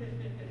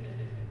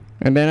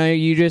 And then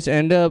you just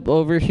end up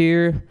over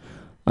here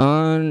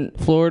on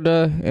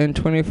Florida and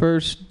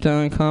 21st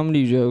telling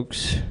comedy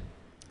jokes.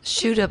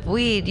 Shoot up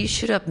weed. You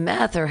shoot up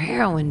meth or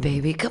heroin,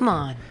 baby. Come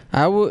on.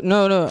 I would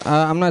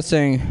I'm not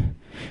saying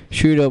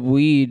shoot up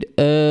weed.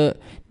 But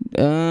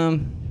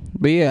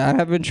yeah, I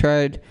haven't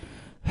tried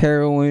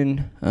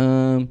heroin.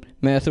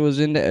 Meth was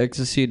in the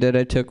ecstasy that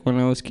I took when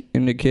I was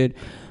a kid.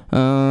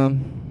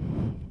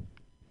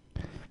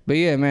 But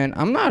yeah, man,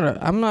 I'm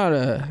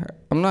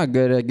not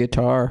good at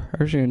guitar.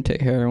 I shouldn't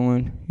take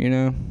heroin, you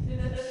know.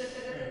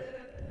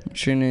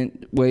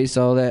 Shouldn't waste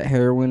all that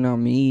heroin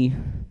on me.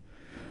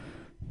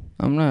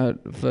 I'm not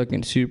a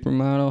fucking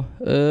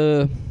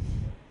supermodel.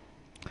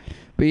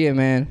 But yeah,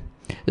 man.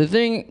 The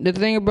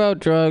thing about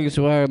drugs,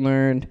 what I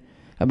learned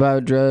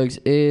about drugs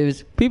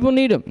is people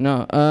need them.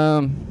 No,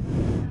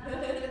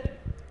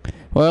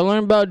 what I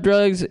learned about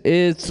drugs,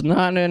 it's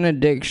not an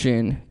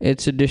addiction.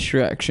 It's a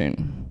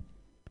distraction.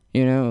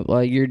 You know,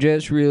 like you're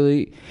just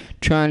really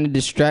trying to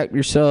distract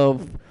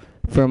yourself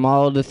from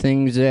all the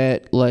things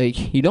that,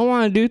 like, you don't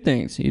want to do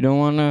things. You don't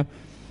want to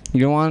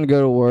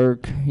go to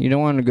work. You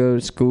don't want to go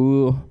to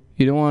school.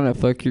 You don't want to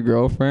fuck your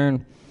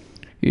girlfriend.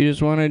 You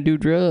just want to do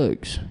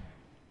drugs.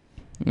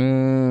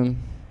 But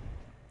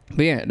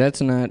yeah,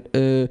 that's not.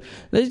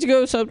 Let's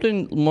go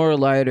something more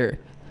lighter.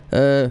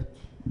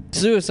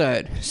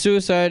 Suicide.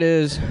 Suicide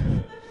is.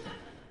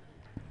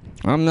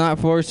 I'm not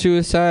for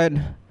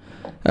suicide.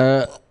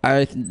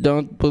 I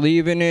don't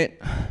believe in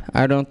it.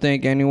 I don't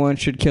think anyone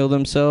should kill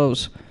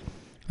themselves.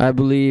 I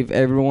believe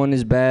everyone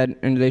is bad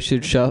and they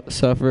should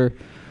suffer.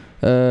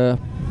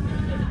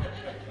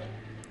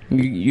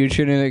 You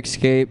shouldn't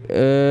escape.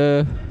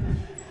 But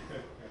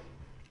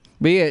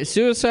yeah,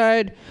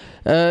 suicide.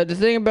 The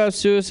thing about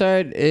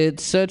suicide,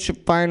 it's such a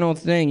final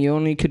thing. You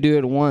only could do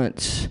it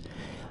once.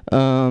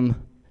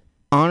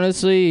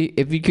 Honestly,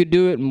 if you could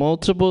do it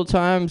multiple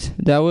times,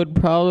 that would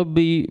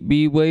probably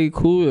be way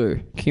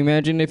cooler. Can you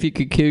imagine if you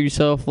could kill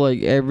yourself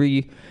like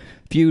every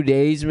few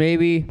days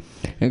maybe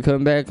and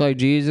come back like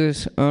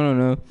Jesus? I don't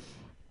know.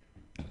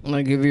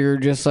 Like if you're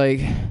just like,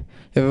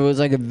 if it was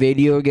like a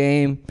video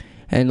game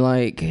and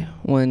like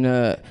when,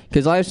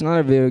 because life's not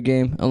a video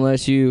game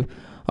unless you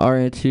are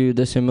into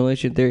the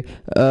simulation theory.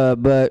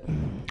 But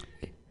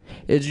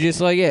it's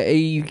just like, yeah,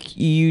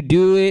 you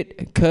do it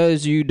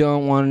because you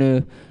don't want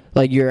to.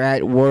 Like you're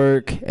at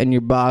work and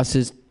your boss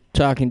is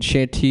talking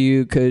shit to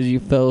you because you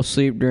fell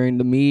asleep during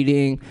the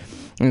meeting.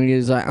 And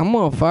he's like, I'm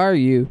going to fire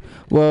you.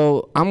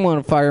 Well, I'm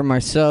going to fire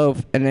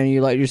myself. And then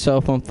you light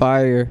yourself on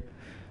fire.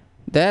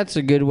 That's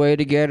a good way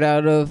to get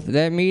out of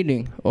that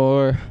meeting.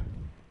 Or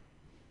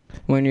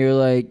when you're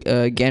like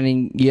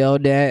getting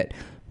yelled at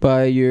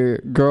by your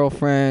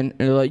girlfriend.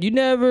 And they're like, you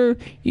never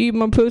eat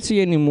my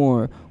pussy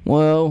anymore.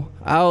 Well,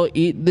 I'll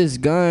eat this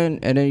gun.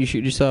 And then you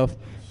shoot yourself.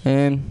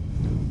 And...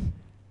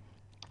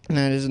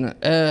 that isn't.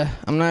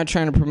 I'm not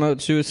trying to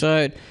promote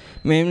suicide,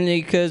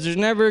 mainly because there's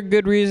never a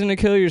good reason to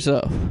kill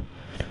yourself.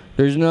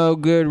 There's no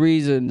good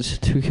reasons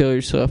to kill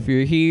yourself.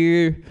 You're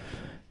here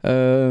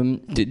to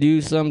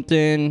do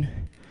something.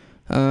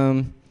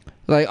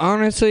 Like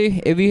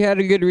honestly, if you had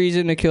a good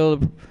reason to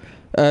kill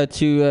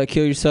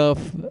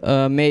yourself,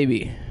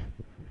 maybe.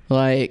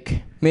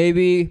 Like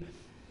maybe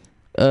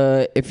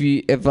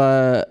if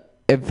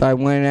I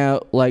went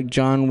out like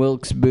John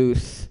Wilkes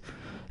Booth.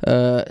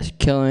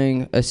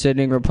 Killing a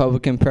sitting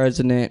Republican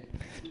president.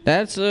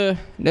 That's a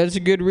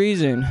good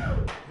reason.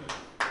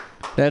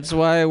 That's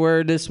why I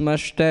wear this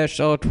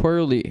mustache all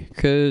twirly,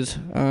 because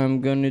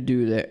I'm gonna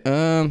do that.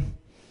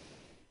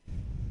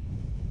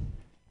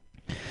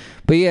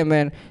 But yeah,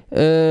 man.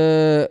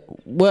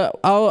 Well,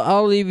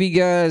 I'll leave you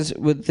guys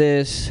with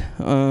this.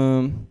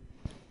 Yeah,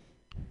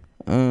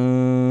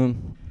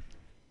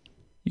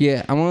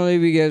 I'm gonna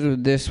leave you guys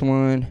with this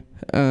one.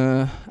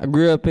 I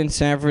grew up in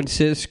San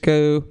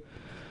Francisco.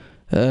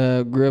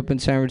 I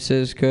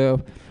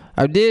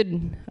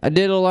did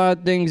a lot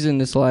of things in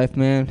this life,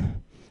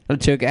 man. I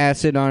took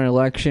acid on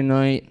election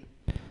night,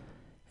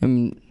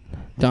 and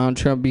Donald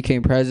Trump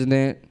became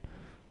president,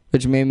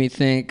 which made me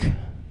think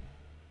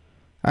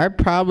I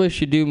probably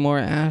should do more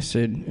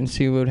acid and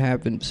see what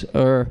happens.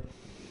 Or,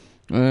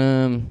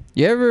 you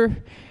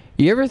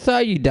ever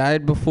thought you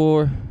died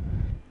before?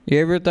 You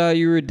ever thought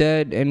you were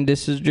dead and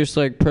this is just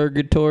like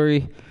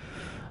purgatory?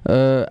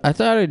 I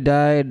thought I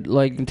died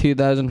like in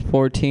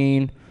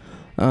 2014.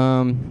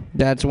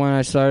 That's when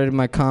I started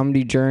my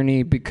comedy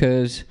journey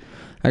because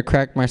I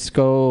cracked my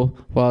skull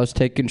while I was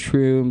taking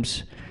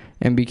shrooms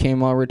and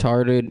became all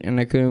retarded and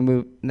I couldn't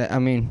move. I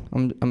mean,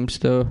 I'm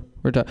still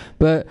retarded.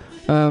 But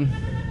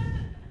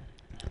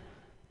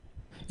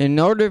in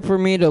order for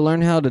me to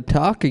learn how to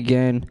talk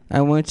again,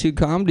 I went to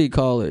comedy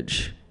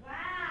college.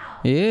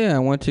 Yeah, I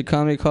went to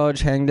comedy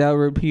college, hanged out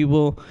with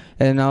people,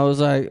 and I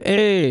was like,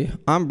 hey,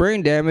 I'm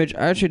brain damaged.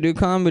 I should do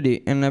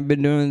comedy. And I've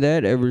been doing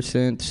that ever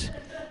since.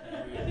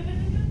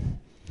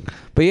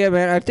 But yeah,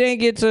 man, I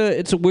think it's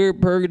a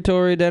weird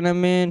purgatory that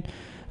I'm in.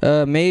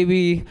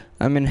 Maybe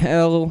I'm in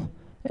hell,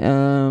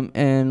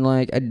 and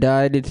like I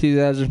died in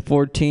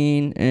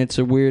 2014, and it's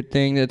a weird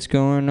thing that's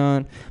going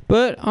on.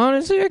 But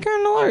honestly, I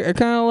kind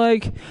of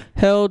like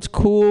hell. It's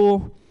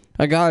cool.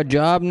 I got a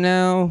job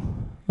now.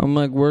 I'm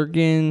like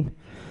working.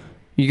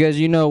 You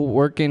guys,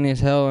 working is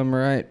hell, am I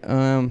right?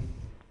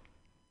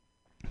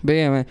 But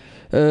yeah, man.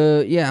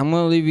 Yeah, I'm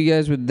going to leave you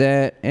guys with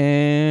that.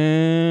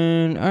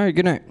 And, all right,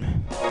 good night.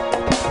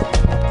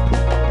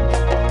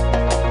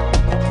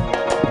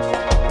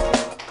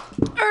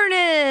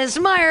 Ernest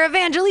Meyer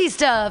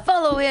Evangelista.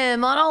 Follow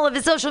him on all of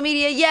his social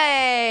media.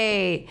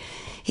 Yay!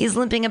 He's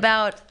limping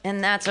about,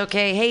 and that's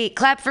okay. Hey,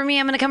 clap for me.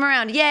 I'm going to come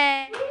around.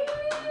 Yay!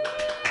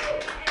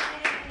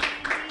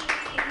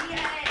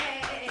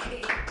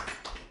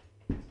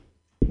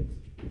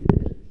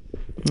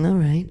 All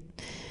right.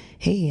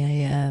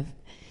 Hey, I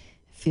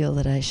feel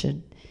that I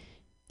should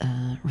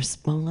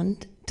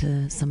respond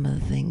to some of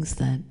the things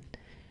that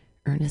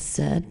Ernest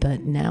said,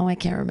 but now I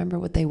can't remember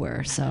what they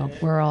were, so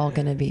we're all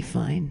going to be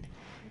fine.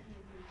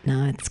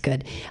 No, it's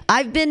good.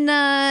 I'm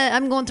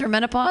going through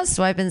menopause,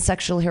 so I've been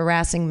sexually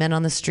harassing men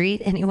on the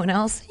street. Anyone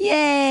else?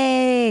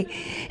 Yay!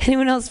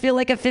 Anyone else feel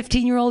like a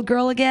 15-year-old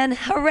girl again?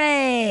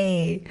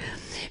 Hooray!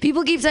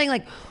 People keep saying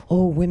like,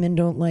 oh, women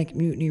don't like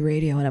Mutiny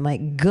Radio. And I'm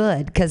like,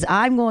 good, because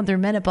I'm going through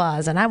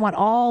menopause and I want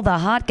all the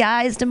hot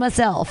guys to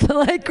myself.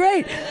 Like,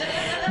 great.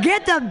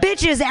 Get the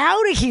bitches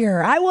out of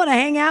here. I want to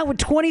hang out with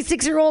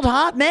 26-year-old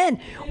hot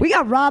men. We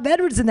got Rob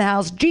Edwards in the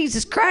house.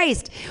 Jesus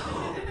Christ.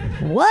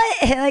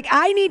 What? Like,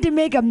 I need to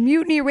make a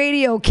Mutiny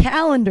Radio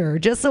calendar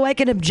just so I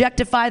can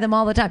objectify them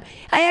all the time.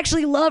 I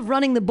actually love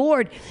running the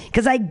board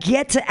because I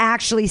get to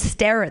actually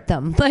stare at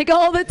them like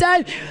all the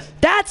time.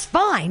 That's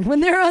fine. When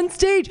they're on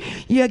stage,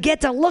 you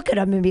get to look at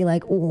them and be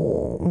like,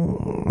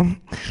 oh.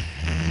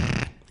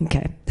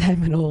 Okay,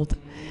 I'm an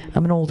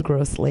old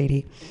gross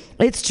lady.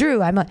 It's true.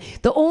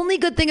 The only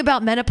good thing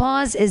about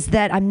menopause is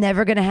that I'm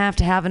never going to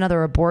have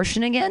another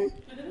abortion again.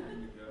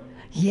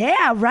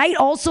 Yeah, right?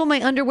 Also, my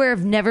underwear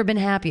have never been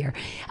happier.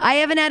 I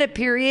haven't had a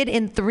period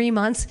in 3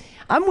 months.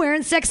 I'm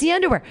wearing sexy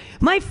underwear.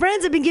 My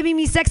friends have been giving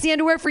me sexy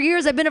underwear for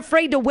years. I've been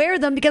afraid to wear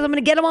them because I'm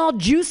going to get them all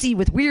juicy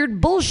with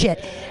weird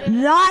bullshit.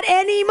 Not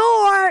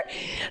anymore.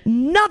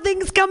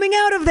 Nothing's coming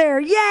out of there.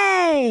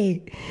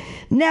 Yay.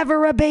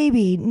 Never a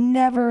baby.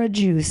 Never a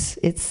juice.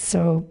 It's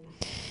so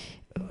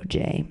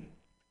OJ.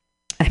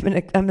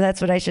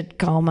 That's what I should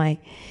call my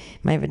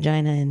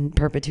vagina in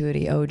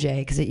perpetuity, OJ,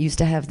 because it used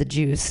to have the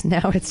juice.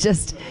 Now it's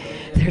just,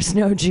 there's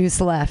no juice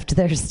left.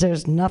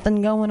 There's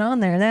nothing going on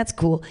there. That's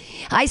cool.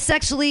 I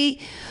sexually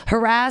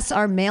harass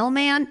our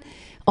mailman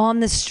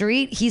on the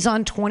street. He's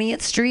on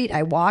 20th Street.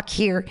 I walk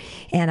here,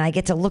 and I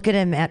get to look at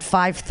him at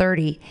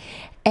 5:30.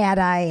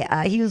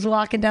 And he was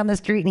walking down the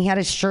street, and he had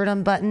his shirt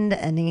unbuttoned,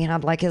 and he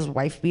had like his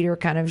wife beater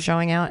kind of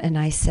showing out. And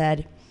I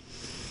said,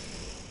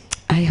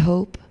 I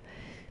hope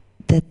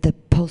that the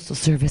Postal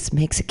Service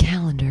makes a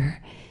calendar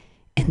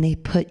and they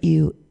put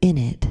you in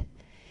it.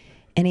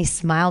 And he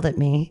smiled at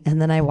me,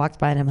 and then I walked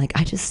by and I'm like,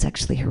 I just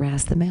sexually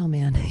harassed the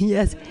mailman.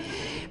 Yes.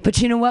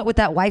 But you know what? With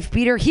that wife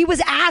beater, he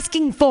was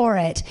asking for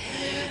it.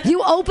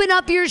 You open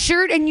up your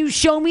shirt and you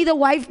show me the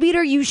wife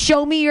beater, you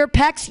show me your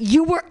pecs,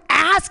 you were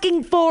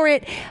asking for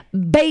it,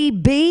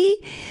 baby.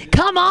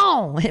 Come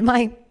on.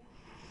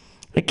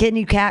 Can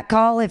you cat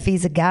call if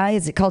he's a guy?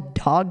 Is it called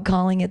dog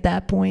calling at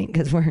that point?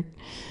 Because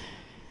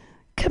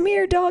come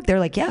here, dog. They're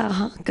like,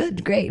 yeah,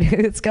 good, great,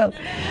 let's go.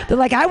 They're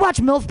like, I watch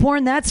MILF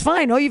porn, that's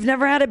fine. Oh, you've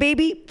never had a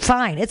baby?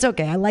 Fine, it's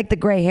okay. I like the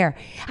gray hair.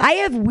 I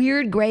have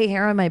weird gray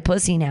hair on my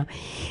pussy now.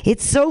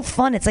 It's so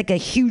fun. It's like a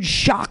huge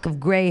shock of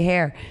gray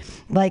hair.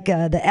 Like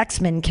the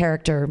X-Men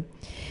character.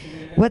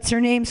 What's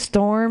her name?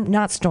 Storm?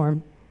 Not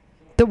Storm.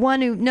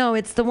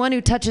 It's the one who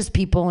touches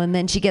people and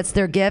then she gets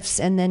their gifts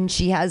and then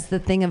she has the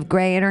thing of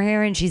gray in her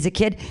hair and she's a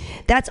kid.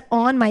 That's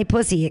on my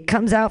pussy. It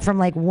comes out from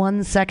like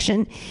one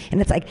section and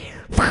it's like,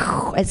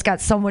 it's got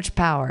so much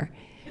power.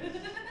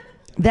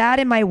 That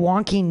and my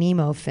wonky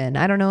Nemo fin.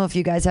 I don't know if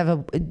you guys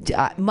have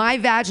my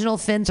vaginal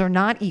fins are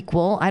not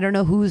equal. I don't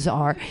know whose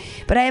are.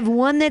 But I have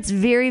one that's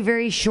very,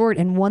 very short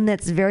and one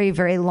that's very,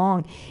 very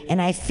long.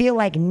 And I feel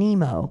like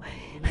Nemo.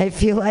 I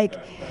feel like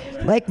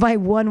my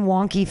one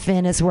wonky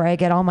fin is where I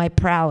get all my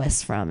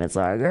prowess from. It's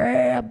like,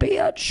 yeah,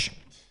 bitch.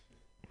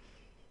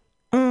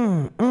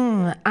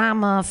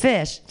 I'm a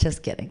fish.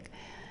 Just kidding.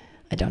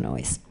 I don't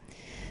always.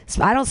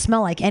 I don't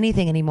smell like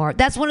anything anymore.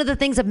 That's one of the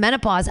things of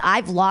menopause.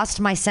 I've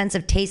lost my sense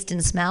of taste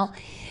and smell.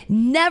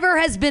 Never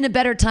has been a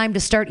better time to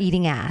start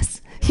eating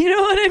ass. You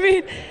know what I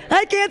mean?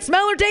 I can't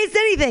smell or taste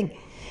anything.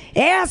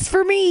 Ass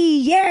for me.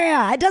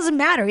 Yeah. It doesn't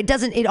matter.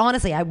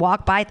 Honestly, I can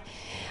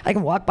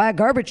walk by a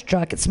garbage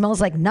truck. It smells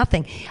like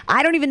nothing.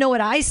 I don't even know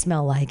what I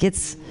smell like.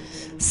 It's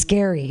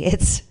scary.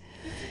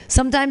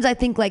 Sometimes I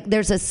think like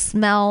there's a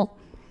smell,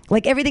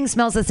 like everything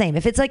smells the same.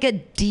 If it's like a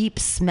deep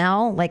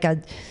smell, like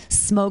a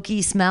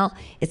smoky smell,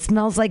 it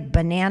smells like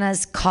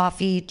bananas,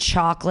 coffee,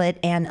 chocolate,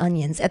 and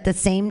onions at the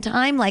same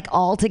time, like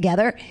all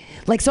together.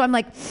 Like, so I'm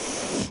like,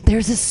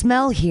 there's a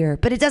smell here,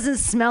 but it doesn't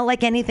smell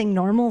like anything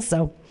normal.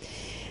 So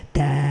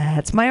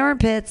that's my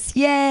armpits.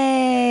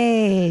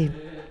 Yay.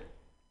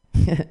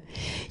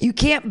 You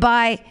can't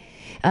buy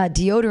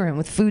deodorant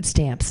with food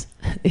stamps.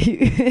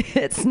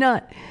 It's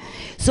not.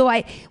 So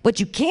what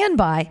you can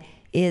buy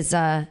is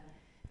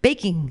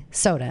baking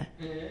soda.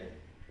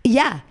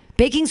 Yeah,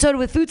 baking soda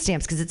with food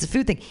stamps because it's a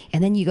food thing.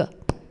 And then you go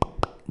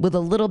with a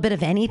little bit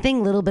of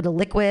anything, a little bit of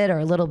liquid or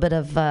a little bit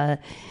of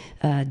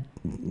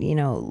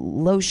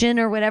lotion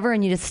or whatever,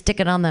 and you just stick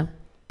it on the.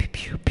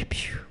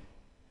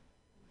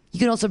 You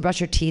can also brush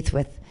your teeth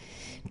with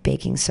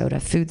baking soda,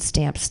 food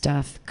stamp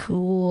stuff.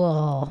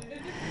 Cool.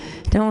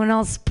 No one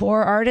else,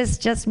 poor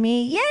artist, just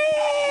me. Yeah.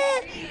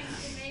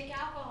 Make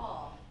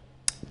alcohol.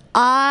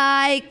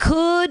 I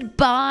could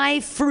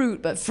buy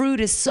fruit, but fruit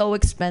is so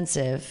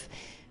expensive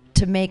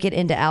to make it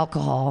into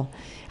alcohol.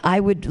 I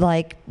would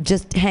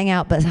just hang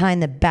out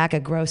behind the back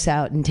of Gross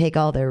Out and take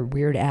all their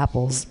weird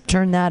apples,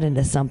 turn that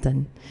into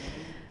something.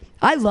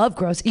 I love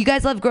Gross. You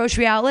guys love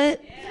Grocery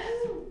Outlet? Yeah.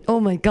 Oh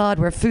my God,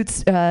 where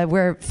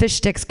fish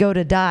sticks go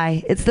to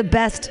die. It's the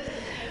best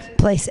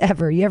place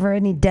ever. You ever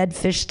any dead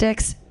fish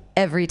sticks?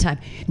 Every time.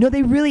 No,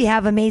 they really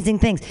have amazing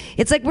things.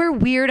 It's like where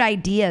weird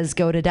ideas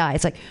go to die.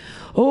 It's like,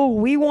 oh,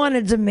 we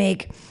wanted to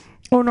make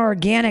an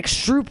organic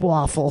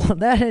stroopwafel.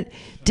 That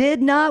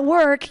did not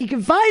work. You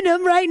can find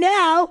them right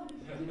now.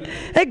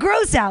 They're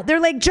gross out. They're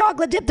like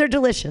chocolate dip. They're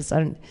delicious.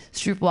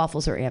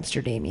 Stroopwafels are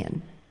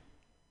Amsterdamian.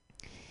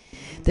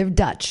 They're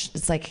Dutch.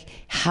 It's like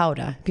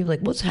Gouda. People are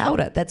like, what's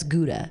Gouda? That's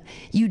Gouda.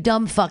 You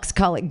dumb fucks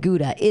call it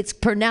Gouda. It's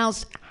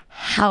pronounced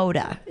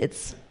Gouda.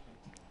 It's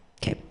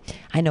okay.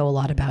 I know a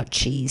lot about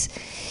cheese.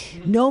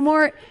 No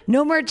more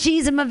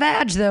cheese in my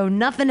vag though.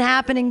 Nothing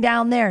happening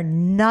down there.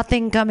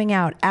 Nothing coming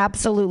out.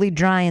 Absolutely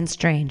dry and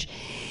strange.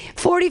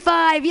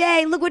 45.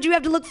 Yay! Look what you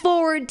have to look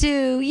forward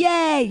to.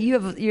 Yay!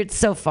 You're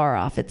so far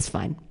off. It's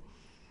fine.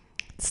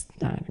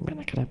 I'm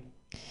not gonna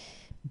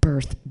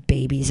birth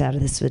babies out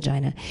of this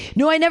vagina.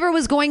 No, I never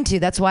was going to.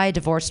 That's why I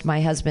divorced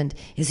my husband.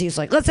 He was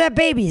like, let's have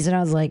babies. And I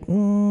was like,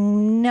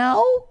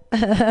 no.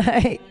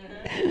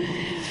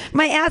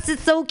 My ass is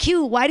so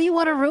cute. Why do you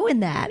want to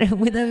ruin that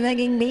with a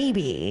fucking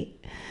baby?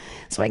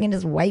 So I can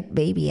just wipe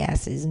baby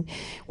asses.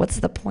 What's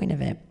the point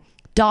of it?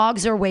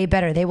 Dogs are way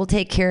better. They will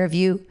take care of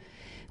you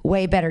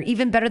way better.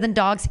 Even better than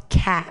dogs,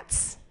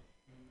 cats.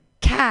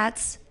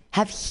 Cats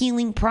have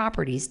healing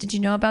properties. Did you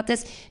know about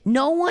this?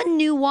 No one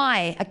knew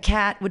why a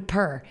cat would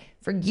purr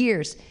for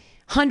years,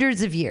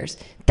 hundreds of years,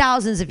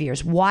 thousands of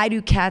years. Why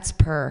do cats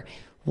purr?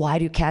 Why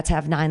do cats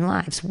have 9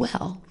 lives?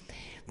 Well,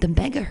 the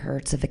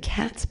megahertz of a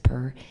cat's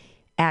purr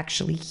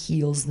actually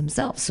heals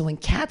themselves. So when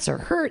cats are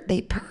hurt,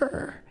 they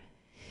purr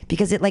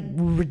because it like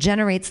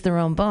regenerates their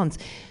own bones.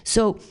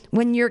 So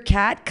when your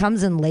cat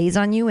comes and lays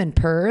on you and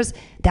purrs,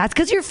 that's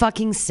because you're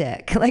fucking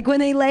sick. Like when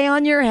they lay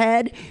on your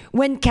head,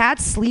 when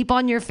cats sleep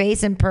on your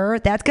face and purr,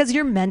 that's because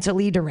you're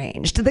mentally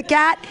deranged. The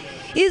cat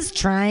is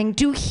trying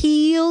to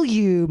heal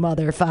you,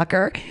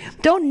 motherfucker.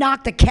 Don't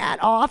knock the cat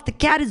off. The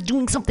cat is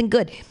doing something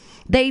good.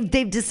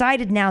 They've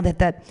decided now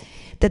that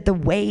the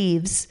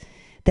waves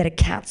that a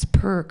cat's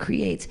purr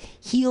creates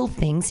heal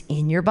things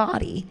in your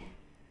body.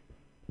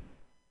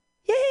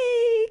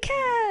 Yay,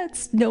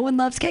 cats. No one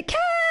loves cats.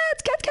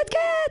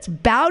 Cats.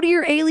 Bow to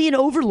your alien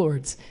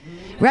overlords,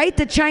 right?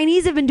 The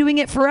Chinese have been doing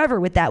it forever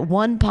with that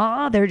one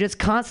paw. They're just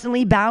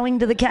constantly bowing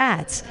to the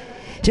cats.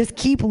 Just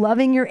keep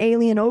loving your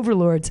alien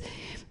overlords.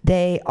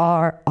 They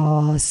are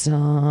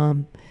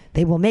awesome.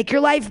 They will make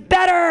your life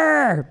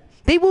better.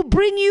 They will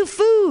bring you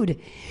food.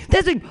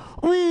 That's like,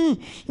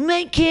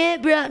 my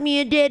cat brought me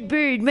a dead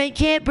bird. My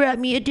cat brought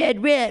me a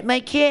dead rat. My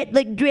cat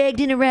like dragged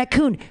in a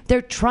raccoon.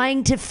 They're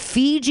trying to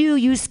feed you,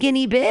 you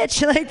skinny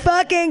bitch. Like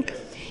fucking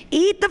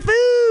eat the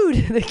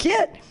food. The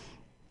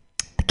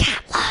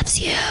cat loves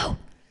you.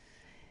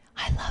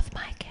 I love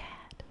my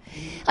cat.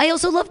 I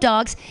also love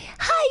dogs.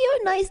 Hi,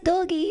 you're a nice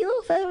doggy.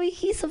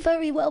 He's so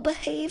very well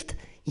behaved.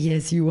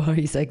 Yes, you are.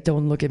 He's like,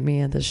 don't look at me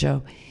at the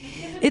show.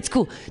 It's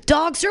cool.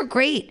 Dogs are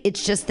great.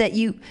 It's just that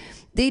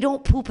they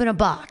don't poop in a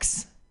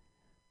box.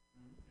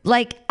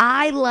 Like,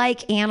 I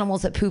like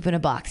animals that poop in a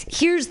box.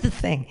 Here's the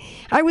thing.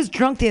 I was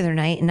drunk the other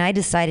night, and I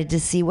decided to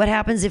see what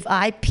happens if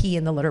I pee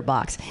in the litter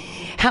box.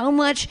 How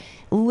much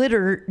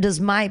litter does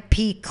my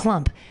pee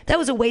clump? That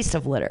was a waste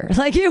of litter.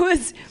 Like, it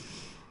was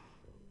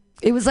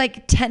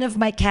like 10 of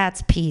my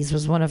cat's pees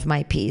was one of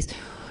my pees.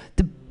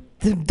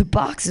 The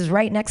box is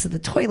right next to the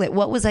toilet.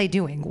 What was I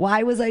doing?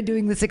 Why was I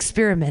doing this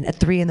experiment at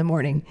 3 a.m?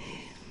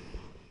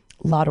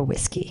 A lot of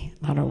whiskey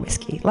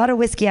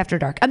after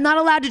dark. I'm not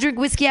allowed to drink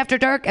whiskey after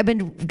dark. I've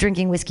been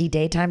drinking whiskey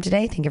daytime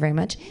today. Thank you very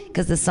much.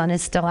 Because the sun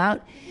is still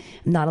out.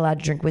 I'm not allowed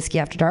to drink whiskey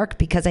after dark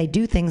because I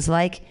do things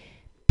like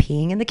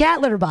peeing in the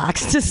cat litter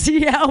box to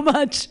see how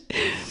much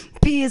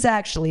pee is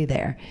actually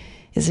there.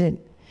 It's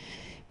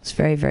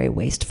very, very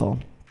wasteful.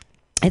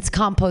 It's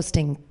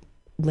composting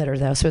litter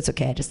though, so it's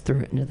okay. I just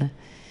threw it into the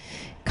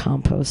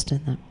compost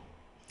and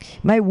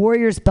my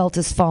Warriors belt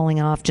is falling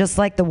off, just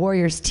like the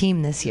Warriors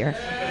team this year.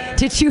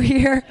 Did you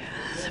hear?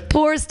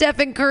 Poor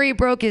Stephen Curry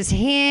broke his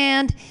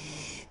hand.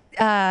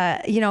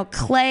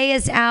 Clay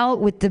is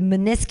out with the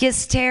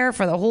meniscus tear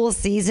for the whole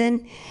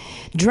season.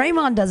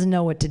 Draymond doesn't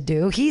know what to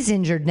do. He's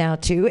injured now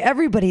too.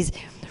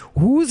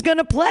 Who's going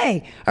to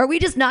play? Are we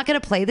just not going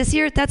to play this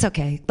year? That's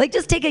okay. Like,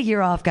 just take a year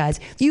off, guys.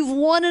 You've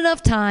won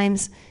enough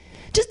times.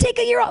 Just take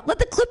a year off. Let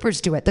the Clippers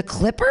do it. The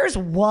Clippers?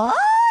 What?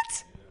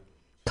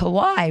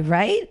 Kawhi,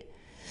 right?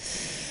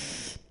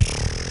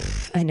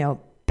 I know,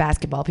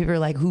 basketball. People are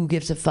like, who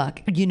gives a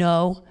fuck?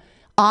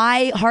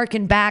 I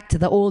hearken back to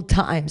the old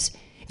times.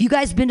 Have you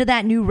guys been to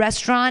that new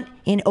restaurant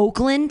in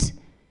Oakland?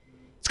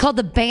 It's called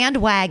the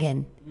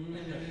Bandwagon.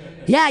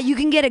 Yeah, you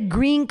can get a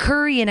green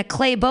curry and a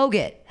clay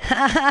bogut.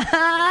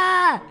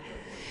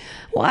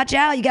 Watch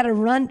out, you got to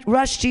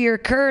rush to your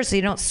curry so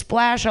you don't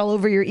splash all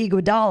over your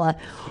Iguodala.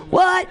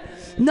 What?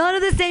 None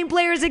of the same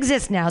players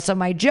exist now, so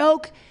my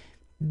joke,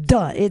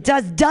 done. It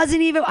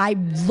doesn't even,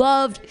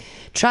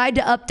 tried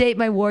to update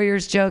my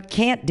Warriors joke,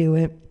 can't do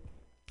it.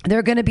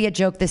 They're going to be a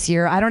joke this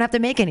year. I don't have to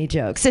make any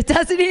jokes. It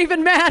doesn't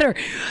even matter.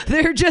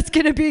 They're just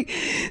going to be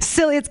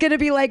silly. It's going to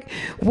be like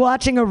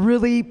watching a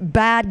really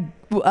bad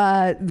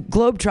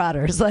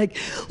Globetrotters. Like,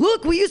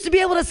 look, we used to be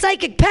able to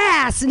psychic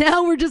pass.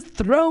 Now we're just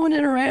throwing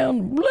it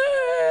around. Blah.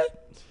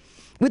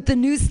 With the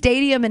new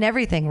stadium and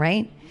everything,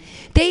 right?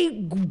 They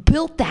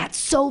built that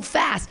so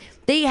fast.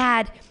 They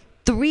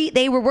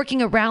were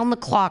working around the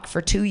clock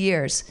for 2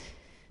 years,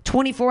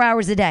 24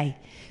 hours a day.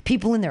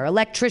 People in there,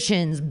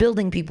 electricians,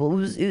 building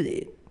people.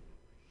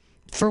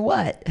 For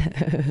what?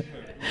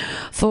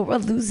 For a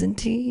losing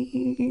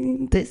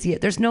team this year.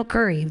 There's no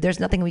Curry. There's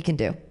nothing we can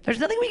do. There's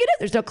no Clay.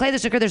 There's no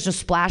Curry. There's no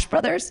Splash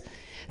Brothers.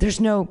 There's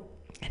no.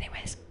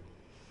 Anyways,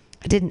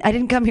 I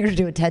didn't come here to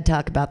do a TED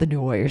Talk about the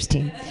new Warriors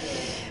team.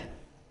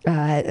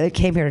 I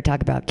came here to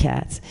talk about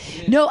cats.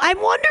 No,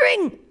 I'm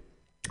wondering.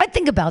 I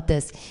think about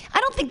this. I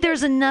don't think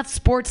there's enough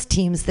sports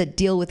teams that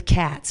deal with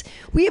cats.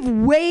 We have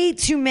way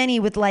too many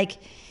with like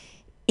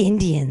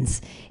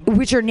Indians,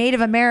 which are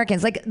Native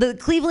Americans. Like the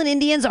Cleveland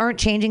Indians aren't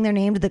changing their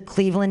name to the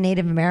Cleveland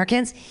Native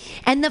Americans.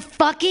 And the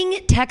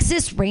fucking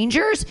Texas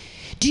Rangers.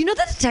 Do you know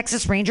that the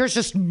Texas Rangers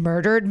just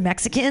murdered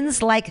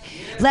Mexicans like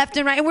left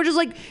and right? And we're just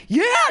like,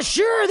 yeah,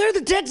 sure, they're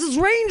the Texas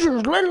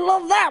Rangers. I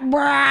love that,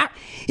 brah.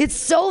 It's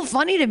so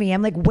funny to me.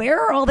 I'm like, where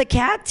are all the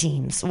cat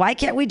teams? Why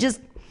can't we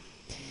just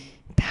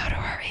bow to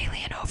our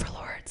alien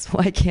overlords?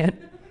 Why can't?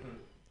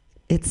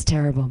 It's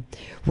terrible.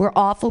 We're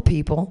awful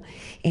people,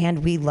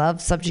 and we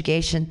love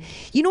subjugation.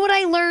 You know what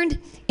I learned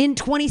in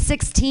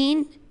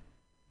 2016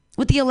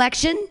 with the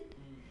election?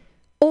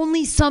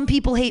 Only some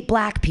people hate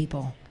black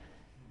people,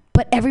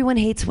 but everyone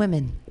hates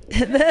women.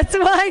 That's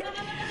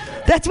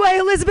why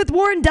Elizabeth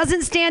Warren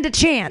doesn't stand a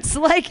chance.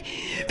 Like,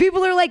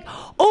 people are like,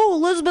 oh,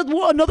 Elizabeth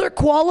Warren, another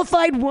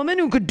qualified woman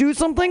who could do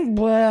something?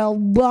 Well,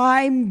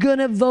 I'm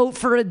gonna vote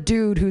for a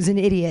dude who's an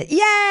idiot.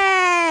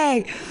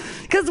 Yay!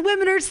 Because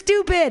women are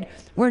stupid.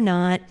 We're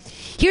not.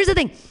 Here's the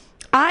thing.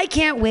 I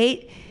can't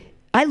wait.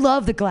 I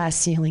love the glass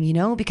ceiling, you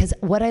know, because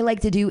what I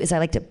like to do is I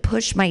like to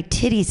push my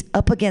titties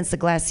up against the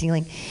glass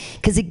ceiling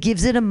because it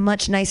gives it a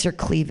much nicer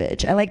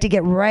cleavage. I like to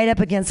get right up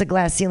against the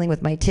glass ceiling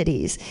with my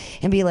titties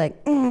and be like,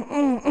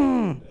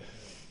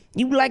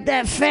 You like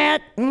that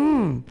fat?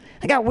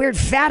 I got weird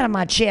fat on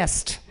my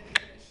chest.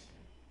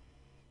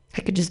 I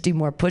could just do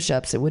more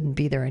push-ups. It wouldn't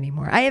be there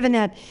anymore.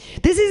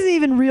 This isn't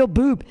even real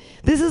boob.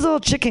 This is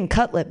all chicken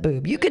cutlet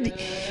boob. You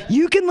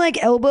can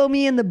like elbow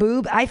me in the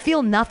boob. I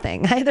feel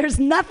nothing. There's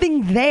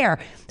nothing there.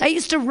 I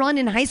used to run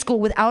in high school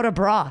without a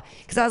bra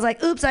because I was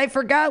like, oops, I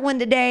forgot one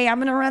today. I'm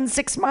going to run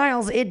 6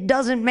 miles. It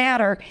doesn't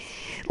matter.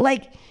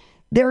 Like,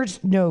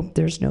 there's no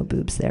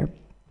boobs there.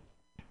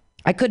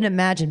 I couldn't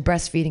imagine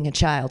breastfeeding a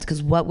child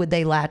because what would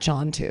they latch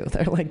on to?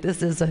 They're like,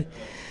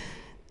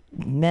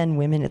 men,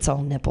 women, it's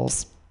all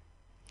nipples.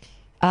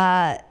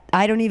 I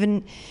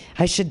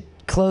should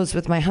close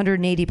with my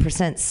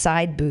 180%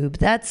 side boob.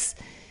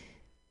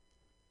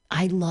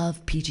 I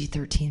love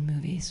PG-13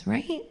 movies,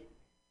 right?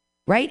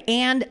 Right?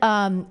 And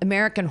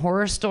American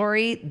Horror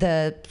Story,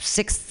 the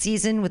 6th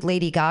season with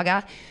Lady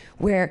Gaga,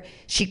 where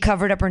she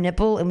covered up her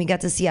nipple and we got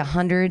to see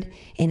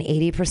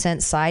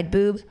 180% side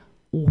boob.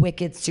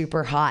 Wicked,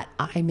 super hot.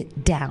 I'm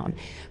down.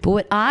 But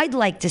what I'd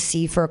like to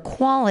see for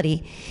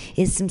equality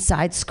is some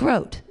side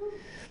scrot.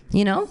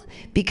 You know,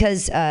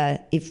 because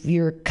if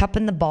you're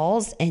cupping the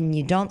balls and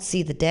you don't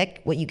see the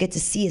dick, what you get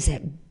to see is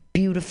that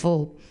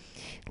beautiful,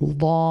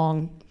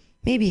 long,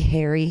 maybe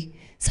hairy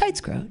side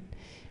scrot,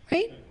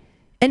 right?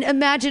 And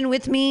imagine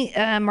with me,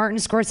 Martin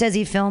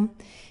Scorsese film.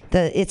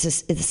 It's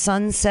a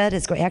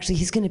sunset. Actually,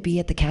 he's going to be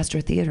at the Castro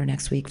Theater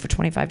next week for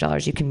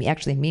 $25. You can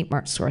actually meet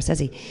Martin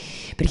Scorsese,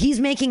 but he's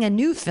making a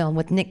new film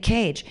with Nick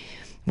Cage,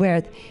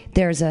 where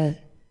there's a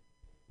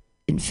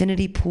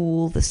infinity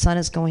pool. The sun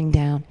is going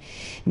down.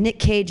 Nick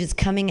Cage is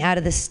coming out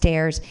of the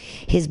stairs.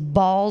 His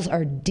balls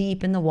are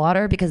deep in the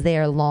water because they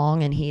are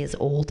long and he is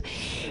old.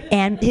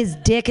 And his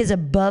dick is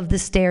above the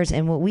stairs.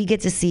 And what we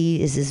get to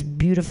see is this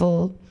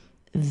beautiful,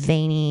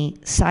 veiny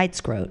side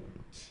scrot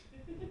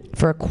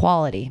for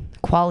equality.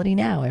 Equality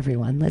now,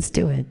 everyone. Let's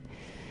do it.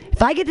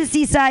 If I get to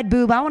see side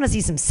boob, I want to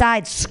see some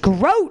side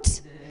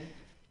scrot.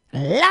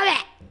 Love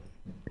it.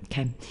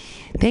 Okay.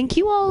 Thank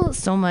you all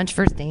so much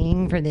for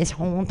staying for this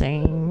whole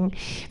thing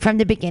from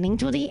the beginning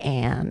to the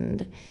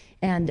end.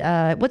 And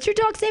what's your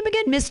dog's name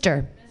again?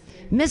 Mister,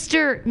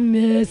 you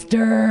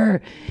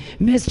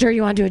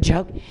want to do a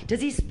joke?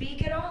 Does he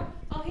speak at all?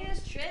 Oh, he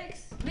has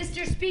tricks.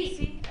 Mr.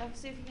 Speak.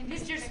 See if we can do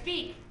Mr. it.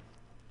 Speak.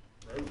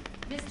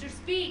 Mr.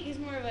 Speak. He's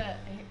more of a...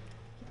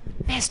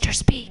 Mr.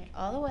 Speak. Okay,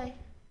 all the way.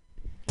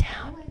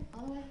 Down.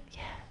 All the way.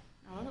 Yeah.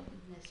 All the...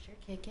 Mister,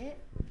 kick it.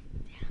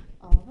 Down.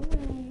 All the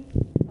way.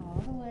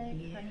 All the way.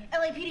 Yeah.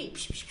 LAPD.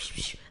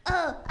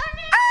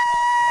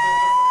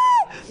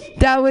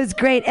 That was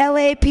great.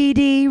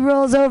 LAPD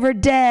rolls over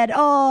dead.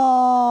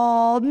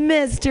 Oh,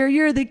 mister,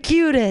 you're the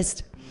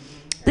cutest.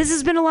 This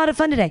has been a lot of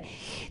fun today.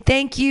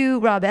 Thank you,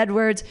 Rob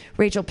Edwards,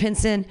 Rachel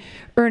Pinson,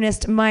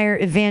 Ernest Meyer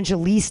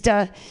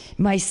Evangelista,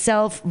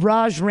 myself,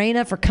 Raj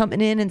Raina for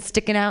coming in and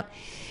sticking out.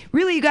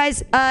 Really, you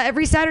guys,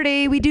 every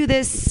Saturday we do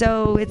this,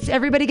 so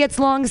everybody gets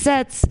long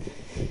sets.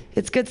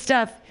 It's good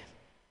stuff.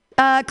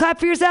 Clap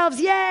for yourselves.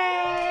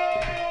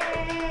 Yay!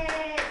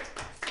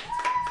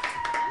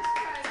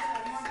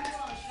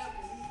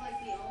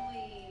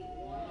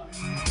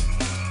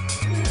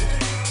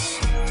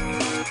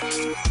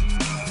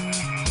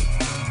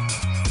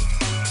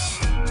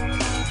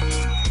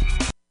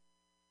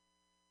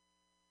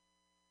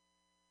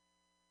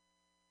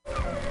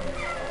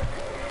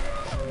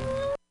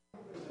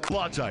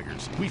 Law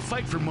Tigers, we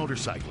fight for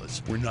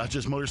motorcyclists. We're not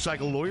just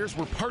motorcycle lawyers,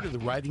 we're part of the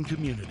riding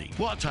community.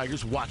 Law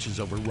Tigers watches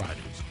over riders.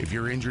 If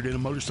you're injured in a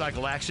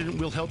motorcycle accident,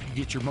 we'll help you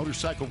get your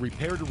motorcycle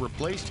repaired or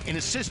replaced and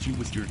assist you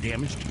with your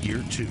damaged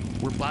gear too.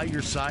 We're by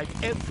your side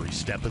every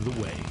step of the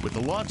way. With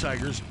the Law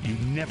Tigers, you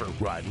never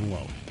ride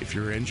alone. If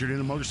you're injured in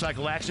a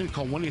motorcycle accident,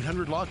 call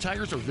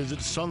 1-800-LAW-TIGERS or visit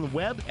us on the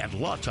web at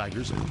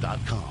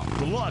lawtigers.com.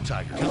 The Law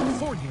Tigers,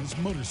 California's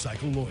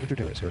motorcycle lawyer. Mr.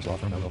 Harris, Harris Law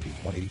Firm, LLP,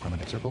 180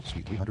 Promenade Circle,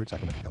 Suite 300,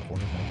 Sacramento,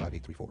 California,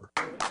 95834.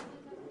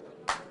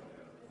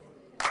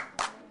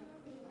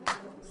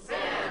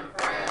 San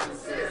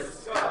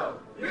Francisco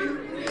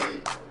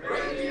Mutiny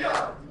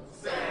Radio.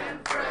 San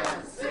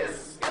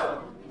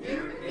Francisco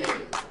Mutiny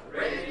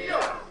Radio.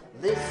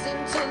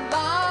 Listen to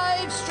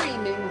live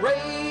streaming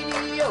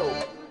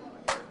radio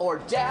or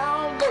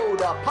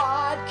download a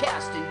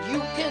podcast and you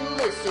can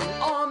listen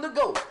on the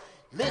go.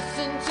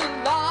 Listen to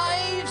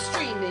live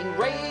streaming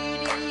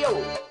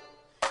radio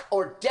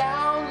or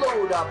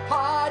download a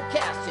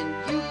podcast and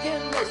you can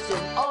listen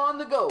on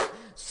the go.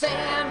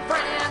 San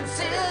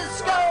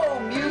Francisco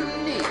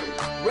Mutiny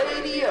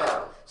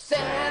Radio.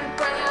 San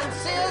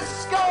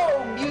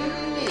Francisco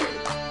Mutiny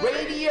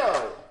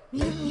Radio.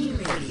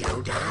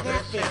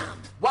 MutinyRadio.fm.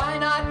 Why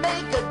not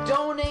make a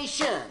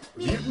donation?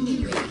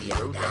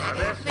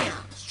 MutinyRadio.fm.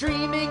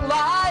 Streaming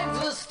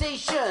live the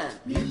station.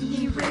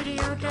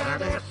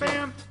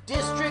 MutinyRadio.fm.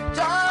 District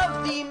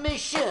of the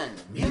Mission.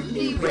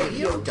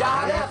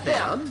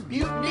 MutinyRadio.fm.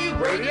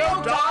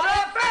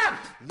 MutinyRadio.fm.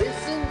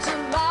 Listen to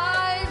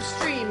live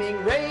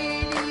streaming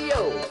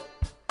radio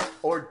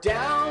or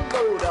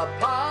download a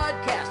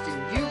podcast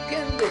and you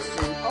can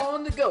listen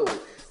on the go.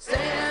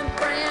 San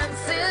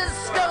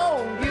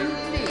Francisco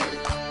Mutiny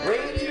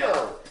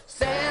Radio.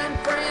 San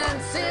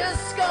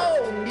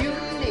Francisco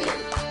Mutiny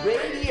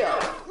Radio.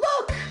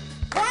 Look,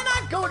 why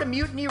not go to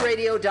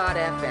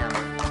MutinyRadio.fm?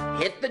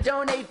 Hit the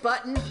donate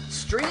button,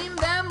 stream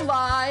them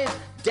live,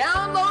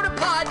 download a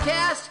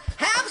podcast,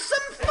 have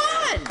some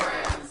fun! San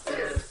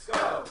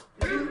Francisco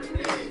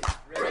Mutiny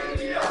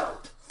Radio.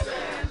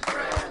 San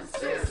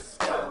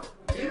Francisco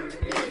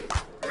Mutiny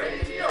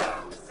Radio.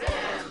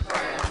 San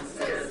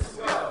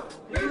Francisco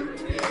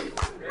Mutiny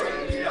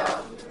Radio.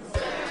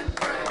 San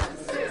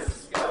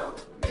Francisco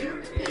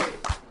Mutiny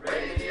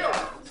Radio.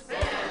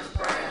 San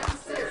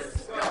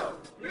Francisco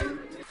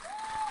Mutiny.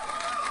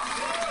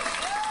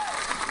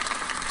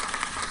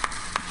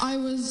 I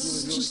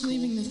was just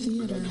leaving the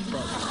theater.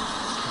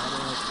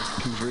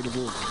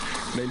 Convertible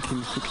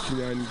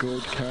 1969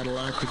 gold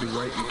Cadillac with the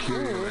white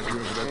interior. I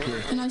drove it up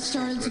here. And I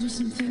started to do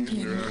some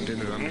thinking. Around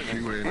in it on the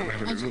freeway and I'm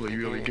having a really,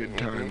 really good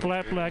time.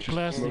 Flat black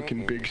classic.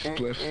 Smoking big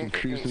spliffs and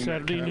cruising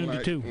Saturday noon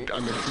to 2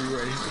 on the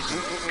freeway.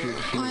 Good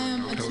to see you. I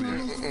am a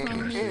total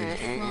phony,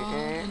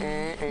 fraud,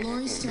 and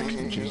Laurie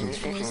Stone's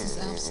voice is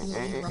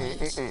absolutely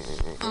right.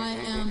 I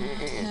am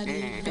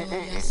petty,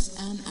 rebellious,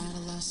 and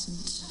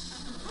adolescent.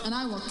 And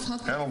I will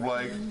cut the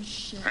Blake.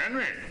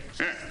 Henry,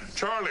 yeah,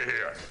 Charlie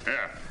here.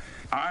 Yeah,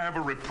 I have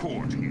a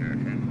report here,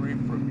 Henry,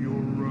 from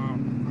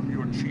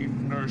your chief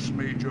nurse,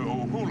 Major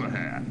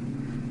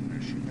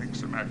O'Houlihan. She makes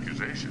some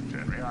accusations,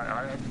 Henry.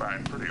 I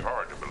find pretty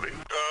hard to believe.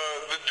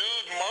 The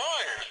dude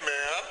minds,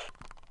 man.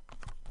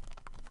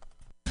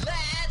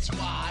 Let's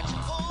watch a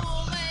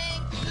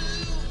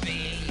full-length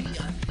movie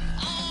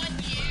on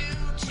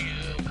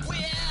YouTube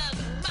with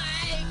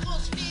Michael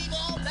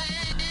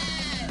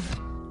Spiegelman.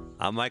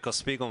 I'm Michael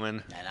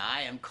Spiegelman. And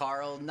I am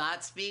Carl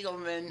Not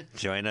Spiegelman.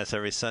 Join us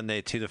every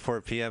Sunday, 2 to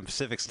 4 p.m.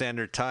 Pacific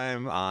Standard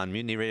Time on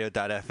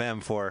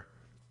MutinyRadio.fm for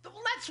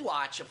Let's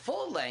watch a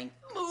full-length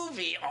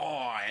movie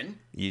on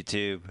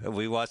YouTube.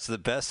 We watch the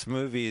best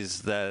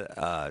movies that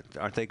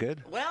aren't they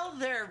good? Well,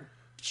 they're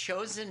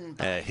chosen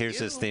by Here's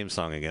you. his theme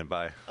song again.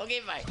 Bye. Okay,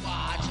 bye.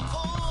 Watch a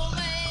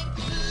full-length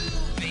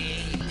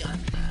movie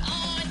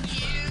on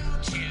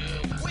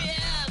YouTube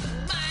with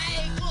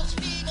Michael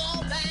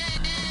Spiegelman.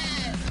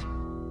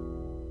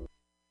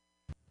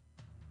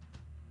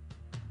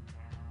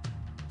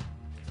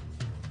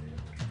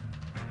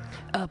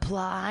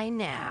 Apply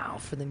now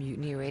for the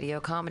Mutiny Radio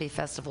Comedy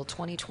Festival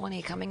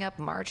 2020 coming up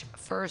March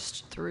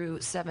 1st through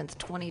 7th,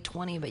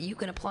 2020. But you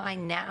can apply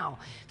now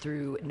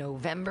through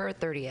November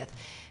 30th.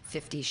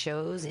 50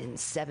 shows in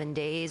 7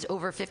 days,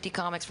 over 50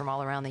 comics from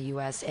all around the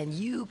U.S., and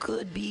you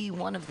could be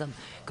one of them.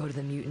 Go to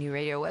the Mutiny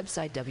Radio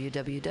website,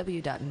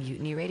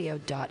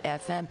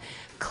 www.mutinyradio.fm.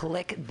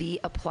 Click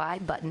the apply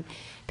button.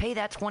 Pay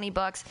that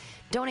 $20.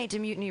 Donate to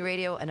Mutiny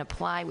Radio and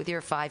apply with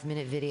your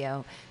 5-minute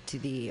video to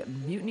the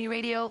Mutiny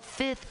Radio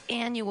 5th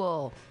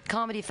Annual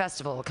Comedy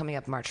Festival coming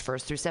up March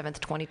 1st through 7th,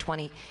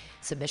 2020.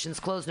 Submissions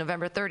close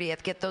November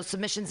 30th. Get those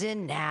submissions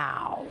in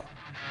now.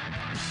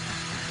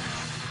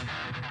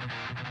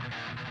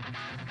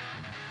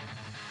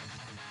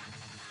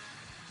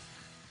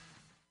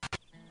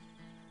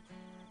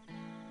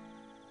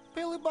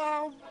 Billy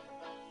Bob,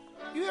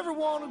 you ever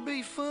want to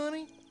be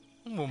funny?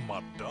 Well,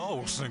 my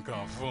dogs think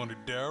I'm funny,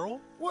 Daryl.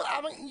 Well, I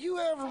mean, you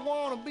ever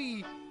want to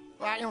be,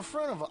 like, in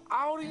front of an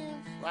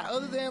audience? Like,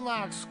 other than,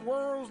 like,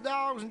 squirrels,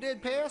 dogs, and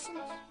dead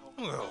peasants?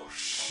 Oh,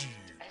 shit.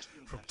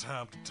 From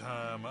time to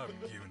time, I've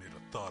given it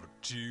a thought or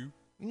two.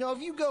 You know,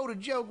 if you go to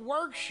Joke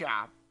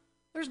Workshop,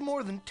 there's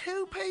more than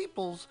 2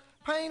 peoples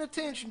paying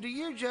attention to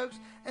your jokes,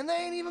 and they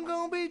ain't even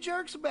gonna be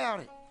jerks about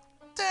it.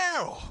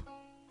 Daryl,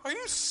 are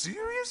you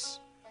serious?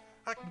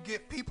 I can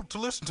get people to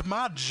listen to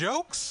my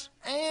jokes?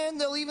 And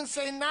they'll even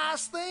say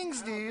nice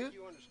things to you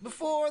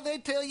before they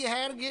tell you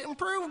how to get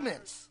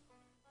improvements.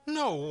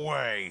 No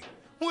way.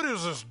 What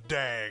is this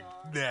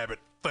dag-nabbit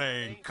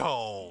thing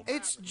called?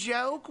 It's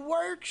Joke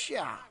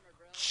Workshop.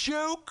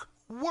 Joke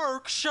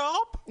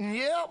Workshop?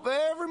 Yep,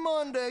 every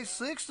Monday,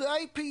 6 to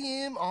 8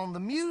 p.m. on the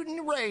Mutiny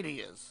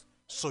Radios.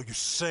 So you're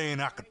saying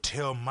I could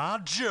tell my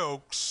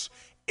jokes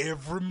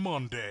every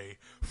Monday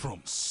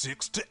from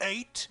 6 to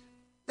 8?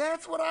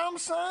 That's what I'm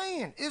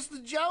saying. It's the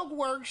Joke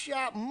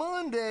Workshop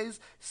Mondays,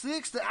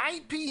 6 to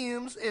 8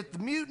 p.m. at the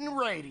Mutiny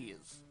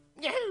Radios.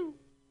 Yahoo!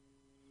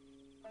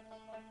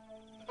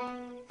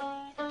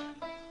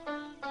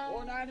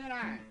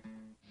 $4.99.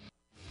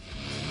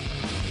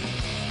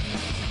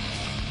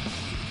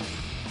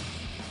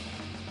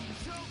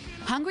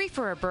 Hungry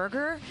for a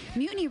burger?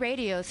 Mutiny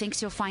Radio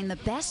thinks you'll find the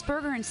best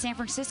burger in San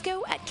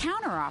Francisco at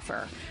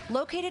Counteroffer,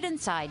 located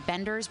inside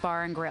Bender's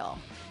Bar and Grill.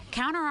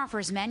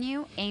 Counteroffer's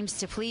menu aims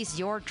to please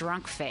your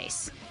drunk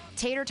face.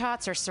 Tater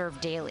tots are served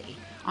daily.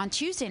 On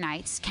Tuesday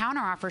nights,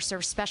 Counteroffer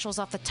serves specials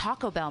off the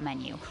Taco Bell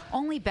menu,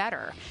 only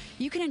better.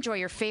 You can enjoy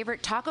your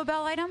favorite Taco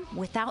Bell item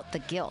without the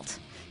guilt.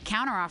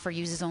 Counteroffer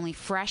uses only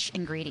fresh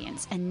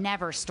ingredients and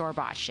never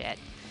store-bought shit.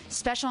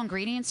 Special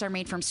ingredients are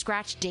made from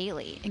scratch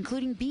daily,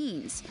 including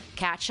beans,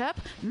 ketchup,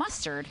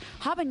 mustard,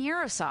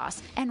 habanero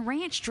sauce, and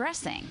ranch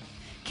dressing.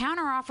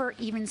 Counteroffer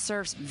even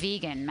serves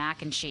vegan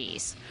mac and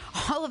cheese.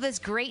 All of this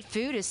great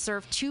food is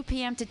served 2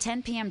 p.m. to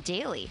 10 p.m.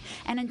 daily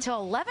and until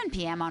 11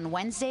 p.m. on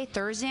Wednesday,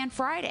 Thursday, and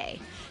Friday.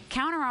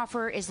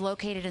 Counteroffer is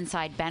located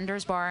inside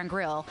Bender's Bar and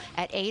Grill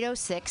at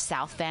 806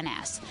 South Van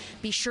Ness.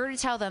 Be sure to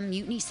tell them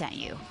Mutiny sent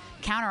you.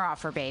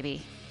 Counteroffer,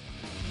 baby.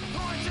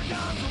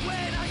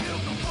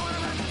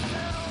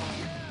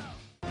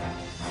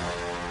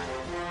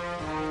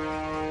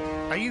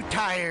 Are you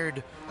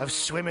tired of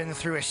swimming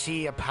through a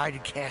sea of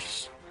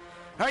podcasts?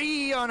 Are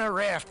ye on a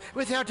raft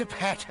without a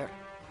paddle?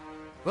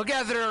 Well,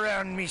 gather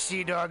around me,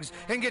 sea dogs,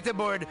 and get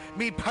aboard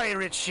me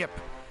pirate ship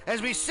as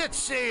we set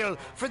sail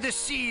for the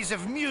seas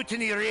of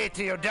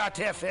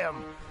MutinyRadio.fm.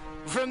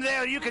 From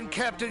there, you can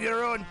captain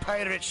your own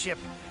pirate ship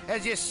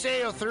as you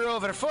sail through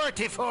over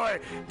 44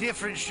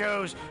 different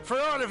shows for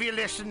all of your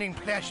listening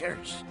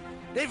pleasures.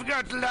 They've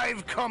got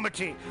live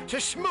comedy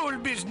to small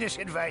business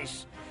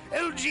advice,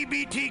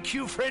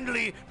 LGBTQ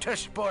friendly to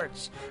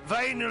sports,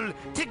 vinyl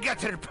to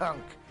gutter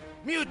punk.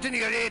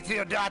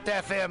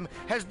 MutinyRadio.fm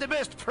has the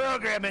best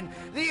programming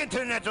the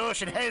internet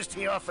ocean has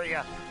to offer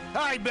you.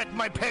 I bet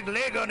my peg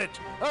leg on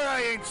it, or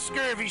I ain't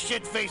scurvy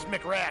shit-faced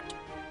McRat.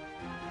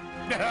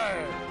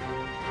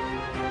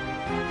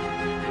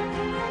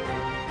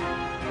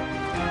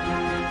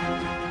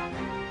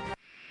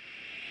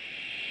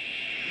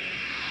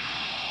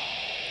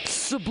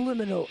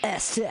 Subliminal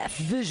SF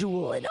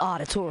visual and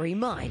auditory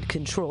mind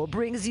control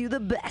brings you the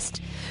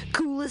best,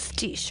 coolest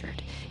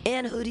t-shirt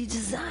and hoodie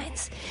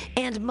designs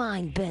and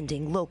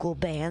mind-bending local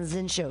bands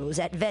and shows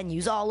at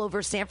venues all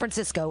over San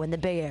Francisco and the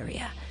Bay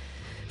Area.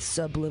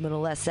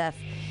 Subliminal SF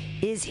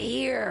is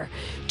here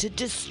to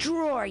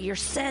destroy your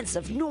sense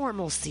of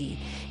normalcy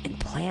and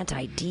plant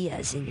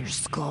ideas in your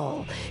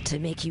skull to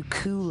make you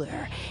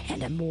cooler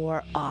and a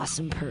more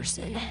awesome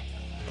person.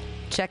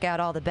 Check out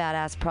all the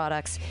badass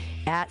products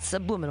at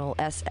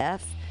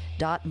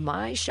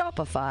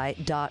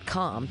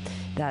subliminalsf.myshopify.com.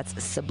 That's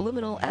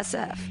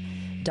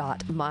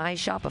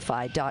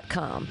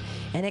subliminalsf.myshopify.com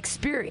and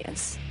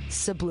experience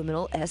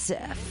Subliminal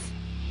SF.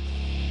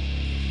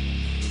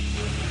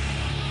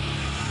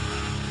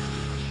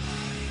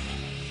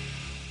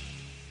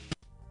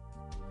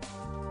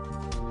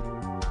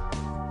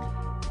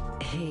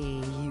 Hey,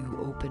 you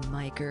open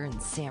micer in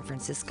San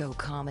Francisco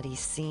comedy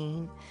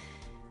scene.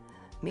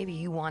 Maybe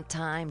you want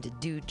time to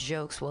do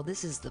jokes. Well,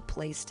 this is the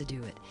place to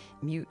do it.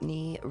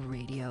 Mutiny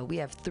Radio. We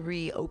have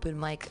 3 open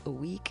mic a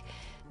week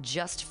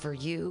just for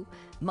you.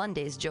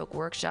 Monday's Joke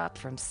Workshop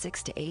from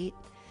 6 to 8.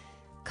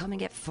 Come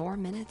and get 4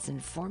 minutes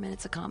and 4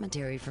 minutes of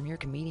commentary from your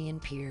comedian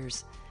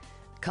peers.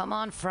 Come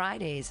on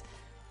Fridays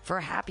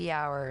for happy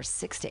hour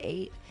 6 to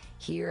 8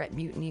 here at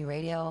Mutiny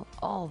Radio.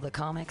 All the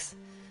comics,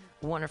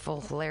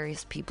 wonderful,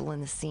 hilarious people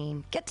in the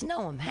scene. Get to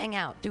know them, hang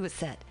out, do a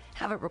set,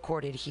 have it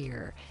recorded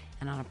here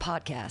and on a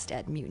podcast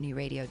at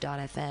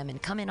MutinyRadio.fm,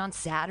 and come in on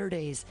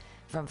Saturdays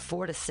from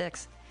 4 to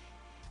 6.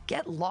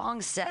 Get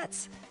long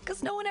sets,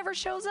 because no one ever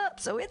shows up,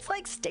 so it's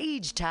like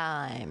stage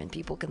time, and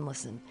people can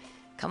listen.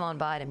 Come on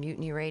by to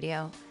Mutiny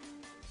Radio.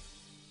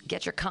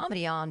 Get your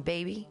comedy on,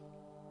 baby.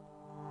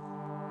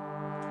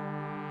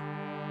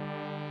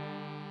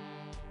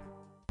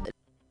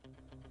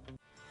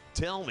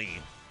 Tell me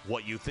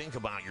what you think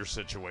about your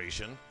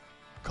situation.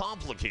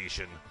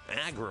 Complication,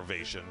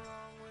 aggravation.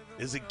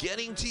 Is it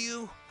getting to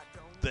you?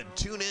 Then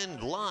tune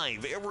in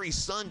live every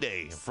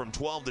Sunday from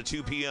 12 to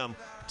 2 p.m.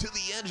 to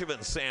The Edge of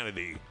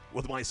Insanity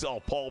with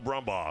myself, Paul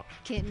Brumbaugh.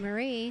 Kit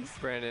Marie.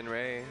 Brandon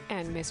Ray.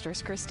 And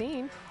Mistress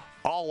Christine.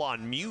 All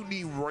on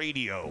Mutiny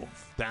Radio.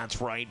 That's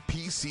right,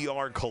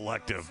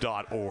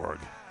 PCRcollective.org.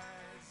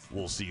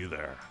 We'll see you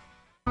there.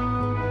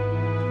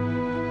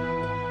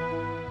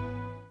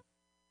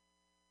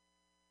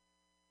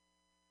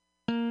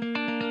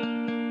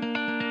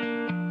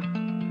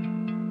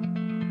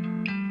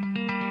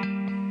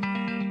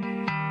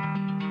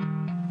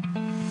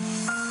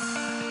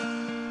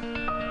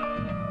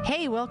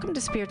 Hey, welcome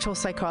to Spiritual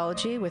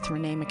Psychology with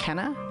Renee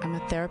McKenna. I'm a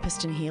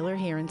therapist and healer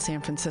here in San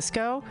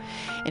Francisco.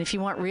 And if you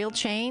want real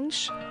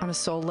change on a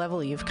soul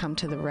level, you've come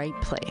to the right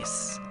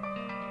place.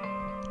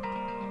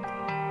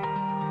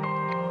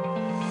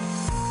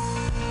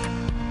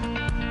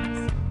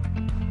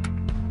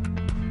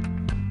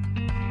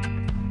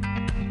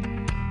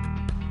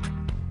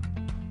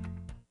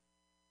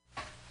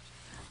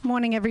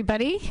 Morning,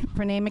 everybody.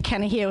 Renee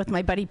McKenna here with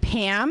my buddy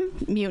Pam,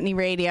 Mutiny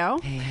Radio.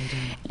 Hey, how you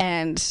doing?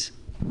 And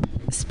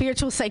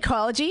Spiritual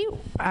Psychology.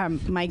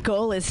 My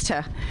goal is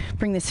to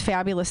bring this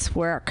fabulous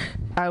work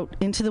out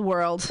into the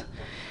world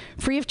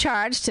free of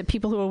charge to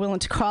people who are willing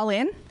to call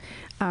in.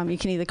 You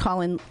can either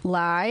call in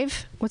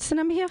live. What's the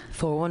number here?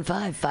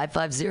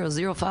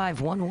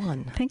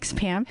 415-550-0511. Thanks,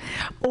 Pam.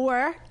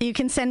 Or you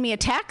can send me a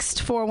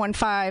text,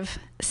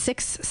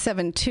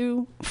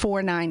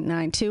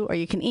 415-672-4992. Or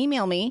you can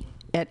email me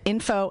at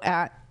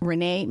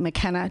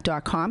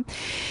info@reneemckenna.com,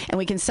 and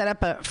we can set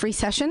up a free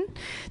session.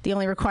 The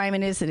only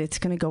requirement is that it's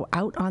going to go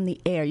out on the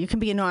air. You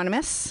can be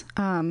anonymous,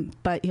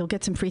 but you'll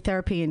get some free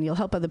therapy and you'll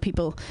help other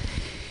people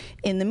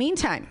in the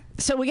meantime.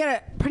 So we got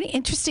a pretty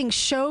interesting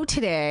show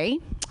today.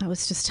 I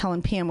was just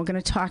telling Pam we're going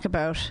to talk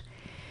about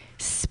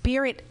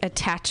spirit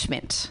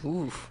attachment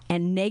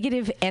and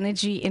negative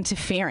energy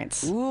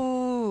interference.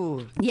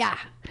 Ooh. Yeah.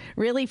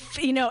 Really,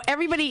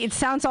 everybody, it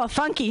sounds all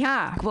funky,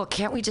 huh? Well,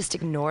 can't we just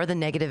ignore the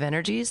negative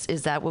energies?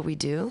 Is that what we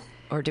do?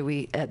 Or do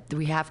we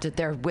have to,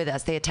 they're with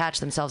us, they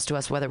attach themselves to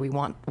us whether we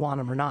want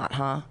them or not,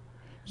 huh?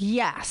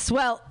 Yes.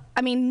 Well,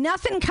 I mean,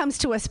 nothing comes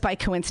to us by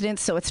coincidence,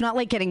 so it's not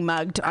like getting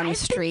mugged on the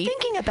street. I've been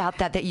thinking about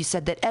that you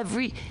said that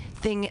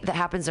everything that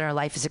happens in our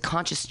life is a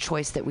conscious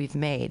choice that we've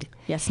made.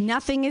 Yes,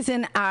 nothing is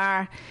in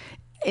our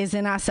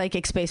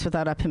psychic space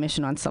without our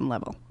permission on some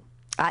level.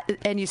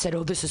 And you said,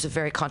 this is a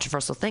very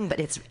controversial thing, but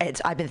it's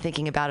I've been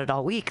thinking about it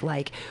all week.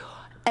 Like,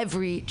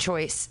 every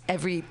choice,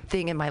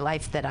 everything in my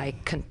life that I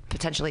can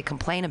potentially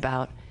complain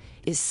about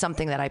is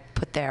something that I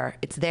put there.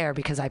 It's there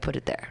because I put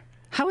it there.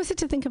 How is it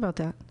to think about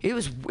that?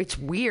 It's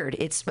weird.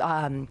 It's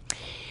I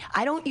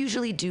don't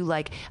usually do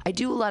I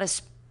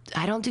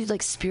don't do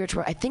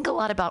spiritual. I think a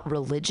lot about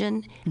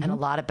religion and a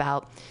lot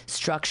about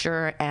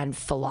structure and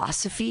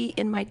philosophy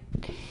in my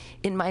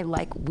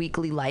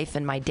weekly life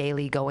and my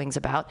daily goings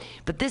about.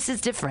 But this is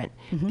different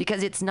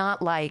because it's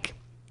not like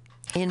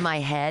in my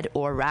head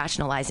or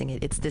rationalizing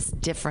it. It's this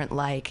different,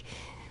 the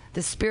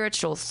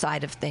spiritual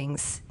side of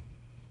things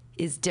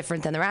is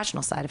different than the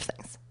rational side of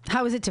things.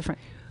 How is it different?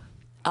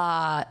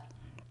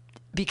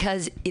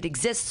 Because it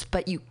exists,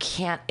 but you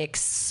can't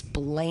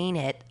explain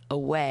it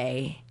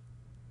away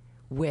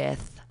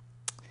with.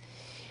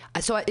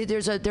 So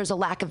there's a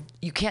lack of,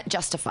 you can't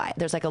justify it.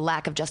 There's a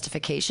lack of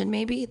justification.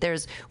 Maybe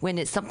there's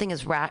when something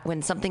is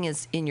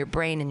in your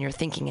brain and you're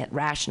thinking it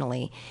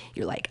rationally.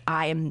 You're like,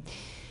 I am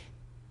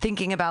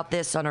thinking about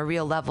this on a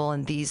real level,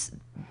 and these,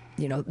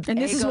 and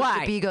this is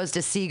why B goes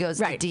to C goes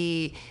to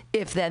D.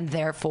 If then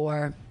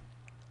therefore,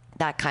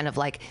 that kind of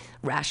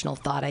rational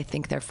thought. I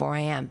think therefore I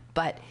am.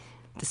 But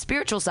the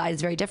spiritual side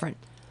is very different.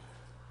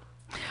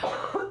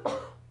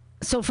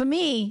 So for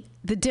me,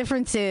 the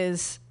difference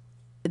is,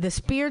 the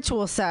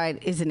spiritual side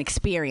is an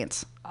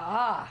experience.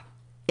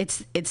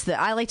 It's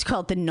I like to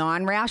call it the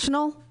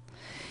non-rational.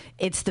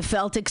 It's the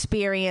felt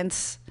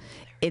experience.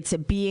 It's a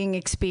being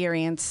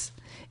experience.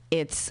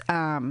 It's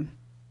our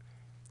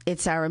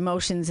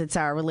emotions. It's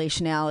our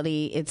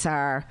relationality. It's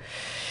our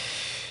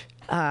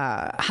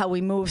how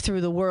we move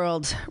through the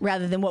world,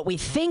 rather than what we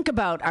think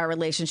about our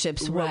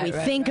relationships. What we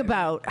think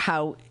about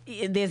how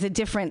there's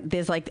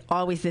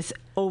always this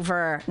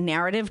over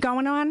narrative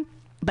going on.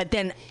 But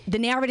then the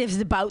narrative is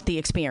about the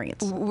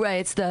experience. Right.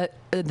 It's the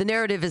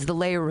narrative is the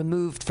layer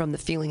removed from the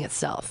feeling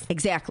itself.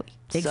 Exactly.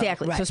 So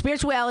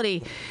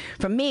spirituality,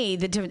 for me,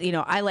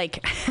 I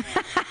like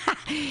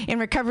in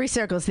recovery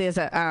circles. There's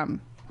one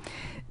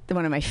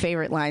of my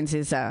favorite lines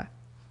is,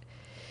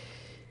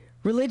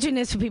 religion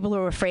is for people who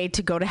are afraid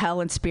to go to hell,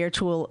 and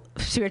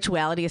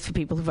spirituality is for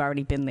people who've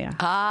already been there.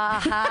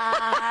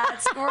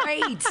 That's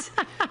great.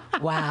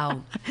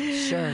 Wow. Sure.